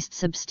increased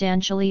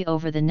substantially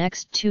over the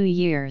next 2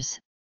 years,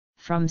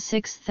 from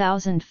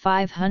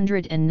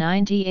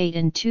 6,598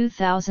 in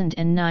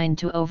 2009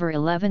 to over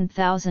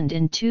 11,000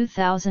 in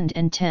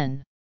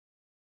 2010.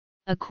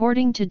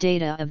 According to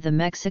data of the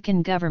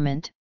Mexican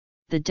government,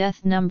 the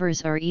death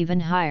numbers are even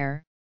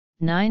higher,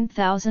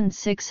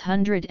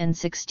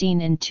 9,616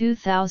 in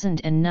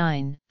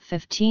 2009,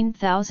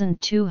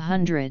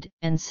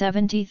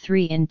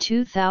 15,273 in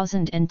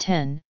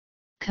 2010,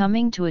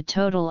 coming to a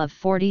total of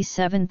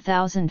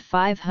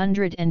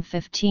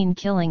 47,515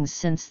 killings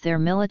since their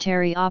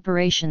military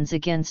operations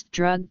against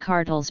drug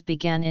cartels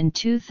began in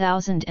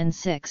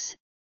 2006,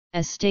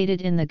 as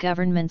stated in the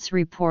government's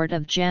report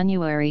of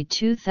January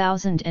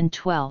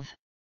 2012.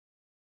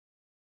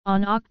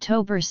 On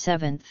October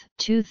 7,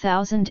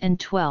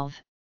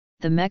 2012,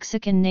 the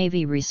Mexican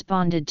Navy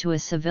responded to a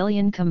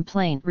civilian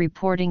complaint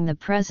reporting the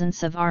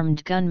presence of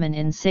armed gunmen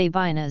in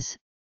Sabinas,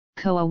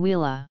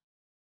 Coahuila.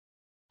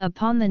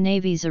 Upon the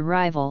Navy's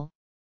arrival,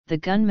 the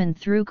gunmen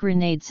threw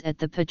grenades at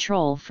the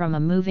patrol from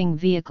a moving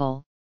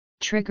vehicle,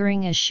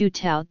 triggering a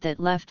shootout that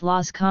left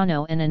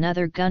Lozcano and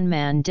another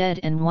gunman dead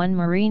and one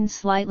Marine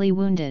slightly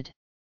wounded.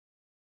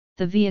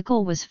 The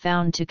vehicle was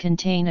found to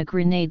contain a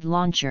grenade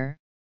launcher,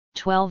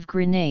 12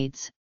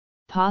 grenades,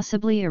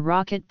 possibly a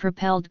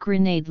rocket-propelled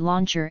grenade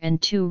launcher and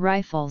 2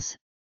 rifles,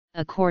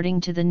 according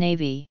to the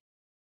Navy.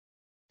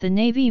 The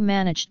Navy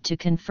managed to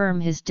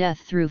confirm his death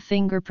through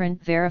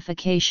fingerprint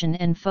verification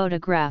and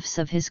photographs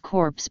of his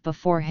corpse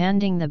before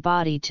handing the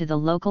body to the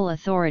local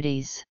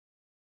authorities.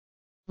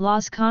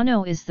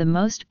 Lozcano is the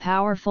most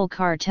powerful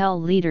cartel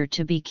leader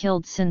to be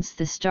killed since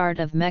the start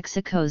of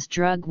Mexico's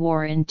drug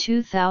war in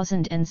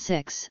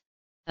 2006,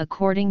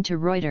 according to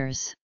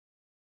Reuters.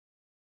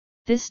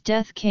 This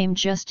death came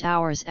just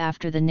hours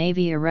after the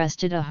Navy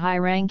arrested a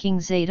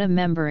high-ranking Zeta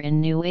member in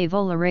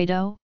Nuevo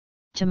Laredo,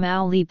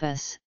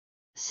 Tamaulipas,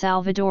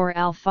 Salvador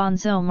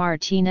Alfonso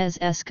Martínez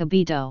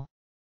Escobedo.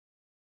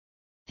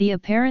 The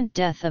apparent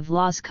death of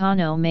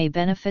Lozcano may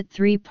benefit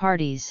 3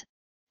 parties: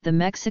 the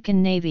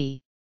Mexican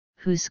Navy,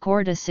 who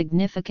scored a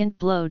significant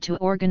blow to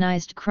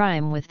organized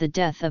crime with the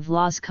death of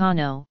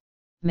Lozcano,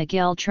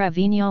 Miguel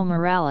Trevino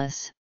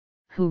Morales,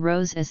 who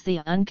rose as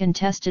the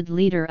uncontested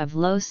leader of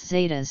Los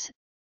Zetas,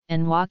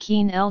 and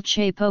Joaquín El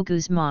Chapo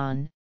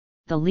Guzmán,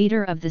 the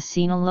leader of the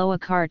Sinaloa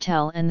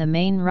cartel and the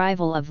main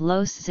rival of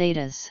Los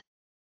Zetas.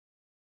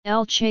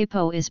 El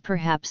Chapo is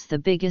perhaps the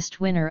biggest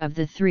winner of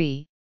the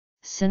 3,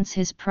 since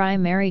his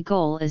primary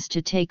goal is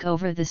to take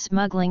over the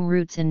smuggling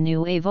routes in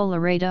Nuevo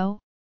Laredo,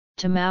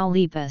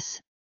 Tamaulipas,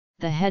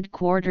 the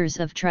headquarters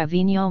of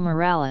Trevino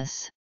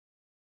Morales.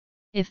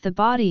 If the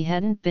body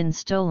hadn't been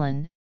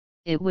stolen,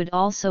 it would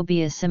also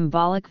be a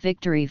symbolic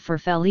victory for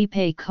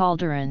Felipe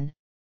Calderón,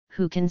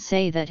 who can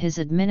say that his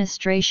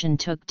administration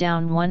took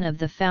down one of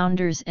the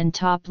founders and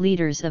top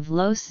leaders of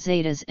Los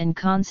Zetas and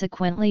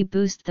consequently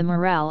boost the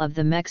morale of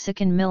the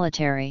Mexican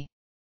military.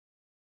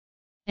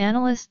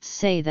 Analysts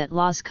say that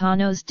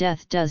Lozcano's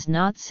death does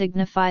not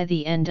signify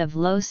the end of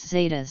Los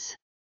Zetas.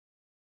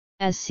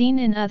 As seen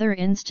in other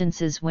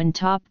instances when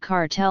top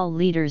cartel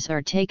leaders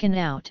are taken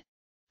out,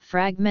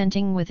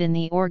 fragmenting within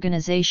the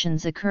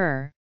organizations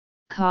occur,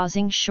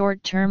 causing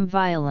short-term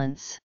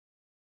violence.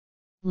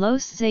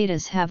 Los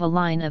Zetas have a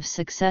line of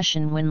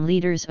succession when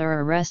leaders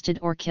are arrested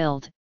or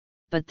killed,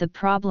 but the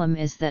problem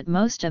is that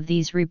most of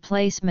these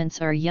replacements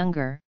are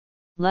younger,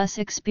 less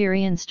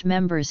experienced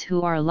members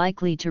who are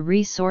likely to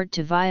resort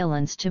to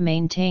violence to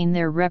maintain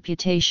their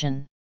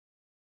reputation.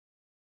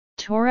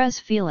 Torres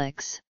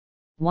Felix,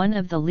 one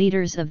of the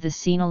leaders of the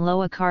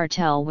Sinaloa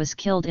cartel, was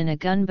killed in a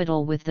gun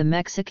battle with the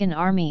Mexican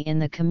army in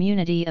the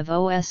community of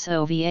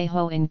Oso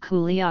Viejo in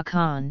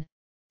Culiacán,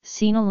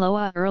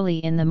 Sinaloa early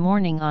in the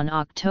morning on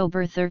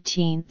October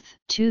 13,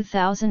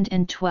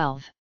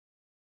 2012.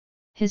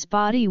 His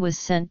body was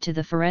sent to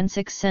the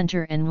forensic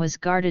center and was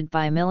guarded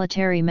by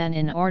military men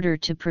in order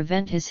to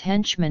prevent his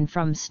henchmen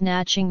from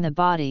snatching the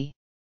body.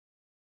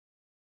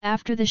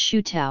 After the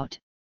shootout,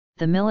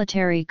 the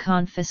military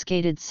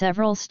confiscated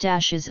several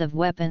stashes of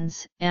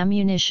weapons,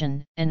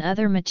 ammunition, and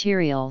other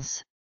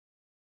materials.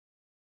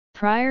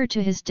 Prior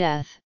to his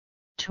death,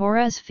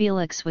 Torres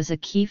Felix was a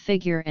key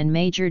figure and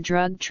major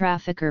drug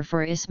trafficker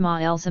for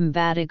Ismael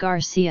Zambada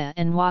Garcia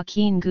and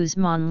Joaquin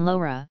Guzman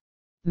Lora,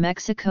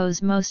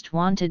 Mexico's most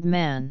wanted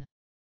man.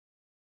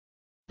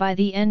 By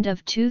the end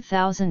of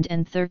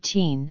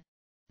 2013,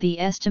 the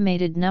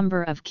estimated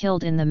number of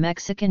killed in the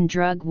Mexican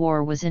drug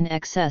war was in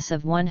excess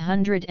of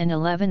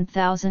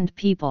 111,000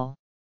 people.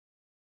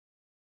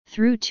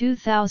 Through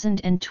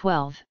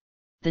 2012,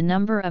 the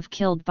number of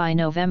killed by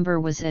November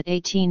was at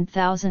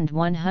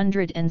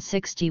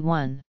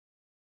 18,161.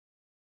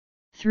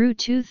 Through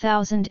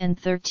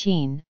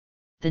 2013,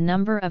 the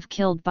number of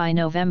killed by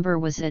November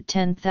was at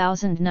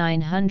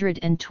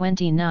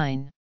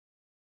 10,929.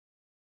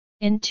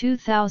 In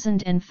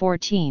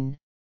 2014,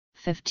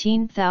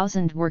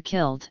 15,000 were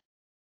killed.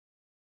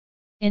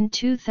 In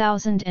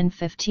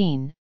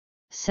 2015,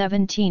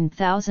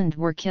 17,000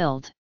 were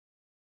killed.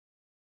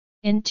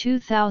 In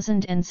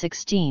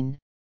 2016,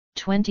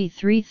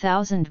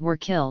 23,000 were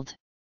killed.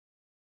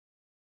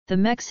 The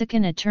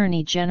Mexican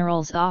Attorney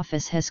General's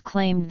office has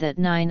claimed that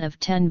 9 of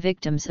 10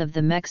 victims of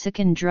the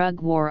Mexican drug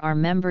war are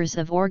members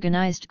of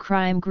organized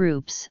crime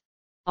groups,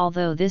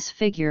 although this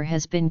figure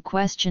has been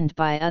questioned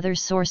by other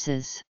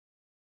sources.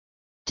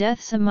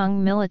 Deaths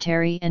among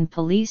military and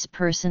police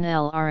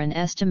personnel are an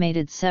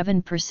estimated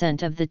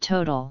 7% of the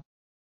total.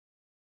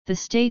 The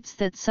states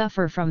that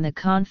suffer from the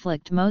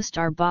conflict most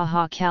are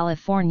Baja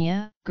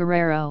California,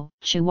 Guerrero,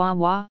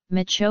 Chihuahua,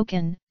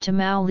 Michoacán,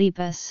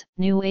 Tamaulipas,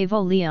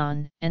 Nuevo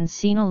León, and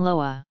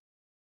Sinaloa.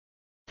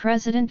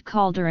 President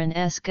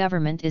Calderon's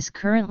government is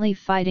currently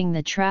fighting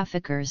the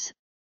traffickers,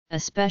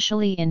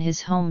 especially in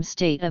his home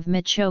state of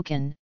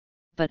Michoacán,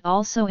 but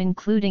also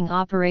including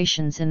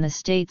operations in the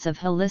states of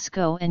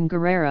Jalisco and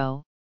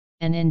Guerrero,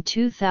 and in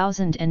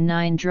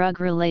 2009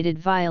 drug-related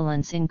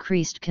violence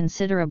increased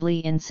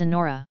considerably in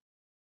Sonora.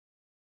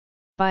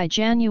 By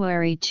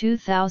January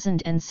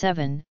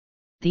 2007,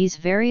 these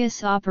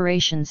various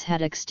operations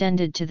had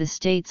extended to the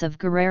states of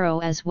Guerrero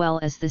as well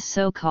as the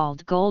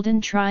so-called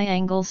Golden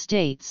Triangle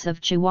states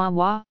of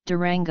Chihuahua,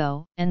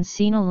 Durango, and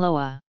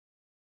Sinaloa.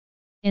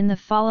 In the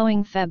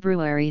following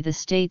February, the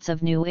states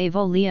of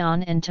Nuevo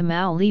León and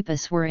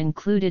Tamaulipas were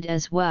included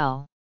as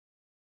well.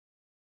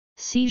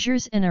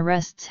 Seizures and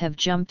arrests have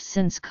jumped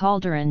since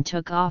Calderon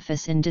took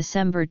office in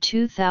December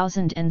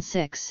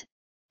 2006,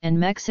 and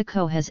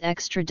Mexico has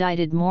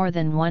extradited more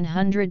than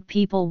 100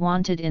 people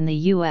wanted in the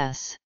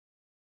U.S.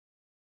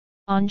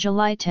 On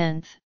July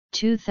 10,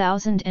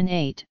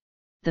 2008,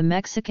 the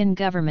Mexican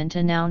government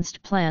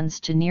announced plans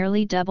to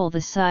nearly double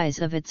the size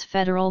of its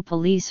federal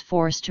police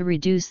force to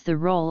reduce the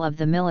role of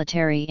the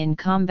military in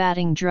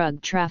combating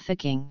drug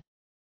trafficking.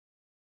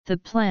 The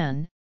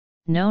plan,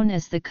 known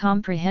as the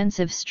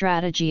Comprehensive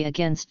Strategy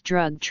Against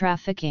Drug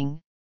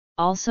Trafficking,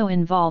 also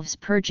involves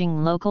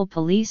purging local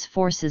police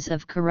forces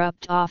of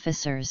corrupt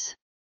officers.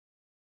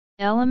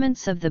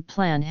 Elements of the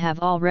plan have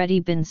already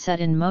been set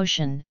in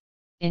motion,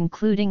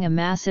 including a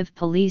massive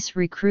police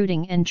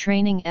recruiting and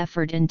training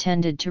effort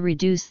intended to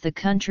reduce the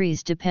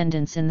country's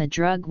dependence in the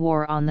drug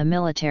war on the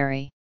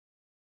military.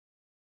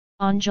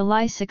 On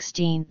July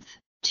 16,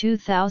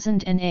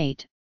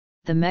 2008,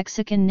 the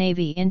Mexican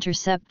Navy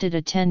intercepted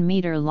a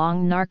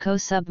 10-meter-long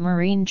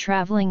narco-submarine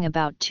traveling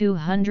about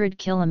 200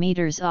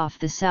 kilometers off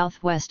the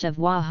southwest of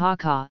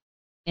Oaxaca.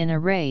 In a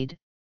raid,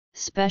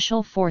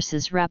 special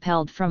forces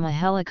rappelled from a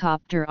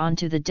helicopter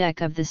onto the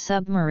deck of the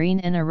submarine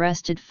and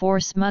arrested 4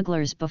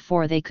 smugglers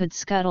before they could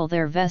scuttle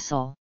their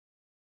vessel.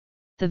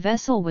 The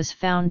vessel was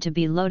found to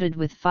be loaded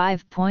with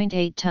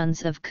 5.8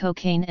 tons of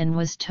cocaine and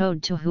was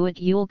towed to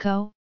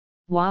Huatulco,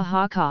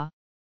 Oaxaca,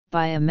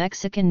 by a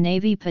Mexican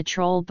Navy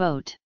patrol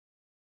boat.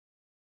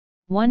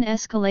 One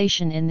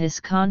escalation in this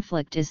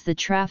conflict is the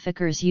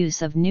traffickers'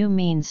 use of new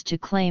means to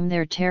claim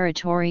their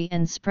territory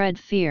and spread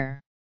fear.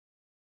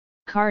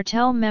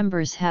 Cartel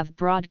members have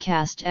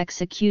broadcast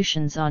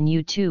executions on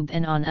YouTube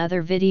and on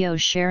other video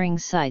sharing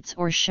sites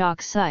or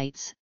shock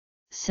sites,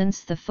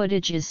 since the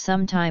footage is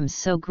sometimes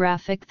so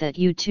graphic that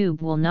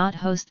YouTube will not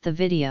host the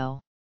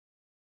video.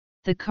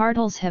 The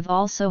cartels have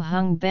also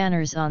hung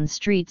banners on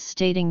streets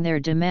stating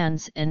their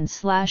demands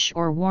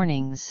and/or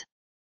warnings.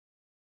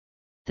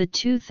 The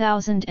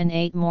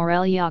 2008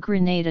 Morelia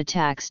grenade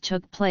attacks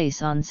took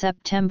place on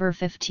September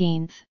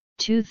 15,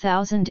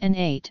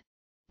 2008,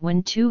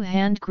 when 2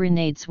 hand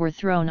grenades were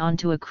thrown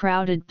onto a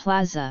crowded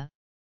plaza,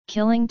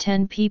 killing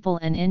 10 people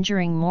and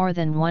injuring more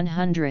than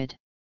 100.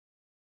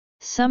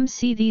 Some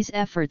see these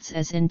efforts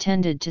as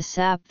intended to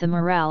sap the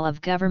morale of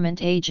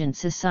government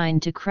agents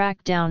assigned to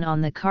crack down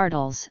on the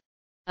cartels,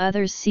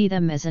 others see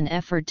them as an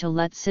effort to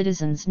let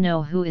citizens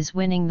know who is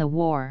winning the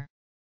war.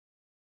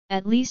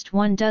 At least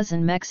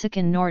 12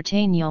 Mexican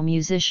norteño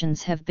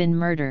musicians have been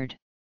murdered.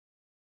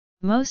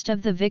 Most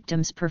of the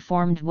victims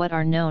performed what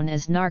are known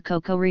as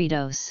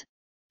narcocorridos,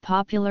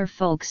 popular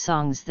folk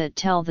songs that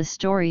tell the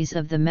stories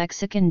of the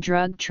Mexican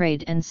drug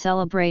trade and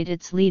celebrate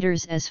its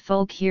leaders as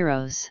folk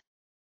heroes.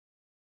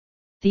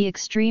 The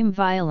extreme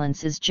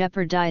violence is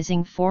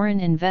jeopardizing foreign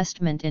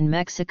investment in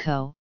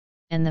Mexico,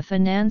 and the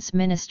finance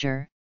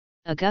minister,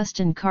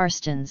 Agustin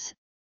Carstens,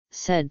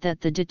 said that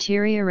the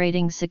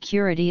deteriorating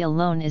security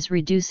alone is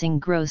reducing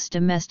gross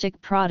domestic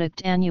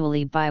product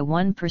annually by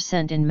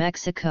 1% in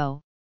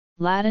Mexico,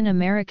 Latin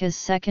America's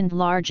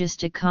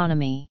second-largest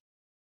economy.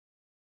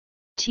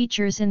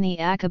 Teachers in the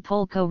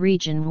Acapulco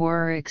region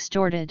were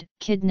extorted,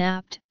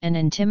 kidnapped, and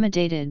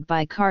intimidated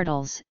by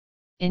cartels,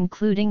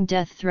 including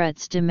death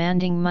threats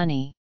demanding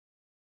money.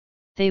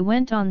 They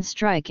went on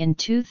strike in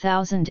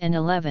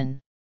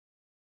 2011.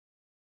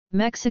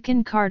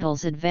 Mexican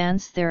cartels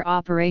advance their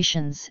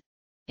operations,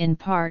 in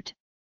part,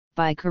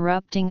 by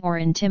corrupting or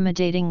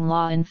intimidating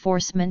law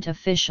enforcement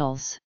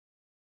officials.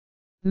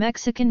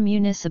 Mexican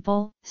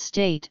municipal,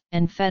 state,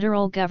 and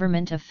federal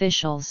government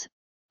officials,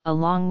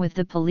 along with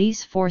the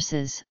police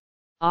forces,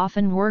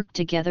 often work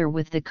together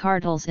with the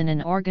cartels in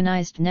an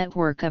organized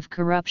network of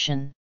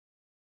corruption.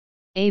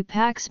 A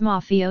pax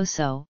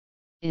mafioso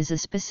is a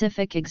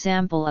specific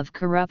example of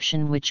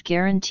corruption which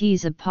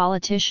guarantees a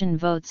politician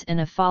votes and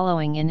a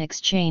following in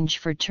exchange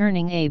for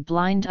turning a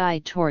blind eye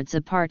towards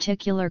a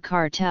particular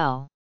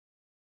cartel.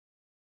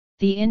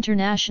 The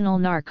International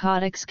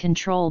Narcotics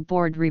Control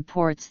Board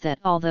reports that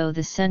although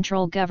the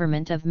central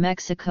government of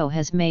Mexico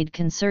has made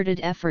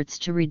concerted efforts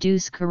to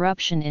reduce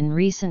corruption in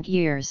recent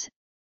years,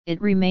 it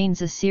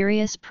remains a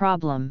serious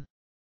problem.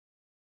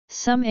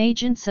 Some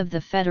agents of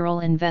the Federal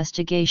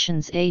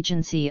Investigations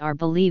Agency are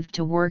believed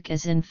to work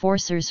as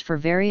enforcers for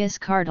various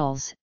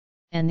cartels,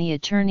 and the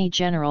Attorney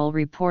General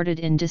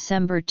reported in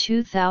December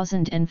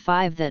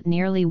 2005 that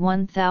nearly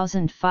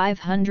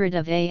 1,500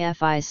 of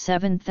AFI's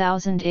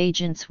 7,000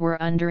 agents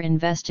were under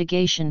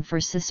investigation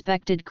for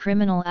suspected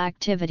criminal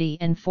activity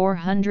and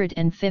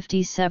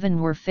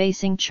 457 were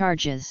facing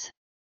charges.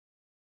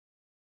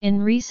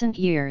 In recent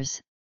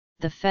years,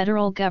 the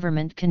federal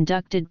government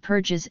conducted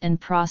purges and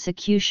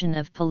prosecution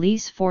of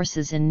police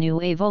forces in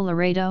Nuevo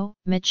Laredo,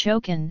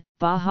 Michoacán,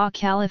 Baja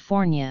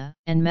California,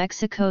 and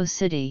Mexico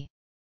City.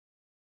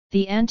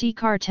 The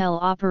anti-cartel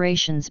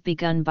operations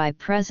begun by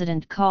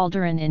President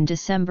Calderon in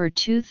December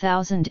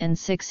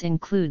 2006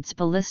 includes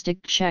ballistic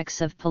checks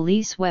of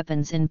police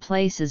weapons in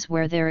places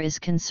where there is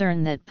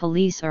concern that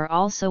police are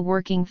also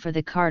working for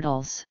the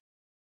cartels.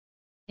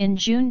 In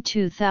June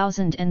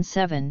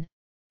 2007,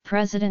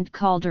 President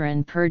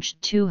Calderon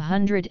purged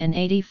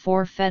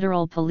 284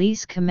 federal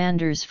police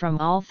commanders from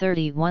all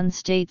 31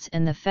 states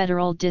and the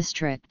federal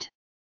district.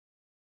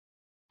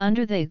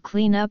 Under the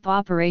cleanup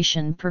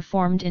operation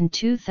performed in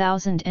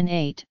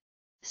 2008,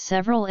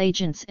 several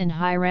agents and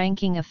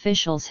high-ranking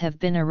officials have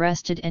been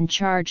arrested and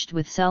charged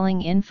with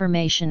selling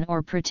information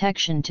or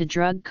protection to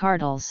drug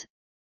cartels.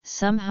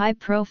 Some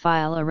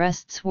high-profile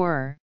arrests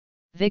were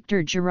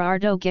Victor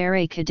Gerardo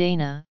Garay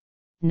Cadena,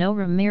 No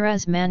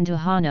Ramirez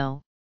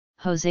Mandujano,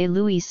 José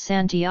Luis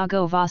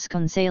Santiago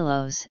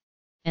Vasconcelos,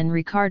 and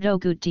Ricardo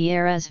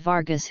Gutiérrez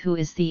Vargas, who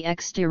is the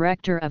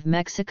ex-director of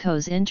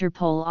Mexico's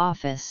Interpol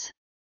office.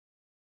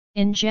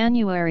 In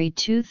January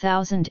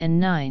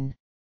 2009,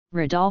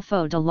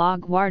 Rodolfo de la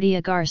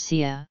Guardia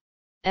Garcia,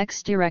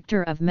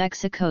 ex-director of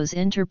Mexico's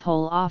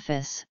Interpol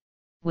office,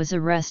 was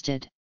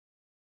arrested.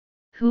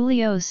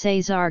 Julio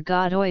César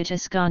Godoy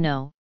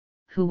Toscano,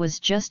 who was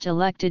just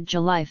elected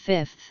July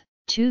 5,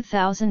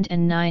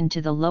 2009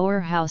 to the lower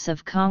house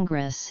of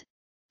Congress,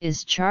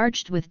 is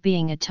charged with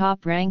being a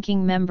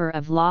top-ranking member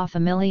of La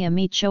Familia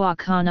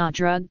Michoacana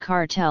drug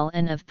cartel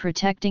and of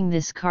protecting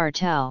this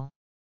cartel.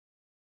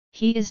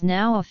 He is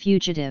now a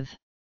fugitive.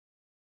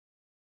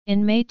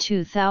 In May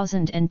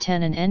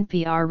 2010, an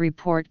NPR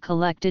report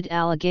collected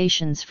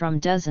allegations from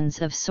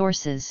dozens of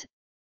sources,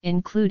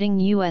 including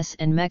U.S.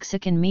 and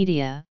Mexican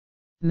media,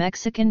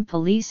 Mexican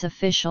police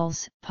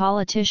officials,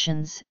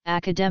 politicians,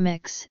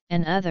 academics,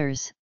 and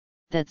others,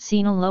 that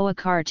Sinaloa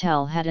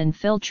cartel had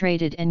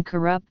infiltrated and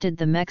corrupted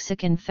the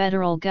Mexican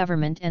federal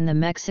government and the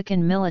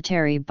Mexican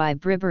military by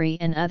bribery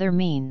and other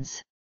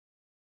means.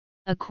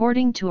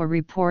 According to a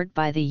report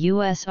by the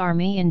U.S.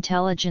 Army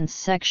Intelligence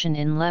Section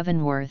in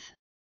Leavenworth,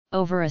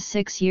 over a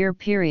 6-year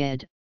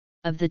period,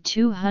 of the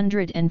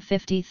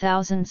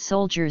 250,000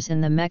 soldiers in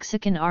the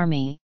Mexican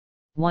Army,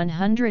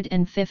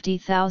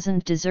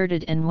 150,000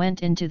 deserted and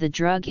went into the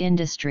drug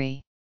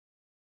industry.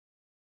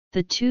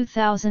 The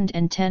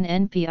 2010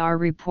 NPR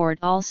report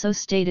also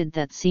stated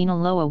that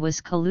Sinaloa was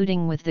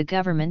colluding with the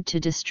government to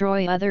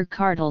destroy other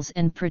cartels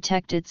and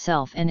protect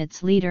itself and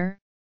its leader,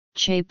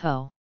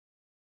 Chapo.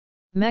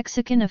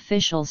 Mexican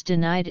officials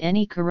denied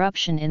any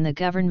corruption in the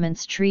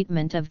government's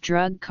treatment of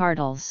drug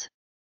cartels.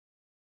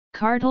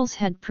 Cartels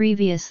had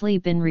previously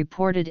been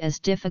reported as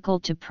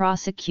difficult to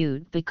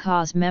prosecute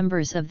because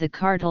members of the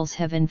cartels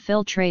have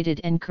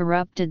infiltrated and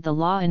corrupted the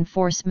law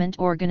enforcement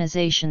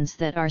organizations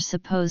that are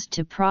supposed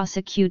to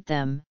prosecute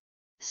them,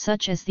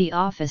 such as the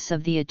Office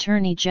of the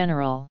Attorney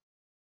General.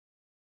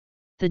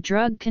 The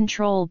drug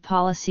control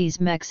policies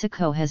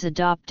Mexico has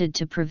adopted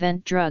to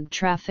prevent drug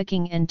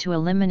trafficking and to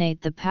eliminate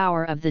the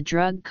power of the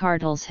drug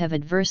cartels have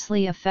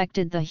adversely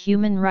affected the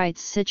human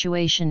rights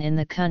situation in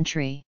the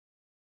country.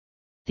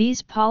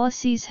 These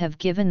policies have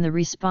given the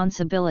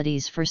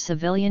responsibilities for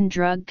civilian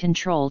drug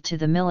control to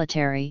the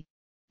military,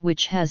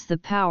 which has the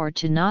power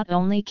to not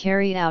only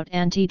carry out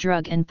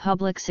anti-drug and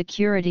public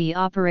security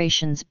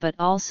operations but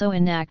also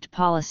enact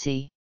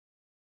policy.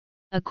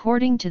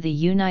 According to the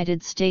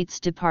United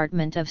States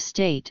Department of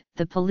State,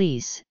 the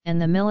police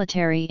and the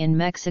military in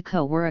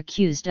Mexico were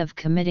accused of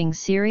committing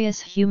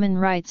serious human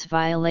rights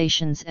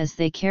violations as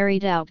they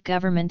carried out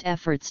government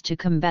efforts to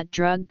combat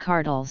drug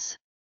cartels.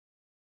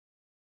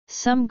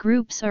 Some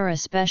groups are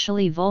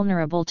especially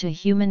vulnerable to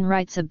human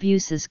rights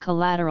abuses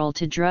collateral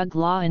to drug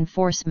law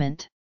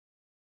enforcement.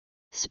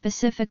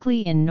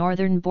 Specifically in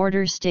northern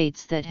border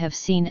states that have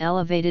seen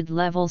elevated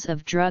levels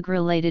of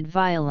drug-related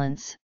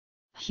violence,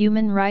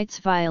 human rights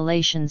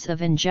violations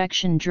of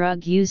injection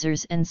drug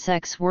users and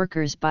sex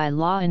workers by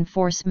law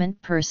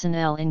enforcement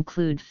personnel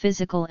include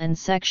physical and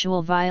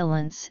sexual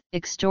violence,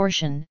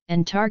 extortion,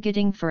 and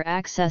targeting for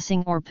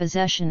accessing or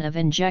possession of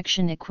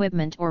injection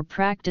equipment or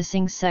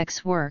practicing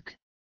sex work,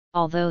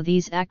 although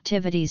these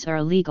activities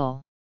are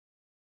legal.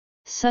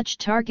 Such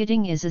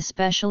targeting is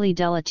especially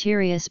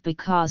deleterious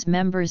because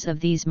members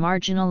of these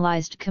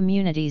marginalized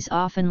communities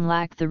often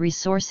lack the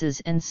resources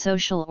and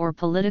social or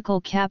political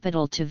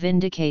capital to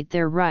vindicate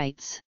their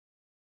rights.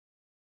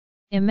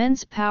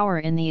 Immense power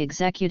in the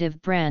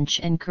executive branch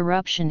and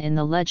corruption in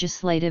the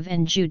legislative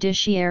and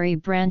judiciary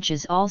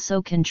branches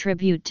also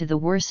contribute to the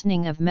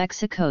worsening of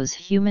Mexico's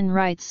human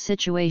rights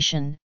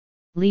situation,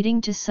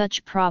 leading to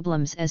such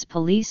problems as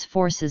police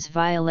forces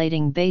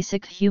violating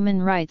basic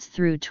human rights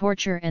through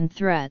torture and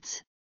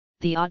threats,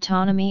 the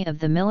autonomy of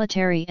the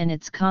military and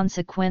its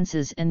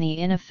consequences, and the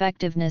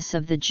ineffectiveness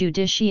of the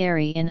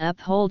judiciary in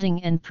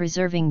upholding and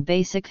preserving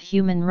basic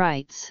human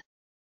rights.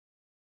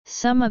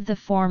 Some of the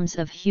forms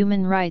of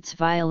human rights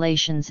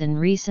violations in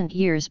recent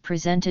years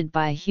presented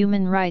by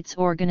human rights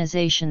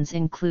organizations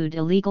include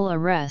illegal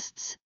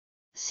arrests,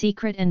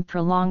 secret and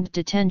prolonged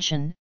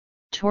detention,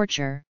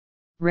 torture,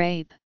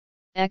 rape,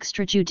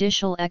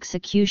 extrajudicial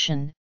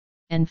execution,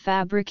 and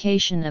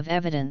fabrication of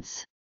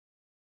evidence.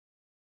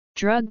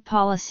 Drug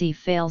policy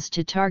fails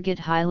to target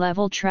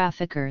high-level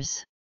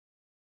traffickers.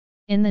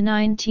 In the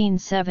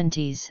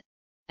 1970s,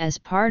 as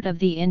part of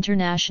the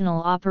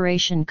international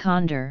Operation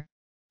Condor,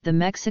 the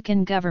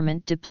Mexican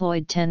government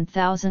deployed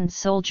 10,000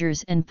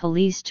 soldiers and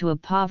police to a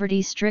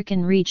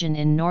poverty-stricken region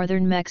in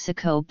northern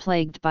Mexico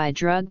plagued by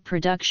drug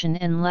production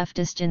and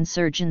leftist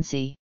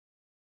insurgency.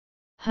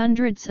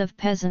 Hundreds of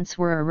peasants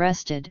were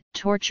arrested,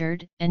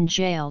 tortured, and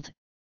jailed,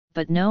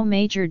 but no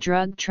major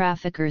drug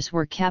traffickers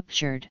were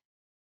captured.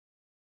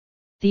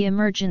 The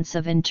emergence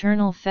of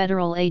internal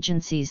federal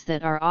agencies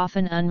that are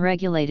often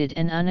unregulated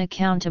and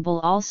unaccountable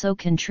also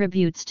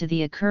contributes to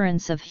the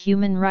occurrence of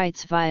human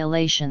rights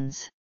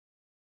violations.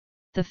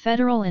 The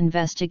Federal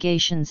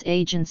Investigations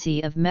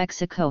Agency of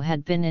Mexico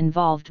had been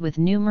involved with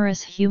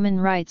numerous human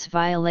rights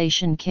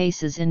violation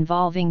cases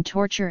involving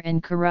torture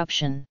and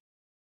corruption.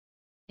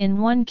 In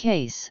one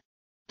case,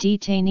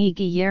 detainee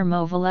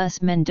Guillermo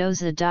Velez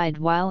Mendoza died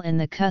while in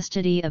the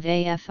custody of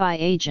AFI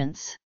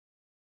agents.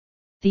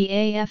 The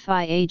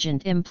AFI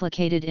agent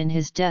implicated in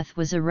his death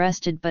was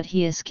arrested but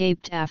he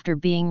escaped after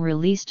being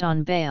released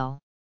on bail.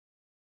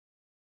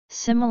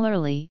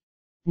 Similarly,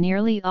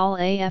 nearly all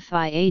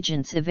AFI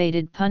agents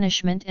evaded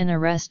punishment and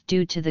arrest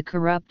due to the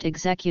corrupt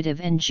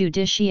executive and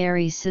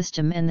judiciary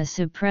system and the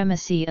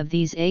supremacy of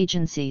these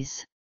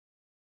agencies.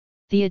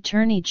 The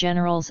Attorney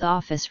General's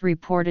office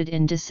reported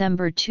in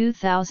December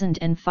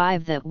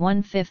 2005 that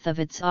 1/5 of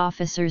its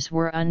officers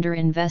were under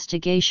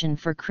investigation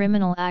for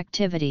criminal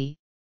activity,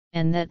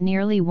 and that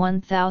nearly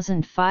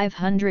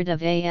 1,500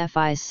 of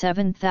AFI's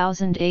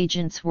 7,000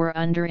 agents were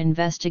under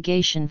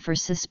investigation for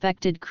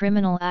suspected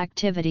criminal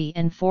activity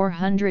and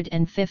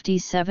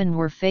 457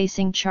 were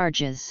facing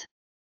charges.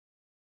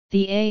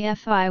 The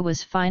AFI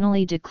was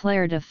finally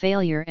declared a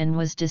failure and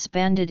was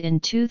disbanded in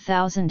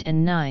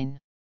 2009.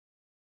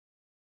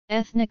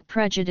 Ethnic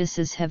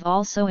prejudices have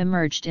also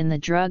emerged in the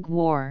drug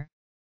war,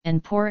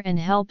 and poor and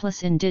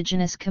helpless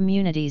indigenous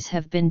communities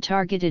have been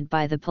targeted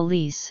by the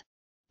police,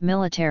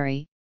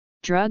 military,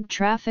 drug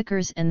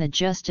traffickers and the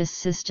justice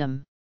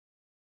system.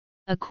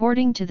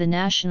 According to the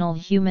National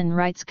Human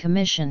Rights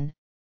Commission,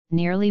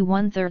 nearly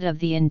one-third of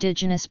the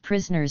indigenous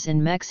prisoners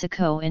in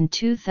Mexico in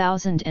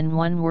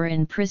 2001 were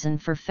in prison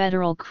for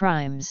federal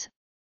crimes,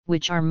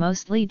 which are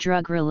mostly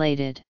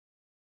drug-related.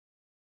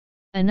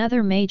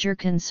 Another major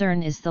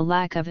concern is the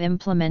lack of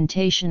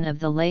implementation of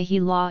the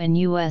Leahy Law in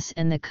U.S.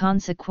 and the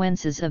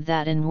consequences of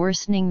that in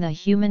worsening the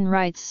human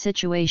rights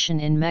situation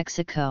in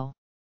Mexico.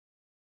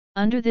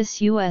 Under this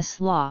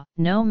U.S. law,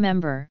 no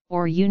member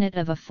or unit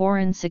of a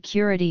foreign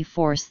security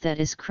force that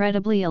is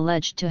credibly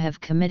alleged to have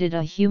committed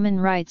a human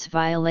rights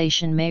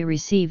violation may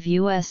receive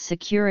U.S.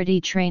 security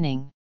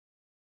training.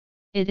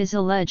 It is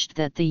alleged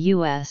that the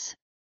U.S.,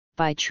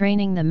 by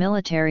training the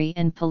military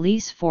and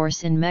police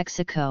force in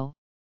Mexico,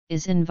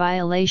 is in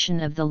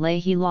violation of the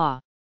Leahy Law.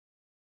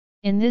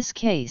 In this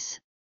case,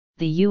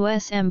 the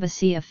U.S.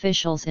 Embassy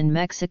officials in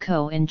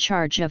Mexico in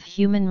charge of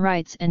human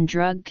rights and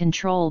drug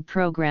control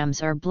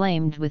programs are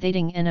blamed with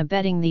aiding and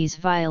abetting these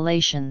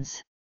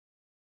violations.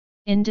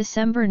 In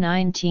December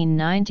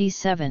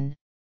 1997,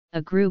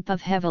 a group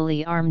of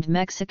heavily armed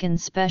Mexican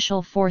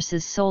Special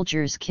Forces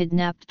soldiers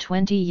kidnapped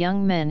 20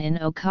 young men in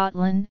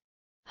Ocotlan,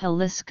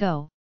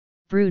 Jalisco,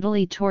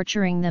 brutally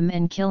torturing them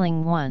and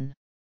killing one.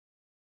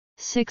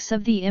 6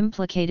 of the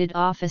implicated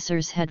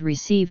officers had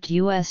received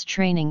U.S.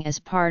 training as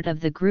part of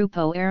the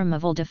Grupo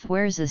Armado de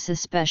Fuerzas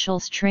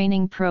Especiales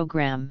training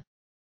program.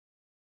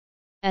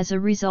 As a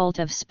result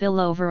of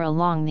spillover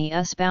along the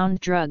US-bound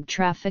drug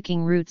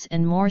trafficking routes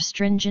and more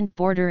stringent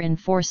border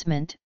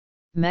enforcement,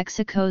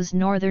 Mexico's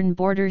northern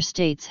border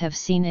states have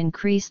seen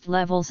increased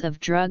levels of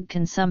drug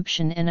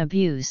consumption and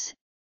abuse,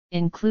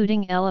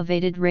 including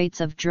elevated rates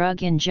of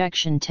drug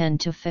injection 10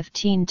 to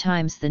 15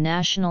 times the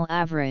national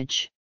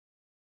average.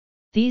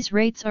 These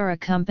rates are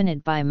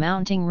accompanied by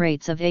mounting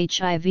rates of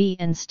HIV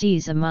and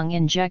STIs among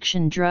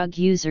injection drug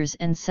users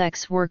and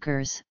sex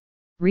workers,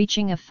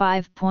 reaching a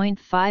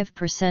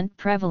 5.5%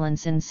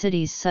 prevalence in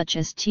cities such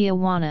as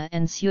Tijuana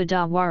and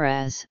Ciudad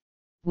Juárez,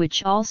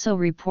 which also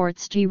report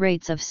STI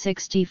rates of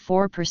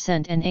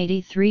 64% and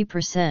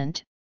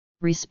 83%,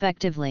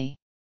 respectively.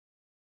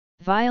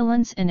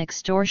 Violence and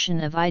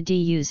extortion of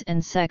IDUs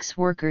and sex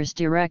workers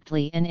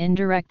directly and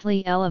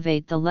indirectly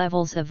elevate the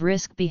levels of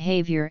risk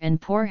behavior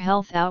and poor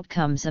health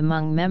outcomes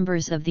among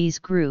members of these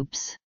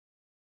groups.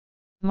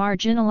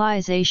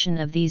 Marginalization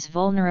of these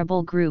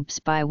vulnerable groups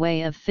by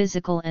way of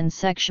physical and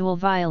sexual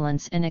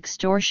violence and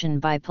extortion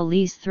by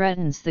police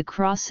threatens the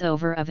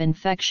crossover of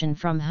infection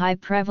from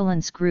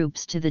high-prevalence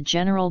groups to the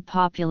general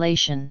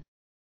population.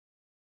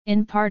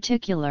 In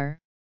particular,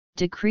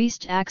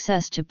 decreased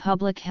access to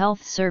public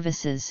health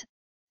services,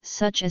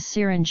 such as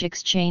syringe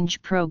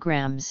exchange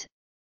programs,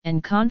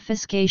 and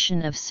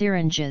confiscation of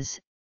syringes,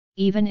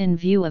 even in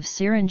view of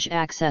syringe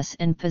access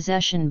and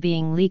possession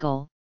being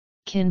legal,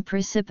 can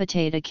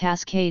precipitate a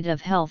cascade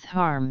of health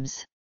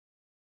harms.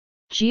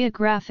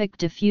 Geographic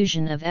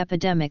diffusion of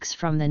epidemics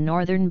from the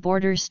northern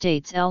border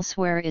states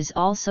elsewhere is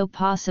also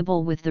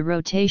possible with the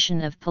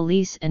rotation of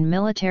police and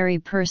military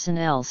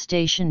personnel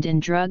stationed in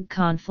drug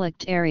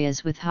conflict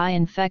areas with high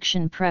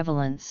infection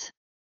prevalence.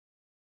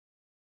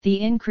 The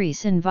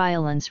increase in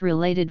violence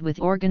related with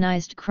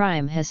organized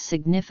crime has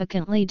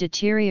significantly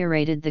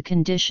deteriorated the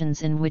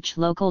conditions in which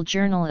local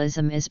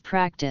journalism is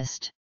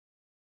practiced.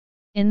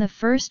 In the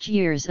first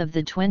years of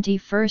the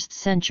 21st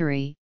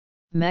century,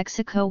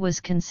 Mexico was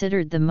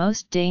considered the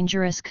most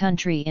dangerous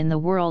country in the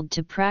world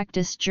to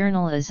practice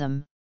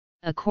journalism,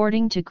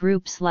 according to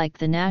groups like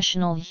the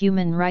National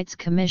Human Rights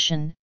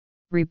Commission,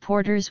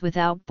 Reporters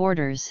Without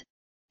Borders,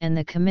 and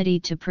the Committee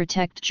to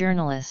Protect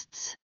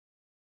Journalists.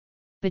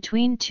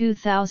 Between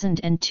 2000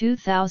 and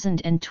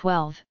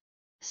 2012,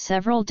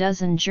 several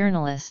dozen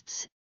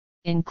journalists,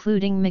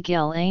 including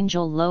Miguel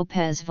Angel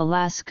López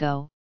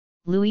Velasco,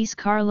 Luis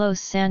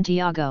Carlos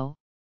Santiago,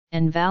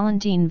 and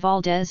Valentín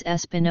Valdés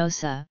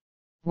Espinosa,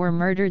 were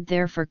murdered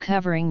there for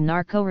covering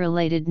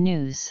narco-related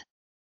news.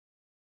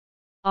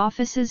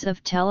 Offices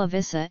of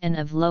Televisa and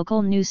of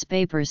local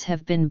newspapers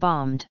have been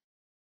bombed.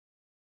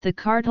 The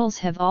cartels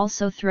have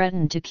also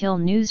threatened to kill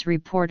news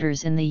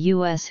reporters in the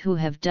U.S. who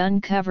have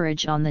done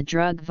coverage on the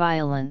drug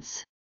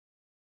violence.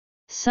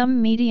 Some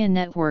media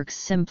networks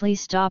simply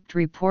stopped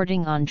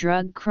reporting on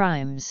drug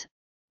crimes,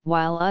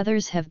 while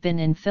others have been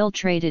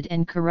infiltrated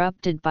and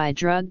corrupted by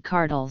drug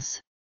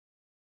cartels.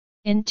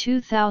 In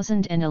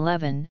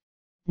 2011,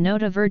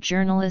 Notiver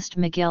journalist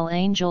Miguel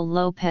Angel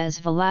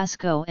López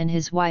Velasco and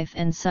his wife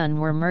and son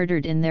were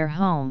murdered in their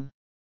home.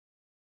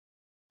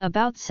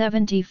 About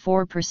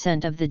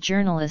 74% of the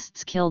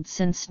journalists killed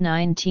since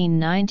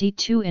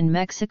 1992 in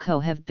Mexico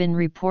have been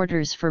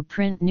reporters for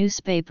print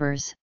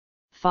newspapers,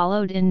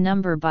 followed in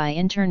number by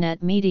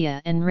internet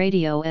media and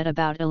radio at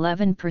about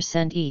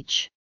 11%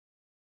 each.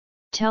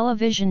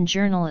 Television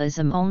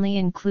journalism only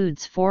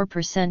includes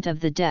 4% of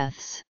the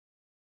deaths.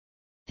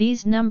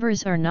 These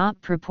numbers are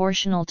not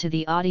proportional to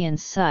the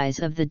audience size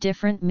of the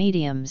different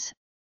mediums.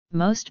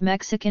 Most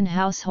Mexican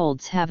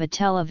households have a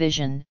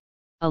television,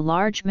 a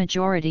large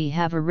majority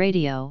have a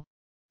radio,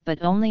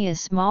 but only a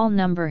small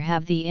number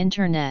have the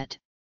internet,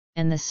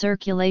 and the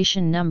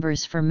circulation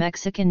numbers for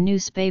Mexican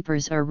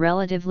newspapers are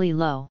relatively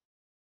low.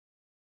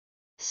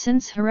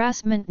 Since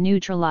harassment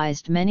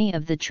neutralized many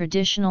of the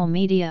traditional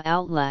media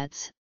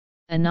outlets,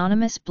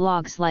 anonymous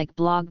blogs like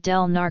Blog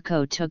del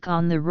Narco took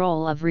on the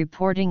role of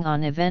reporting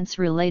on events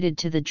related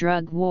to the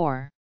drug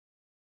war.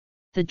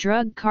 The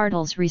drug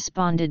cartels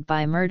responded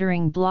by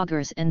murdering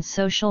bloggers and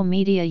social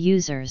media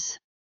users.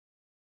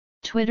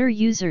 Twitter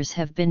users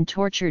have been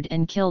tortured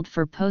and killed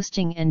for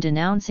posting and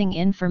denouncing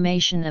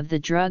information of the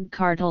drug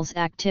cartels'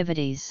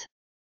 activities.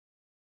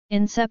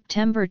 In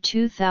September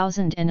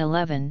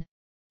 2011,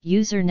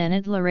 user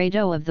Nenad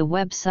Laredo of the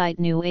website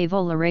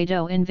Nuevo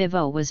Laredo en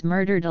Vivo was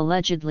murdered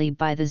allegedly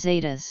by the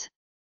Zetas.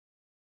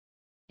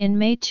 In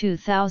May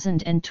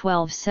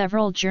 2012,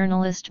 several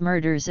journalist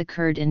murders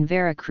occurred in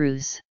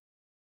Veracruz.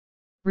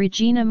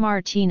 Regina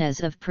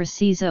Martinez of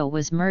Preciso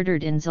was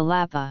murdered in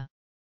Jalapa.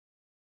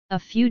 A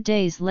few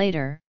days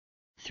later,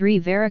 3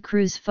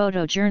 Veracruz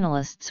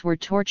photojournalists were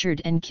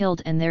tortured and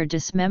killed and their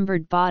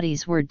dismembered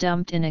bodies were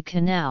dumped in a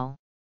canal.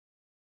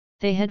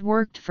 They had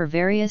worked for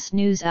various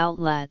news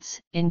outlets,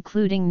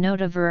 including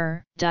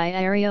Notiver,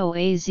 Diario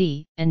AZ,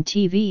 and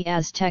TV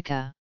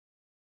Azteca.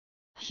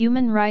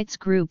 Human rights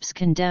groups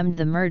condemned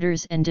the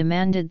murders and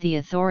demanded the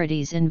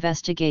authorities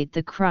investigate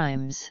the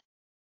crimes.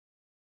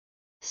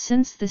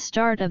 Since the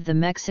start of the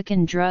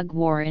Mexican drug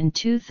war in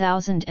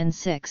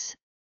 2006,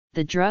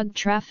 the drug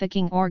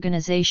trafficking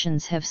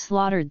organizations have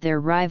slaughtered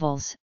their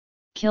rivals,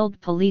 killed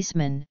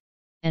policemen,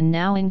 and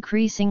now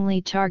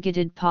increasingly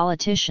targeted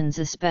politicians,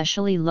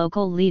 especially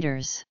local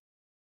leaders.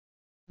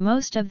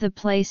 Most of the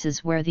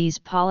places where these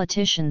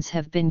politicians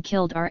have been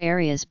killed are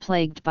areas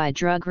plagued by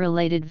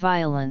drug-related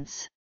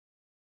violence.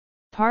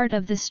 Part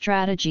of the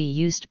strategy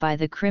used by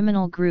the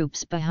criminal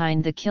groups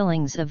behind the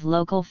killings of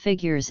local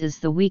figures is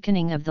the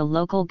weakening of the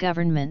local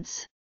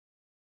governments.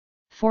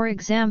 For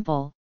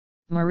example,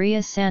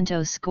 Maria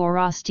Santos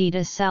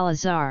Gorostida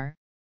Salazar,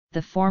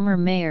 the former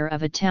mayor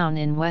of a town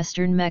in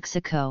western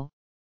Mexico,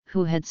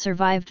 who had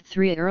survived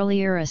 3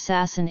 earlier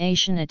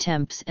assassination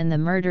attempts and the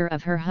murder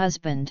of her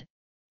husband,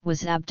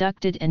 was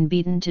abducted and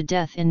beaten to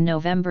death in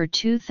November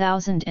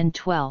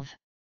 2012.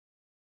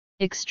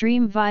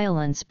 Extreme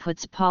violence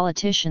puts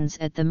politicians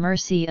at the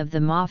mercy of the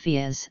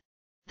mafias,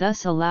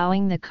 thus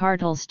allowing the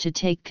cartels to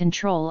take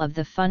control of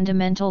the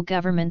fundamental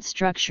government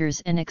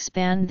structures and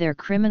expand their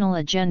criminal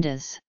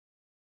agendas.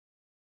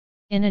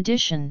 In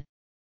addition,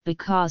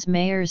 because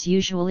mayors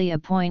usually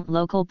appoint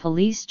local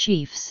police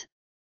chiefs,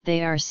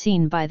 they are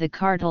seen by the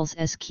cartels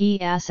as key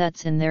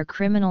assets in their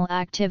criminal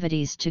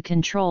activities to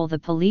control the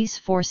police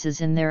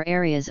forces in their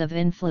areas of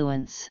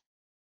influence.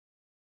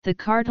 The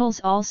cartels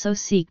also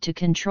seek to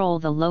control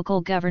the local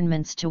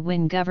governments to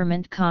win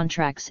government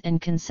contracts and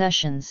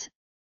concessions.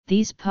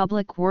 These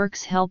public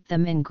works help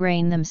them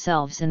ingrain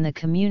themselves in the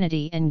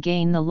community and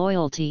gain the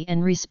loyalty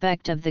and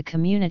respect of the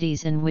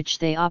communities in which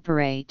they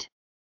operate.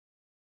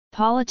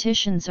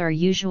 Politicians are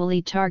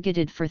usually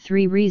targeted for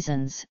 3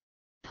 reasons.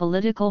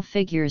 Political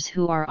figures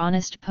who are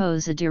honest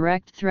pose a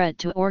direct threat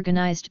to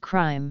organized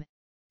crime,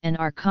 and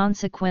are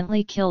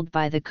consequently killed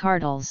by the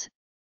cartels.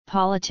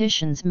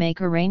 Politicians make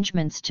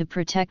arrangements to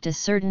protect a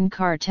certain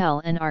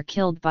cartel and are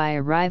killed by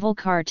a rival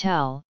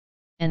cartel,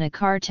 and a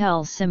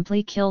cartel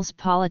simply kills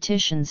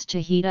politicians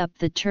to heat up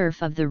the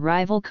turf of the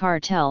rival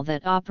cartel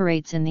that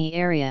operates in the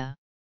area.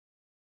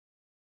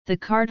 The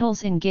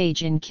cartels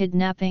engage in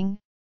kidnapping,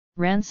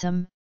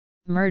 ransom,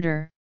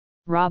 murder,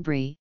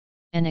 robbery,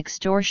 and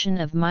extortion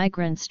of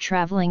migrants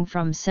traveling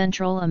from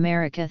Central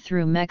America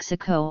through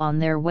Mexico on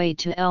their way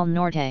to El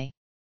Norte.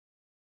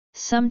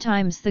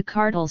 Sometimes the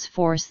cartels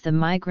force the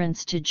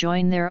migrants to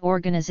join their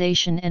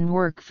organization and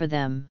work for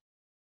them.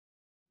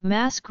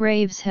 Mass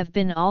graves have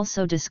been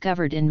also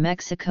discovered in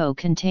Mexico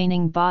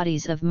containing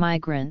bodies of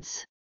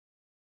migrants.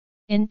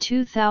 In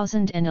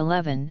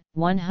 2011,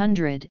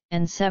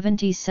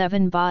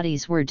 177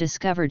 bodies were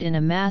discovered in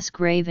a mass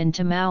grave in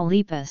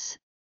Tamaulipas,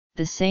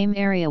 the same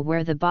area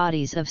where the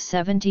bodies of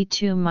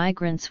 72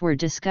 migrants were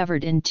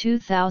discovered in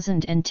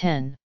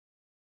 2010.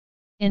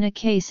 In a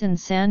case in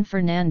San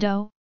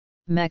Fernando,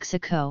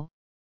 Mexico,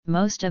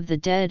 most of the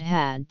dead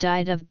had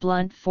died of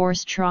blunt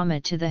force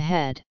trauma to the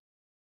head.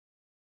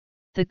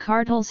 The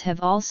cartels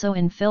have also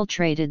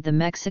infiltrated the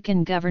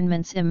Mexican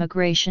government's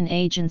immigration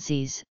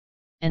agencies,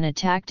 and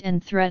attacked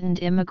and threatened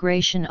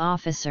immigration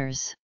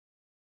officers.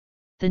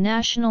 The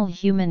National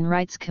Human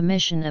Rights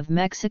Commission of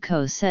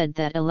Mexico said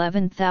that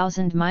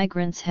 11,000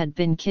 migrants had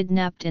been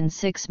kidnapped in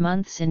 6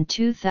 months in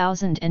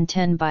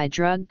 2010 by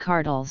drug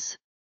cartels.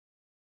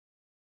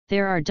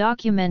 There are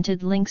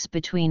documented links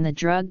between the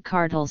drug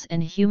cartels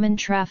and human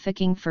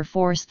trafficking for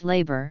forced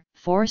labor,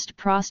 forced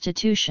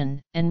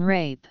prostitution, and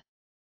rape.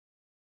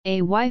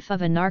 A wife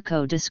of a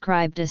narco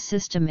described a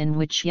system in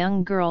which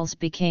young girls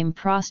became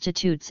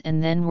prostitutes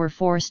and then were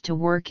forced to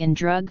work in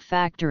drug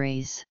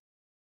factories.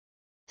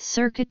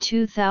 Circa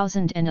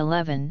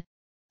 2011,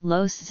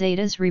 Los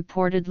Zetas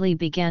reportedly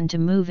began to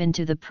move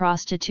into the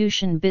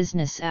prostitution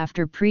business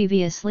after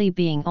previously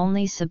being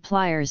only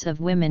suppliers of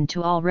women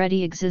to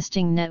already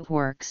existing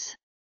networks.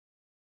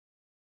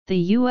 The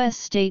U.S.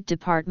 State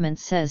Department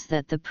says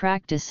that the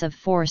practice of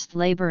forced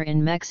labor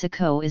in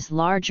Mexico is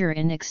larger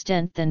in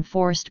extent than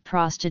forced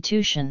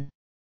prostitution.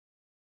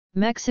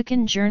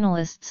 Mexican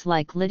journalists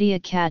like Lydia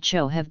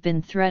Cacho have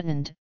been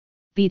threatened,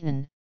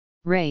 beaten,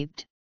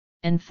 raped,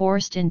 and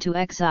forced into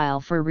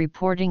exile for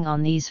reporting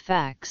on these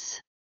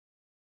facts.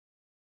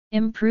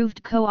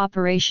 Improved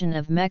cooperation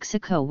of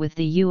Mexico with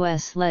the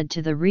U.S. led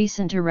to the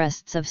recent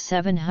arrests of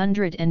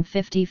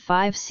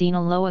 755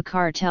 Sinaloa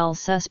cartel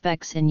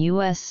suspects in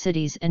U.S.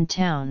 cities and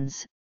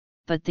towns,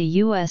 but the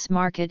U.S.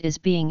 market is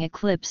being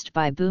eclipsed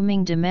by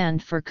booming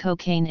demand for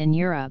cocaine in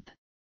Europe,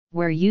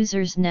 where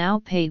users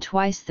now pay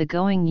twice the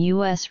going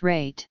U.S.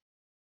 rate.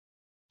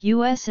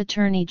 U.S.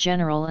 Attorney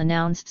General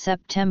announced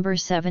September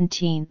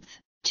 17,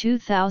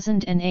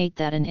 2008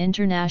 that an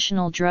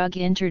international drug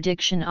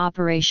interdiction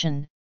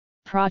operation,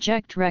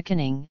 Project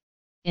Reckoning,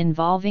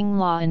 involving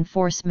law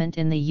enforcement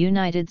in the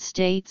United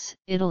States,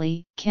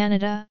 Italy,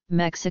 Canada,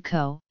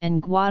 Mexico,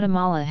 and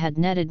Guatemala had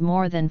netted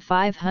more than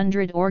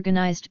 500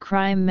 organized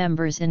crime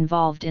members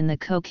involved in the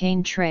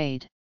cocaine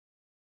trade.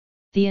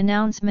 The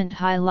announcement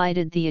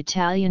highlighted the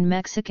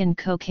Italian-Mexican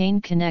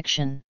cocaine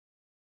connection.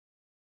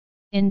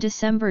 In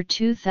December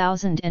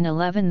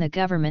 2011, the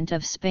government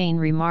of Spain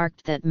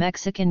remarked that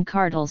Mexican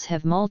cartels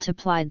have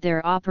multiplied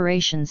their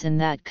operations in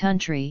that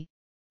country,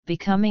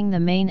 becoming the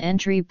main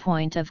entry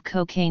point of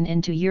cocaine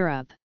into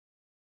Europe.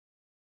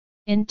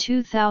 In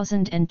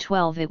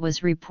 2012, it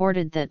was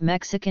reported that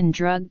Mexican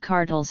drug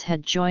cartels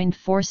had joined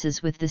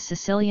forces with the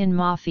Sicilian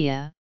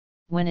mafia,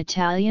 when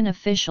Italian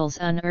officials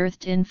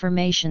unearthed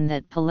information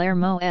that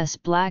Palermo's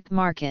black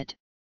market,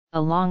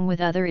 along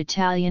with other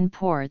Italian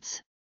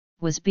ports,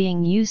 was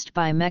being used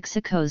by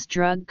Mexico's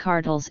drug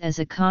cartels as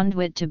a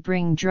conduit to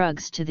bring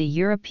drugs to the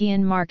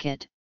European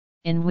market,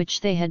 in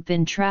which they had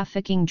been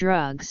trafficking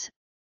drugs,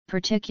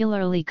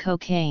 particularly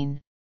cocaine,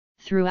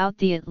 throughout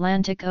the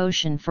Atlantic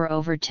Ocean for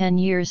over 10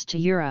 years to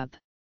Europe.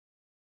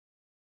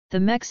 The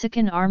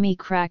Mexican army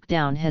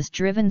crackdown has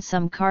driven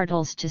some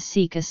cartels to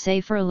seek a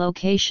safer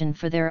location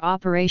for their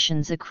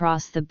operations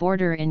across the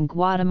border in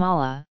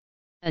Guatemala,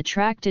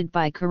 attracted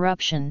by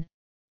corruption,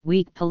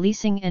 weak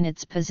policing and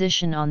its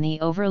position on the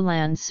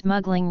overland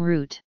smuggling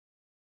route.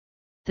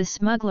 The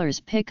smugglers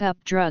pick up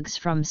drugs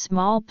from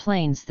small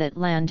planes that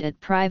land at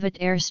private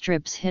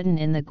airstrips hidden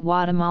in the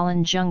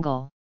Guatemalan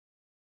jungle.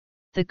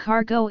 The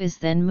cargo is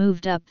then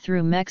moved up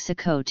through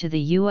Mexico to the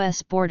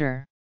U.S.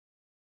 border.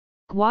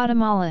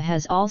 Guatemala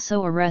has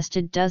also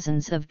arrested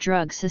dozens of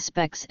drug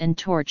suspects and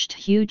torched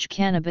huge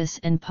cannabis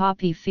and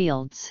poppy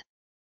fields.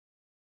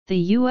 The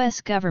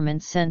U.S.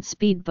 government sent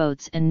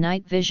speedboats and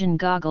night vision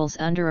goggles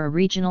under a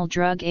regional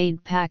drug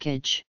aid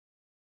package.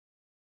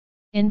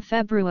 In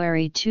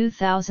February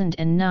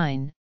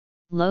 2009,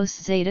 Los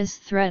Zetas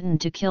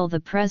threatened to kill the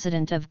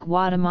president of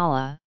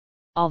Guatemala,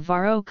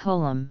 Alvaro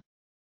Colom.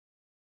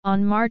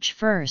 On March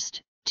 1,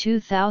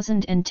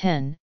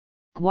 2010,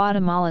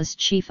 Guatemala's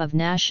chief of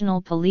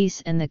national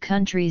police and the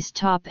country's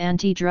top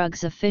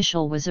anti-drugs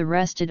official was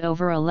arrested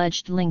over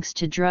alleged links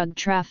to drug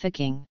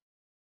trafficking.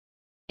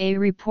 A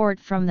report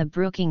from the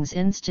Brookings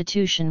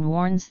Institution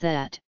warns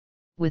that,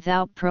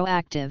 without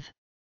proactive,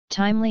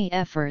 timely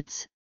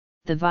efforts,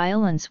 the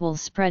violence will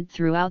spread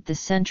throughout the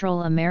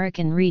Central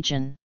American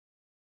region.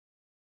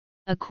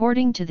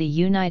 According to the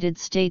United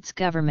States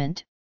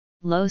government,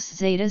 Los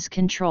Zetas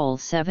control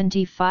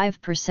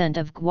 75%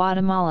 of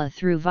Guatemala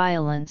through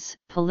violence,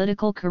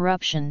 political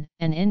corruption,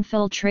 and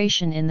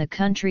infiltration in the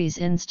country's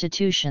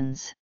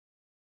institutions.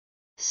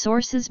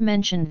 Sources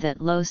mentioned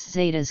that Los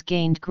Zetas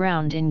gained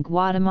ground in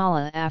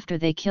Guatemala after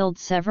they killed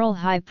several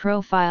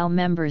high-profile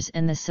members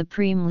and the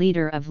supreme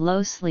leader of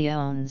Los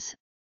Leones,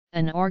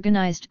 an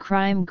organized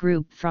crime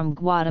group from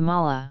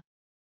Guatemala.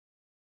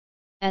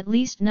 At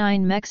least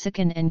 9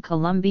 Mexican and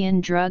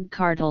Colombian drug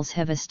cartels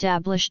have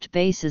established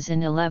bases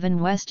in 11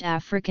 West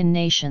African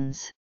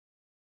nations.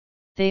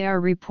 They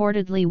are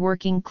reportedly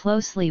working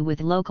closely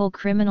with local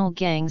criminal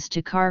gangs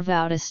to carve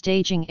out a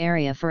staging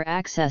area for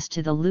access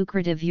to the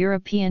lucrative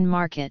European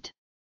market.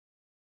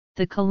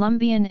 The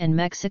Colombian and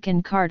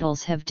Mexican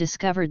cartels have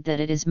discovered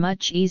that it is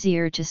much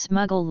easier to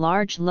smuggle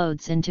large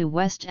loads into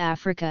West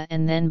Africa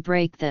and then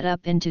break that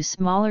up into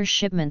smaller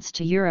shipments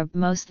to Europe,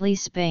 mostly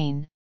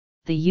Spain,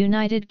 the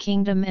United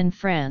Kingdom and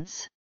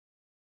France.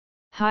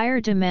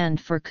 Higher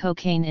demand for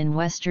cocaine in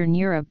Western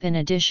Europe in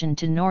addition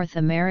to North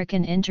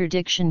American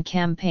interdiction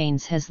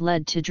campaigns has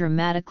led to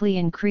dramatically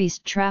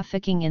increased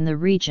trafficking in the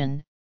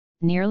region.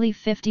 Nearly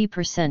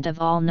 50% of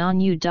all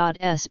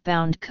non-US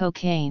bound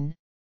cocaine,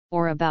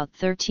 or about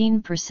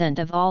 13%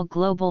 of all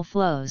global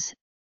flows,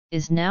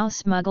 is now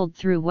smuggled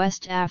through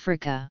West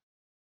Africa.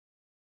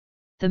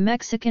 The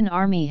Mexican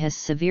army has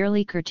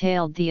severely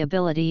curtailed the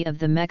ability of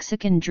the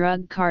Mexican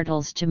drug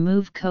cartels to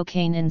move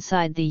cocaine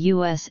inside the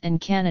US and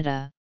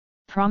Canada,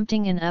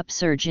 prompting an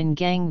upsurge in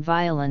gang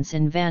violence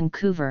in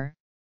Vancouver,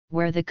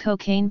 where the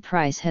cocaine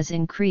price has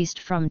increased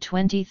from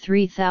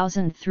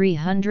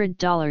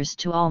 $23,300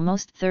 to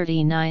almost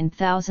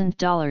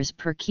 $39,000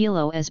 per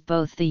kilo, as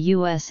both the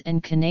US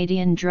and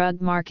Canadian drug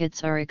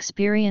markets are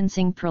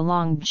experiencing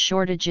prolonged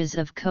shortages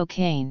of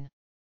cocaine.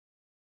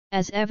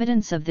 As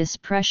evidence of this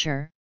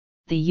pressure,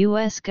 the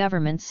U.S.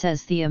 government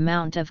says the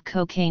amount of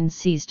cocaine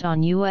seized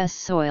on U.S.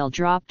 soil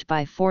dropped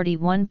by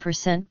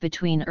 41%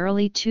 between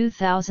early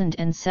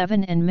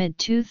 2007 and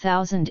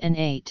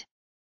mid-2008.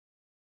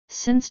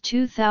 Since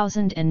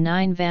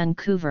 2009,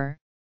 Vancouver,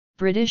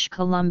 British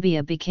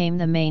Columbia became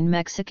the main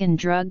Mexican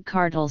drug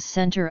cartel's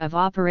center of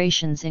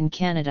operations in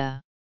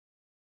Canada.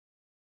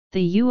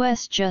 The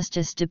U.S.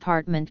 Justice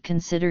Department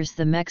considers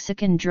the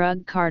Mexican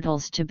drug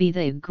cartels to be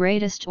the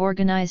greatest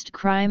organized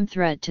crime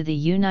threat to the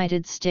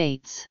United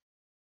States.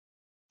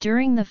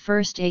 During the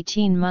first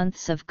 18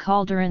 months of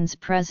Calderon's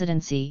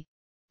presidency,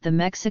 the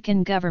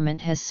Mexican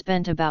government has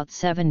spent about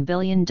 $7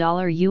 billion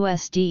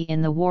USD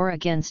in the war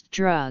against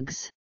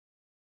drugs.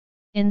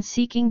 In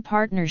seeking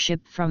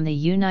partnership from the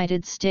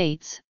United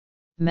States,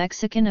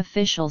 Mexican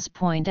officials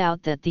point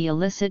out that the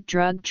illicit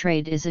drug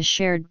trade is a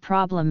shared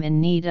problem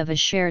in need of a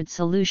shared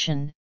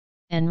solution,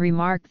 and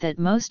remark that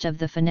most of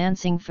the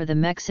financing for the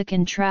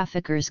Mexican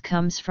traffickers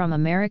comes from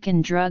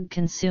American drug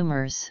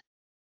consumers.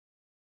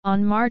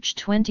 On March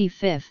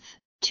 25,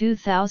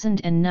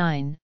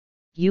 2009,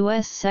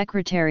 U.S.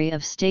 Secretary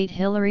of State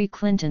Hillary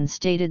Clinton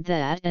stated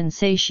that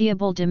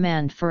insatiable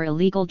demand for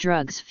illegal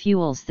drugs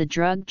fuels the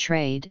drug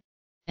trade,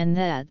 and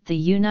that the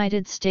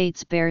United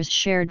States bears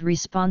shared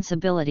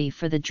responsibility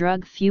for the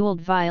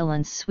drug-fueled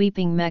violence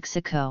sweeping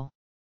Mexico.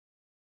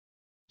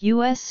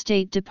 U.S.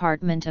 State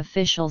Department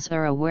officials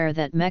are aware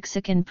that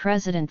Mexican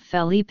President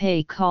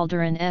Felipe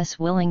Calderón's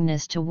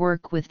willingness to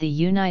work with the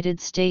United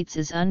States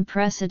is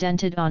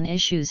unprecedented on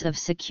issues of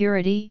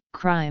security,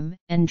 crime,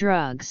 and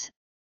drugs,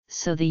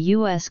 so the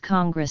U.S.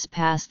 Congress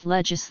passed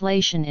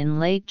legislation in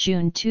late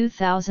June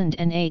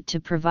 2008 to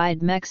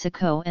provide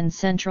Mexico and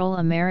Central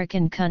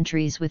American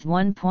countries with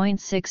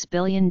 $1.6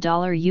 billion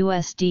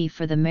USD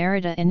for the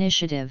Mérida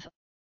Initiative,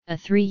 a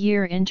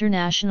 3-year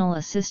international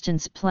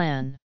assistance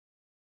plan.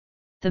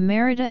 The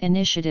Mérida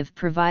Initiative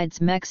provides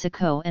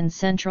Mexico and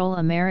Central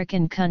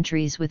American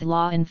countries with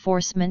law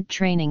enforcement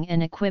training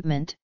and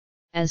equipment,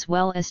 as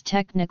well as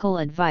technical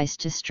advice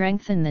to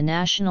strengthen the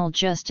national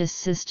justice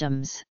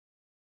systems.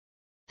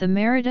 The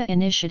Mérida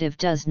Initiative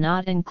does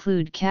not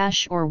include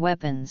cash or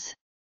weapons.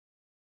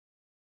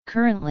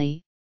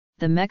 Currently,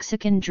 the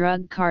Mexican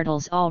drug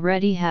cartels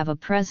already have a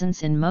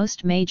presence in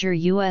most major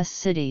U.S.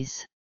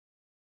 cities.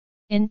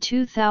 In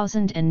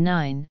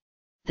 2009,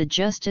 the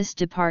Justice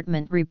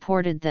Department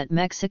reported that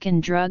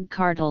Mexican drug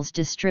cartels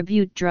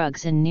distribute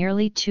drugs in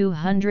nearly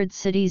 200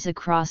 cities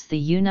across the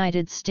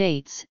United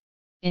States,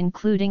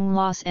 including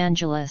Los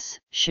Angeles,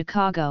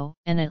 Chicago,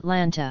 and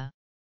Atlanta.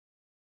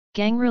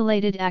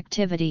 Gang-related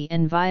activity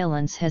and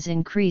violence has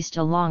increased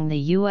along the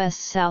U.S.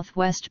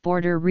 southwest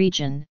border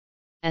region,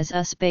 as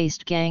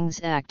US-based gangs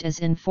act as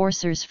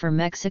enforcers for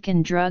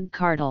Mexican drug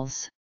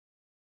cartels.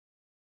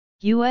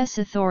 U.S.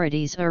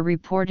 authorities are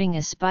reporting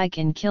a spike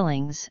in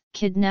killings,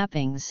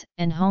 kidnappings,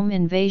 and home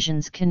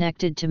invasions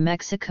connected to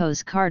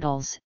Mexico's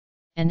cartels,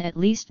 and at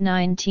least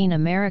 19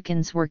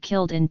 Americans were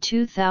killed in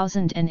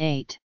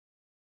 2008.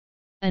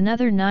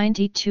 Another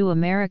 92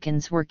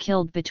 Americans were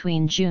killed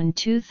between June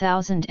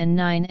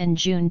 2009 and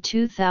June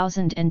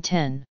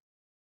 2010.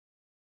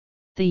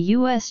 The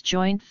U.S.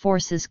 Joint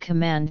Forces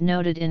Command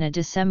noted in a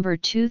December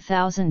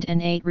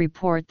 2008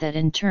 report that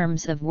in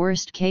terms of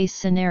worst-case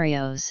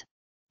scenarios,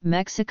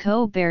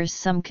 Mexico bears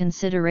some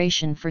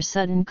consideration for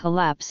sudden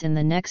collapse in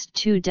the next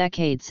 2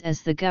 decades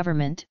as the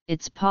government,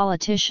 its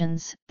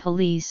politicians,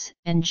 police,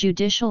 and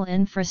judicial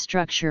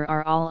infrastructure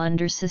are all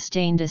under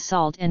sustained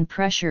assault and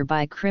pressure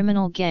by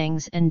criminal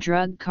gangs and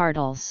drug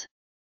cartels.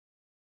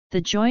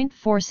 The Joint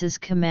Forces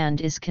Command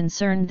is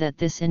concerned that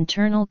this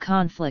internal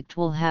conflict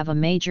will have a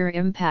major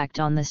impact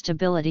on the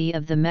stability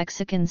of the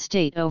Mexican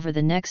state over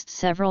the next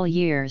several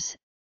years,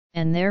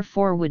 and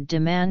therefore would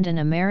demand an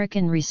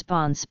American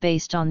response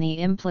based on the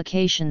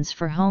implications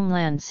for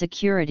homeland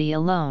security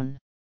alone.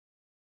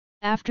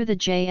 After the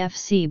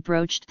JFC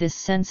broached this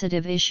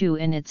sensitive issue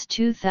in its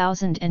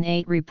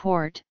 2008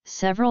 report,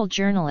 several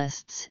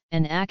journalists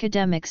and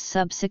academics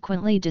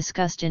subsequently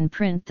discussed in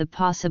print the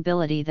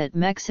possibility that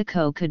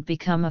Mexico could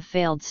become a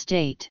failed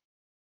state.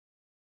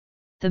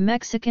 The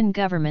Mexican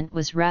government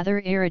was rather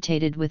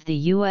irritated with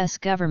the U.S.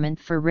 government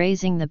for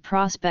raising the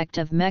prospect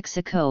of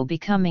Mexico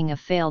becoming a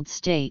failed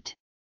state.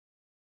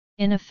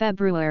 In a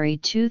February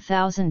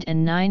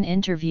 2009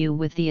 interview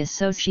with the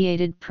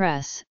Associated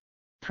Press,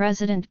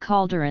 President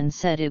Calderón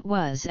said it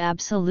was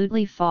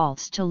absolutely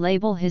false to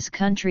label his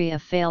country a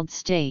failed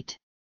state.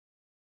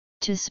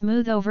 To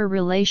smooth over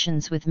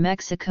relations with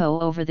Mexico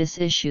over this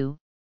issue,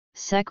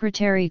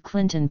 Secretary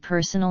Clinton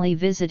personally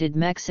visited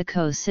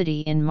Mexico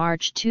City in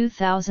March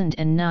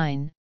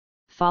 2009,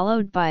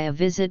 followed by a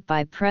visit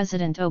by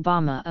President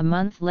Obama a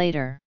month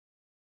later.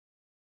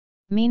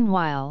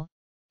 Meanwhile,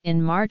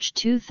 in March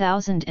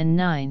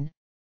 2009,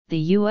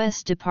 the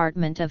U.S.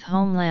 Department of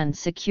Homeland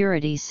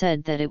Security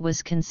said that it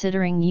was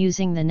considering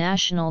using the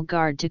National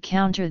Guard to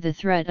counter the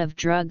threat of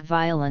drug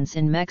violence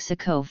in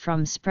Mexico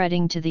from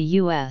spreading to the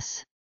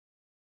U.S.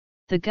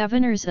 The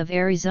governors of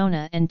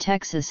Arizona and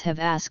Texas have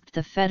asked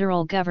the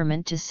federal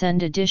government to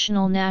send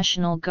additional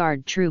National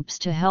Guard troops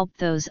to help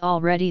those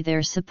already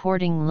there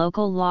supporting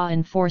local law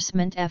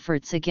enforcement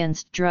efforts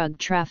against drug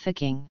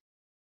trafficking.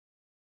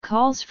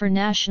 Calls for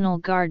National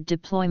Guard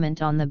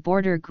deployment on the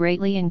border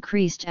greatly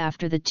increased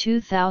after the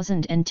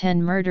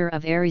 2010 murder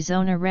of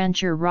Arizona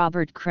rancher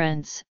Robert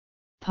Krentz,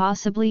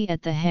 possibly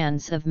at the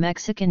hands of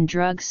Mexican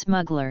drug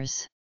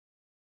smugglers.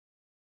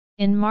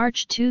 In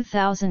March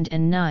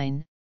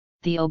 2009,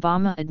 the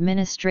Obama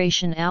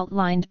administration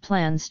outlined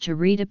plans to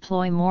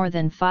redeploy more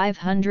than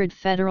 500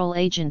 federal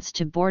agents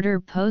to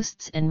border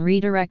posts and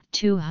redirect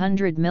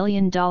 $200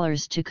 million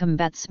to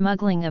combat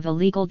smuggling of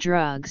illegal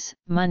drugs,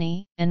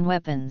 money, and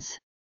weapons.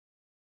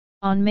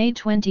 On May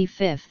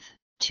 25,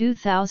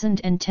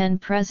 2010,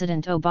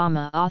 President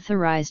Obama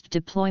authorized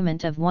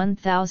deployment of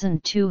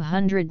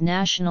 1,200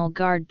 National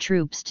Guard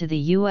troops to the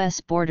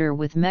U.S. border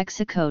with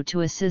Mexico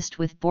to assist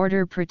with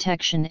border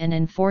protection and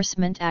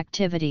enforcement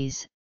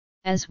activities,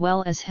 as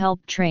well as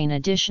help train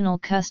additional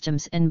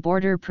Customs and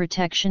Border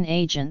Protection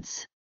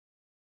agents.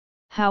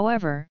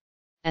 However,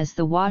 as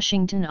the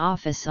Washington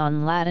Office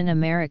on Latin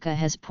America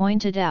has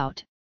pointed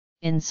out,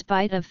 in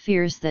spite of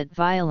fears that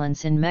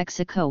violence in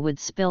Mexico would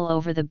spill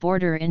over the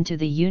border into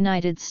the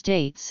United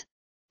States,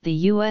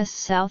 the U.S.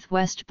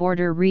 southwest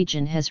border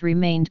region has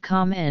remained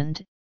calm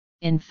and,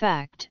 in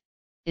fact,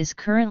 is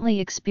currently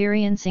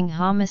experiencing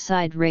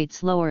homicide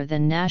rates lower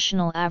than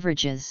national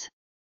averages.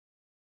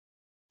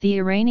 The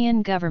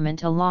Iranian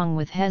government along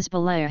with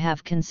Hezbollah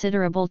have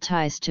considerable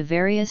ties to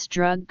various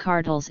drug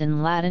cartels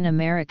in Latin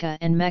America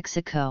and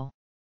Mexico.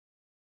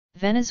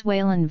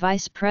 Venezuelan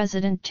Vice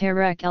President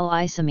Tarek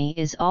El-Aissami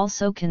is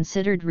also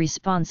considered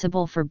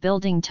responsible for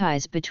building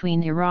ties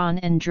between Iran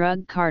and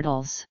drug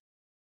cartels.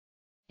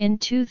 In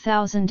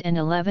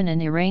 2011, an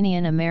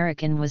Iranian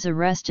American was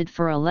arrested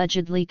for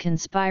allegedly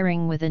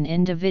conspiring with an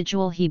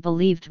individual he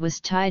believed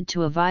was tied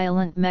to a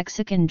violent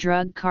Mexican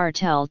drug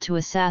cartel to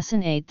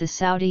assassinate the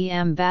Saudi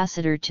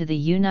ambassador to the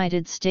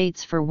United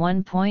States for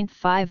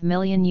 $1.5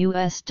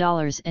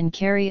 million and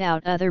carry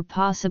out other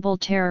possible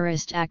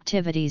terrorist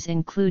activities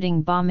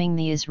including bombing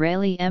the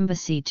Israeli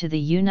embassy to the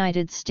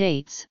United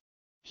States.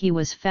 He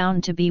was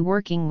found to be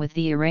working with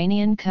the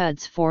Iranian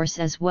Quds Force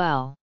as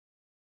well.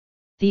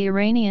 The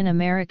Iranian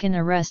American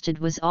arrested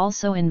was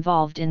also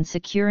involved in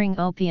securing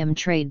opium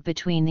trade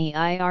between the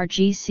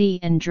IRGC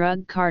and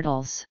drug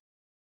cartels.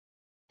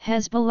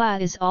 Hezbollah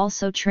is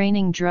also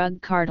training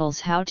drug cartels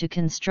how to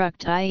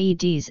construct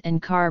IEDs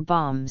and car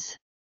bombs.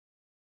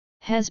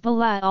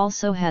 Hezbollah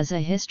also has a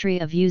history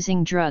of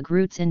using drug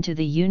routes into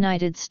the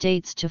United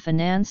States to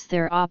finance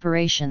their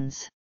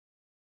operations.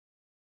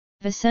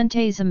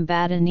 Vicente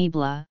Zambada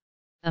Nibla,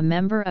 a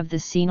member of the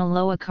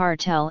Sinaloa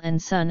cartel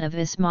and son of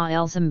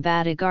Ismael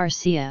Zambada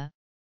Garcia,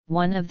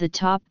 one of the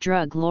top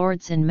drug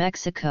lords in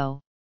Mexico,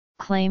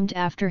 claimed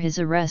after his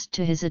arrest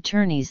to his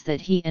attorneys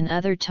that he and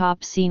other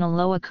top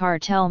Sinaloa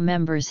cartel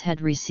members had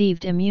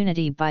received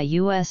immunity by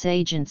U.S.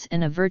 agents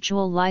and a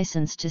virtual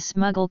license to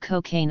smuggle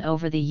cocaine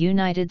over the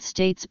United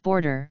States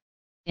border,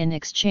 in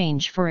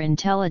exchange for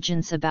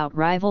intelligence about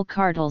rival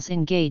cartels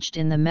engaged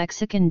in the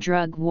Mexican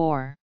drug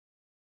war.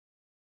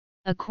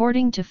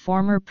 According to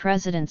former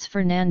presidents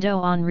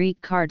Fernando Henrique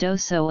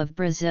Cardoso of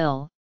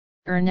Brazil,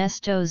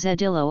 Ernesto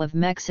Zedillo of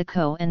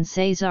Mexico and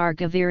Cesar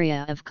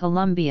Gaviria of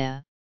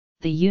Colombia,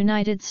 the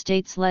United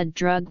States-led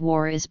drug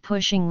war is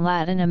pushing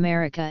Latin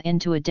America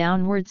into a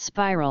downward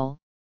spiral.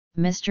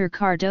 Mr.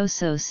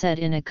 Cardoso said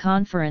in a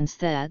conference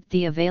that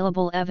the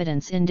available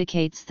evidence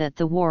indicates that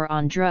the war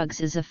on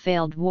drugs is a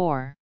failed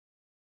war.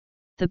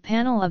 The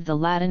panel of the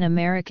Latin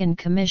American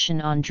Commission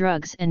on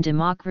Drugs and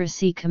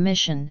Democracy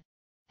Commission,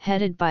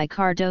 headed by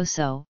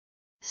Cardoso,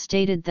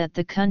 stated that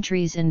the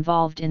countries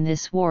involved in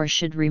this war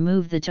should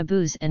remove the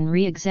taboos and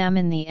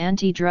re-examine the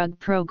anti-drug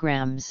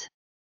programs.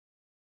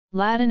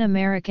 Latin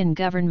American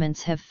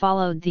governments have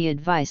followed the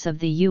advice of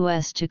the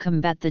U.S. to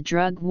combat the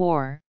drug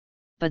war,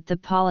 but the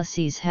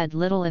policies had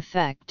little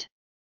effect.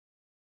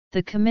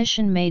 The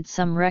Commission made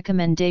some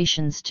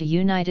recommendations to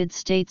United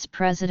States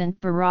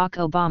President Barack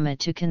Obama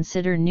to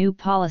consider new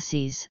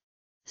policies,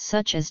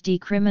 such as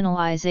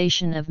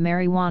decriminalization of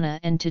marijuana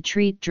and to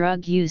treat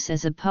drug use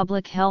as a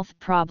public health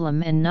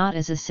problem and not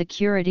as a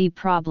security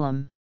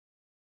problem.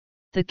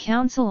 The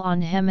Council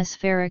on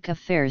Hemispheric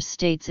Affairs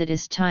states it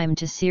is time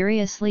to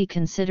seriously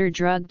consider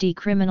drug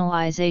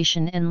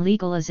decriminalization and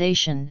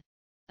legalization,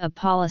 a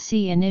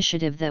policy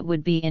initiative that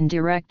would be in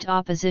direct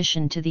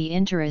opposition to the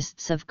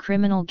interests of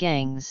criminal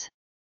gangs.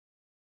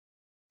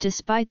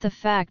 Despite the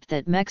fact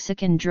that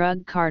Mexican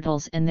drug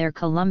cartels and their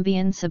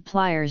Colombian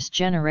suppliers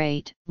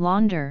generate,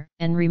 launder,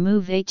 and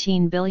remove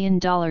 $18 billion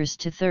to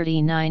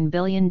 $39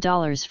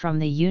 billion from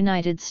the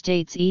United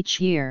States each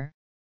year,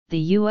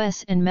 the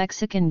U.S. and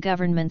Mexican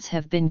governments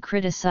have been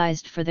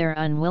criticized for their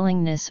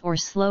unwillingness or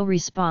slow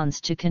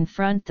response to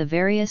confront the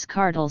various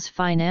cartels'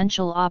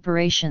 financial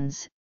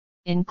operations,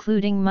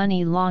 including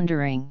money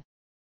laundering.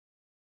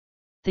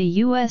 The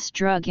U.S.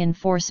 Drug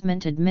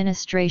Enforcement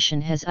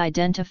Administration has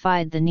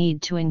identified the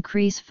need to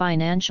increase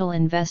financial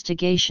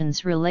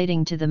investigations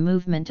relating to the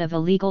movement of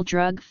illegal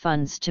drug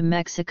funds to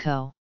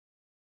Mexico.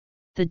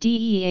 The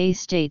DEA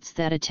states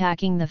that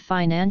attacking the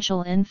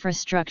financial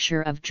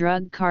infrastructure of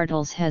drug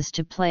cartels has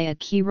to play a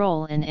key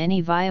role in any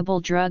viable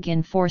drug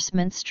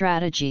enforcement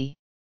strategy.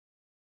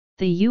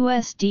 The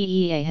U.S.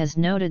 DEA has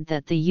noted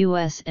that the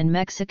U.S. and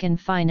Mexican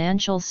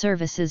financial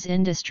services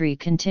industry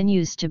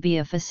continues to be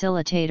a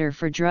facilitator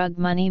for drug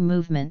money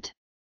movement.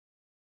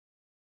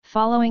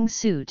 Following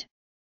suit,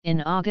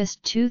 in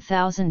August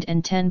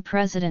 2010,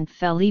 President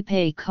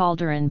Felipe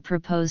Calderon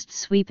proposed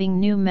sweeping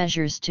new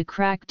measures to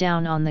crack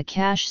down on the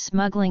cash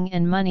smuggling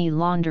and money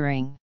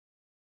laundering.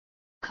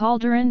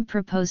 Calderon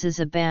proposes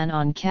a ban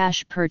on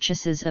cash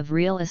purchases of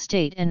real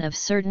estate and of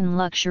certain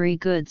luxury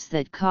goods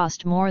that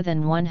cost more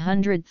than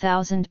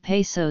 100,000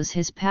 pesos.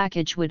 His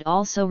package would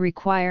also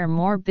require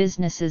more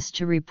businesses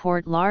to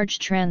report large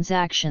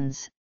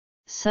transactions,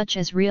 such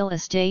as real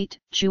estate,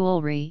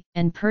 jewelry,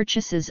 and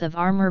purchases of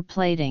armor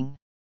plating.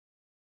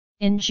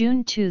 In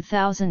June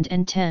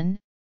 2010,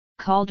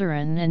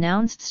 Calderon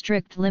announced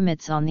strict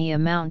limits on the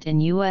amount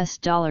in U.S.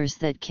 dollars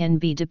that can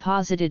be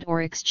deposited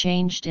or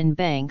exchanged in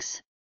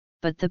banks,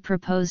 but the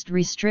proposed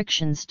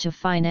restrictions to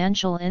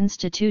financial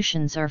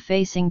institutions are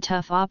facing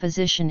tough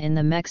opposition in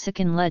the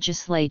Mexican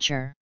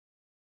legislature.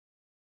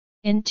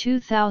 In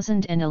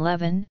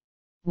 2011,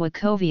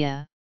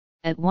 Wachovia,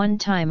 at one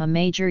time a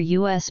major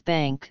U.S.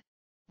 bank,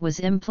 was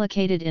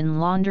implicated in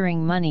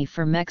laundering money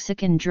for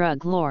Mexican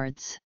drug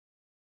lords.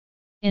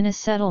 In a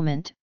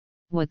settlement,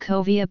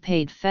 Wachovia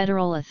paid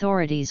federal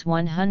authorities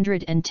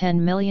 $110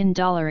 million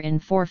in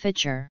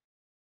forfeiture.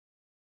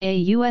 A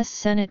U.S.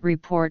 Senate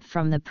report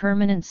from the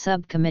Permanent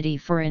Subcommittee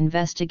for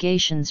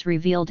Investigations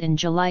revealed in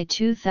July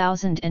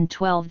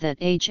 2012 that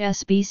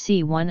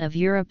HSBC, one of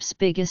Europe's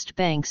biggest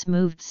banks,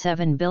 moved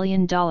 $7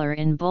 billion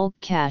in bulk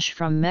cash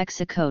from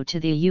Mexico to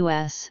the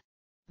U.S.,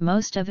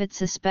 most of it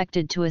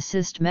suspected to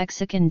assist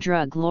Mexican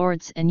drug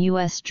lords and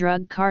U.S.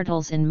 drug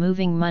cartels in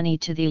moving money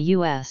to the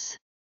U.S.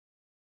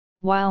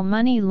 While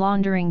money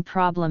laundering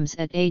problems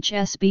at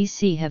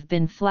HSBC have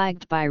been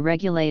flagged by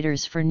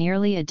regulators for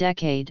nearly a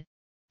decade,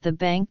 the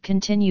bank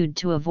continued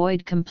to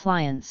avoid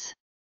compliance.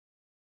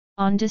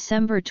 On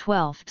December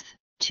 12,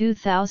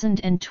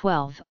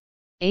 2012,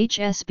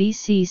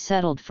 HSBC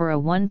settled for a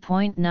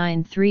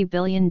 $1.93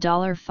 billion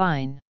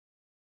fine.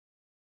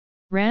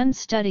 RAND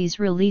studies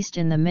released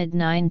in the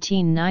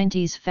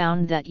mid-1990s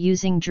found that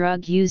using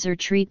drug user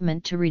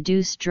treatment to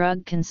reduce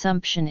drug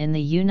consumption in the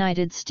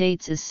United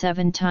States is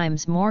 7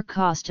 times more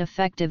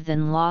cost-effective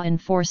than law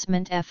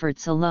enforcement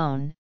efforts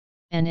alone,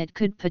 and it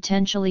could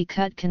potentially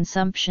cut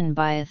consumption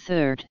by a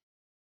third.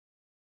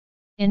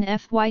 In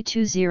FY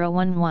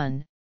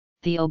 2011,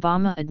 the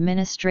Obama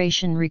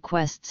administration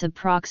requests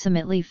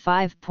approximately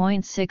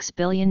 $5.6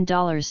 billion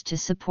to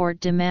support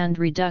demand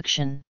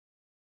reduction.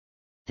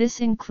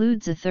 This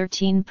includes a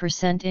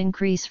 13%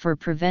 increase for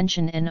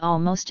prevention and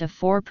almost a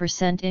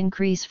 4%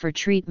 increase for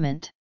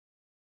treatment.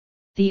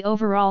 The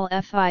overall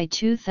FY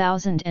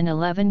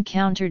 2011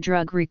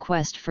 counter-drug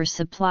request for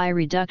supply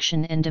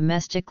reduction and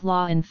domestic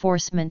law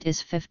enforcement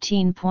is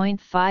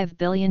 $15.5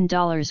 billion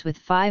with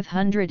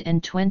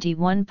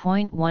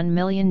 $521.1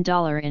 million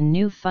in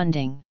new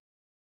funding.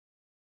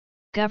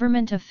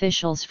 Government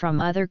officials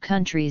from other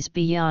countries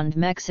beyond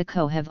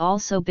Mexico have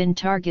also been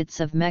targets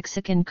of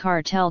Mexican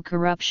cartel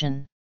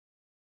corruption.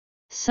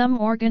 Some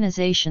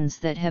organizations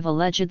that have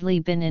allegedly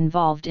been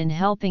involved in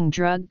helping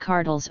drug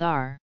cartels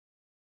are: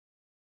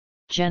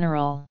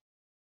 General